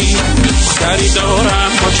درشتی. دختری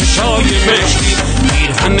دارم با چشای مشکی،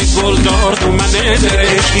 پیرهن گلدار تو من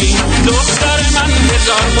درشتی. دختر من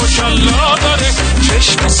 1000 ماشاءالله داره،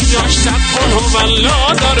 چشم سیاش 100 خون و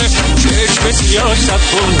بلا داره، چشم سیاش 100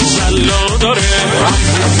 خون و بلا داره.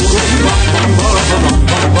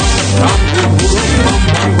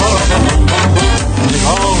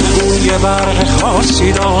 روی برق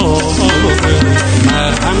خاصی داره،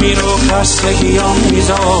 مرهمی رو خستگیام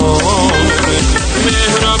میذاره،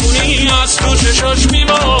 مهربونی از تو چشاش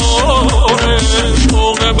میباره،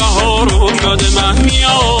 شوق بهار رو یاد من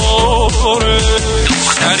میاره.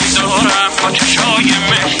 دختری دارم با چشای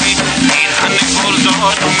مهی، پیرهن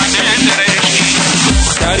گلدار تو من درشتی.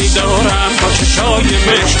 دختری دارم با چشای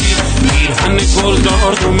مشکی، پیرهن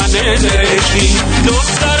گلدار تو من درشتی.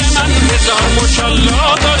 دختر من 1000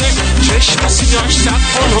 ماشاءالله داره، چشم سیاش 100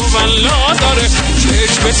 خون و بلا داره،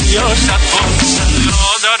 چشم سیاش 100 خون و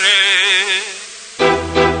بلا داره.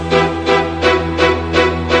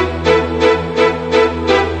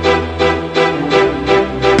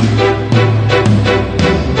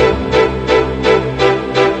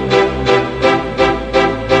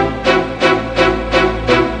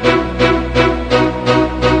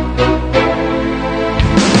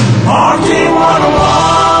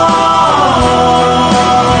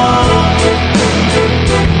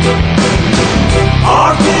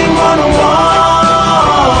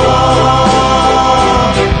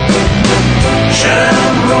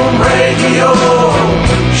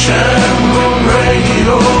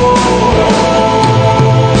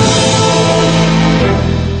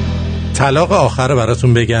 طلاق آخر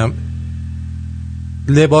براتون بگم.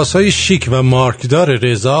 لباسای شیک و مارکدار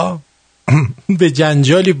رضا به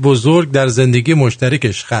جنجالی بزرگ در زندگی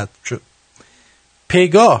مشترکش ختم شد.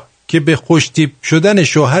 پگاه که به خوشتیپ شدن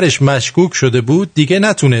شوهرش مشکوک شده بود دیگه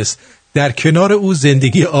نتونست در کنار او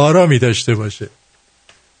زندگی آرامی داشته باشه.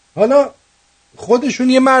 حالا خودشون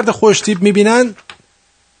یه مرد خوشتیپ میبینن،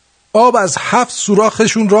 آب از 7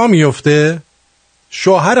 سوراخشون راه میفته.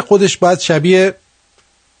 شوهر خودش باید شبیه،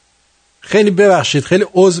 خیلی ببخشید خیلی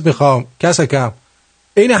عذر میخوام کسکم،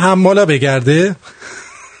 این حمالا بگرده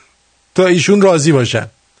تا ایشون راضی باشن.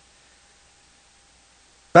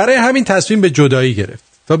 برای همین تصمیم به جدایی گرفت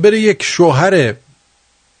تا بره یک شوهر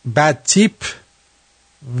بد تیپ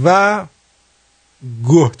و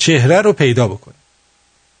گوه چهره رو پیدا بکنه.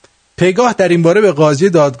 پگاه در این باره به قاضی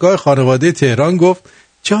دادگاه خانواده تهران گفت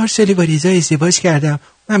 4 سالی با ریزا ازدواج کردم.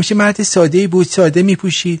 اون همیشه مرد ساده‌ای بود، ساده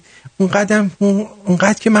میپوشید.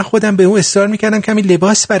 اونقدر که من خودم به اون اصرار میکردم کمی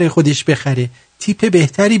لباس برای خودش بخره، تیپ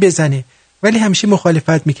بهتری بزنه، ولی همیشه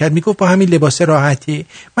مخالفت میکرد، میگفت با همین لباس راحته.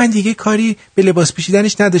 من دیگه کاری به لباس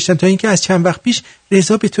پوشیدنش نداشتم تا اینکه از چند وقت پیش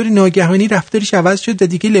رضا به طور ناگهانی رفتارش عوض شد و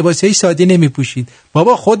دیگه لباسای ساده نمیپوشید.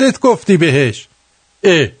 بابا خودت گفتی بهش.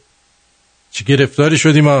 چی گرفتاری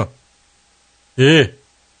شدی ما؟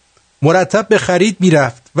 مرتب به خرید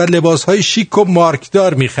میرفت و لباسهای شیک و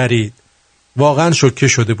مارکدار میخرید. واقعا شوکه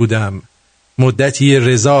شده بودم. مدتی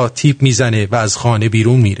رضا تیپ میزنه و از خانه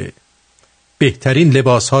بیرون میره، بهترین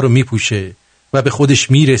لباسها رو میپوشه و به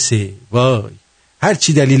خودش میرسه. وای، هر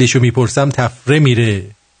چی دلیلشو میپرسم تفره میره.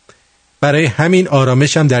 برای همین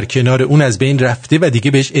آرامشم در کنار اون از بین رفته و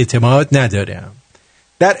دیگه بهش اعتماد ندارم.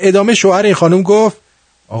 در ادامه شوهر این خانم گفت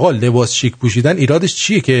آقا لباس شیک پوشیدن ایرادش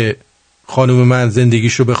چیه که خانم من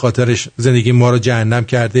زندگیشو به خاطرش زندگی ما رو جهنم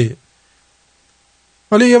کرده؟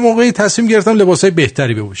 حالا یه موقعی تصمیم گرفتم لباسای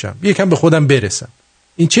بهتری بپوشم، یکم به خودم برسم.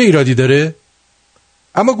 این چه ایرادی داره؟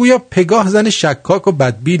 اما گویا پگاه زن شکاک و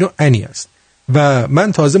بدبین و انی است و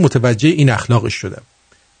من تازه متوجه این اخلاقش شدم.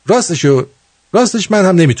 راستش من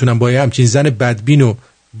هم نمیتونم با همچین زن بدبین و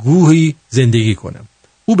گوهی زندگی کنم.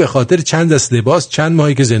 او به خاطر چند دست لباس چند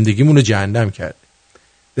ماهی که زندگیمون رو جهنم کرده.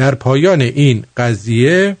 در پایان این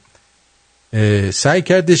قضیه سعی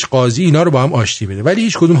کردش قاضی اینا رو با هم آشتی بده، ولی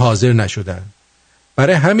هیچ کدوم حاضر نشدن.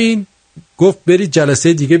 برای همین گفت برید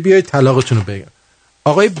جلسه دیگه بیاید طلاقتون رو بگم.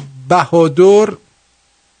 آقای بهادر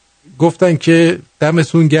گفتن که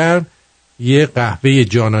دمتون گرم، یه قهوه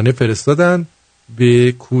جانانه فرستادن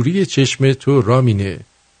به کوری چشم تو رامین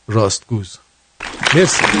راستگوز.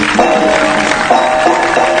 مرسی.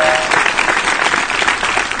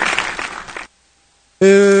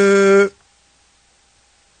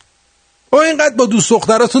 او اینقدر با دوست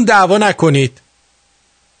دختراتون دعوا نکنید،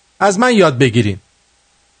 از من یاد بگیرین.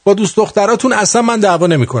 با دوست دختراتون اصلا من دعوا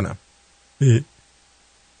نمی کنم.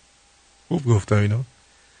 خوب گفتم اینو.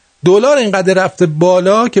 دلار اینقدر رفته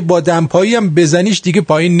بالا که با دمپایی هم بزنیش دیگه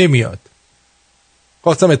پایین نمیاد.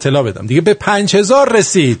 خواستم اطلاع بدم دیگه. به 5000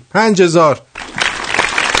 رسید. 5000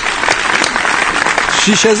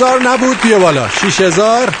 6000 نبود، بیا بالا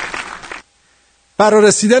 6000. برای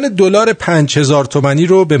رسیدن دلار 5000 تومانی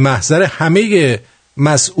رو به محضر همه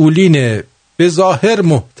مسئولین به ظاهر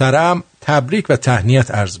محترم تبریک و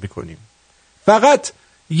تهنیت عرض میکنیم. فقط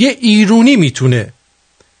یه ایرونی میتونه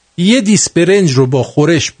یه دیس برنج رو با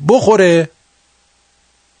خورش بخوره،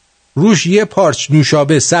 روش یه پارچ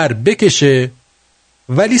نوشابه سر بکشه،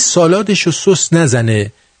 ولی سالادش رو سس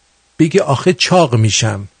نزنه، بگه آخه چاق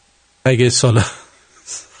میشم اگه سالادم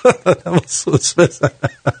سس بزنه.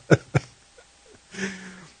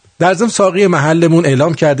 در ضمن ساقی محلمون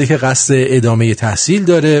اعلام کرده که قصد ادامه تحصیل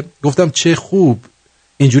داره. گفتم چه خوب،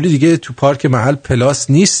 اینجوری دیگه تو پارک محل پلاس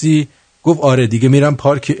نیستی؟ گفت آره دیگه میرم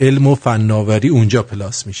پارک علم و فناوری، اونجا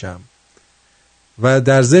پلاس میشم. و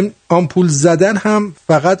در ضمن آمپول زدن هم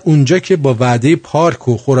فقط اونجا که با وعده پارک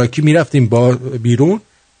و خوراکی میرفتیم با بیرون،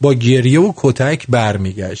 با گریه و کتک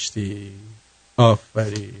برمیگشتی.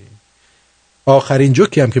 آفرین. آخرین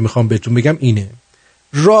جوکی هم که میخوام بهتون بگم اینه: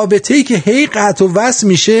 رابطه‌ای که هی قطع و وصل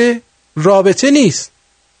میشه رابطه نیست.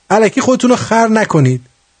 الکی خودتون رو خر نکنید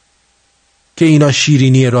که اینا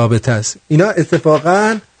شیرینی رابطه است. اینا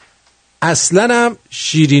اتفاقا اصلا هم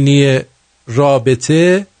شیرینی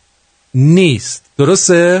رابطه نیست.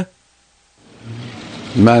 درسته؟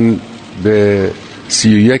 من به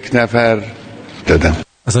 31 نفر دادم.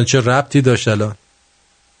 اصلا چه ربطی داشت الان؟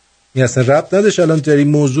 این اصلا ربط نداشت الان در این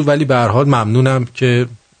موضوع، ولی به هر حال ممنونم که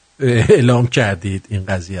اعلام کردید این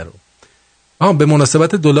قضیه رو. به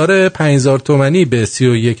مناسبت دلار 5000 تومانی به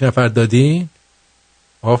 31 نفر دادین.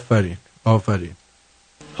 آفرین آفرین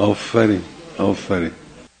آفرین آفرین.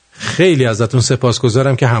 خیلی ازتون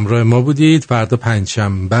سپاسگزارم که همراه ما بودید. فردا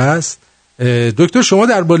پنجشنبه است. دکتر شما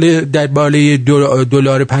در بالای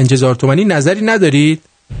دلار 5000 تومانی نظری ندارید؟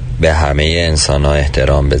 به همه انسان ها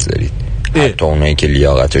احترام بذارید، حتی اونایی که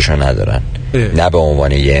لیاقتشو ندارن. نه به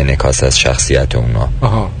عنوان یه انعکاس از شخصیت اونا،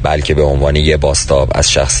 بلکه به عنوان یه بازتاب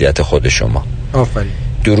از شخصیت خود شما. آفرین.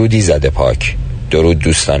 درودی زده پاک. درود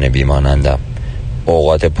دوستان بیمانندم.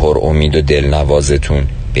 اوقات پر امید و دلنوازتون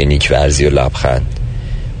به نیک‌ورزی و لبخند.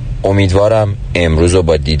 امیدوارم امروز رو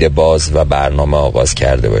با دید باز و برنامه آغاز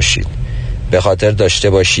کرده باشید. به خاطر داشته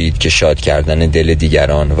باشید که شاد کردن دل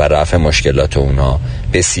دیگران و رفع مشکلات اونا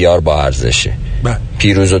بسیار با ارزشه.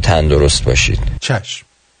 پیروز و تندرست باشید. چشم.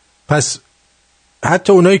 پس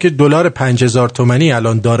حتی اونایی که دلار 5000 تومانی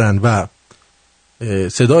الان دارن و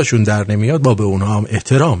صداشون در نمیاد، ما به اونها هم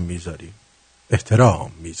احترام میذاریم.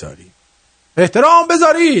 احترام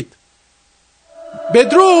بذارید.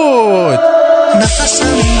 بدرود.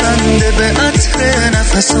 نفسم بنده به عطر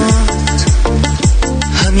نفسات،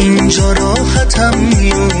 همینجا راحتم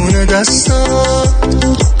میونه دستات.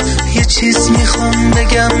 یه چیز میخوام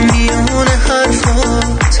بگم میونه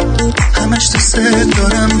حرفات، همش دوست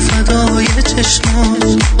دارم فدای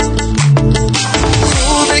چشمات.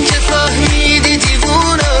 خوبه که فهمیدی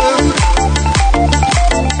دیوونم،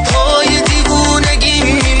 پای دیوونگی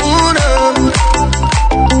میمونم.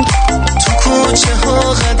 تو کوچه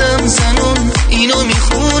ها قدم زنون اینو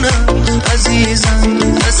میخونم. عزیزم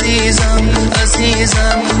عزیزم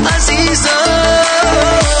عزیزم عزیزم،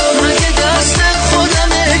 مگه دست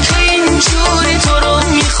خودمه که اینجوری تو رو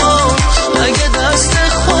میخوام؟ مگه دست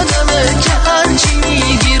خودمه که هرچی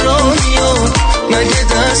میگی رو میام؟ مگه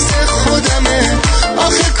دست خودمه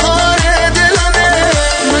آخه کار دلمه؟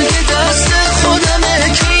 مگه دست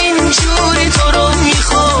خودمه که اینجوری تو رو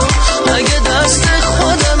میخوام؟ مگه دست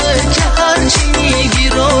خودمه که هرچی میگی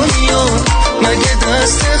رو میام؟ مگه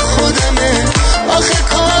دست خودمه آخه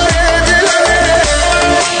کار دلمه؟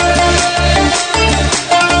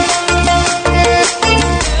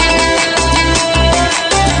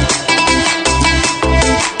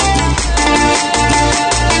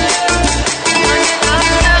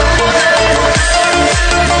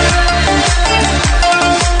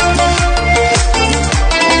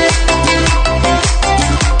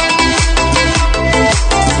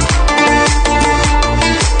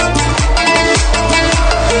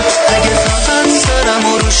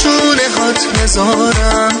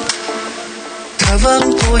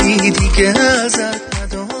 توقعی دیگه ازت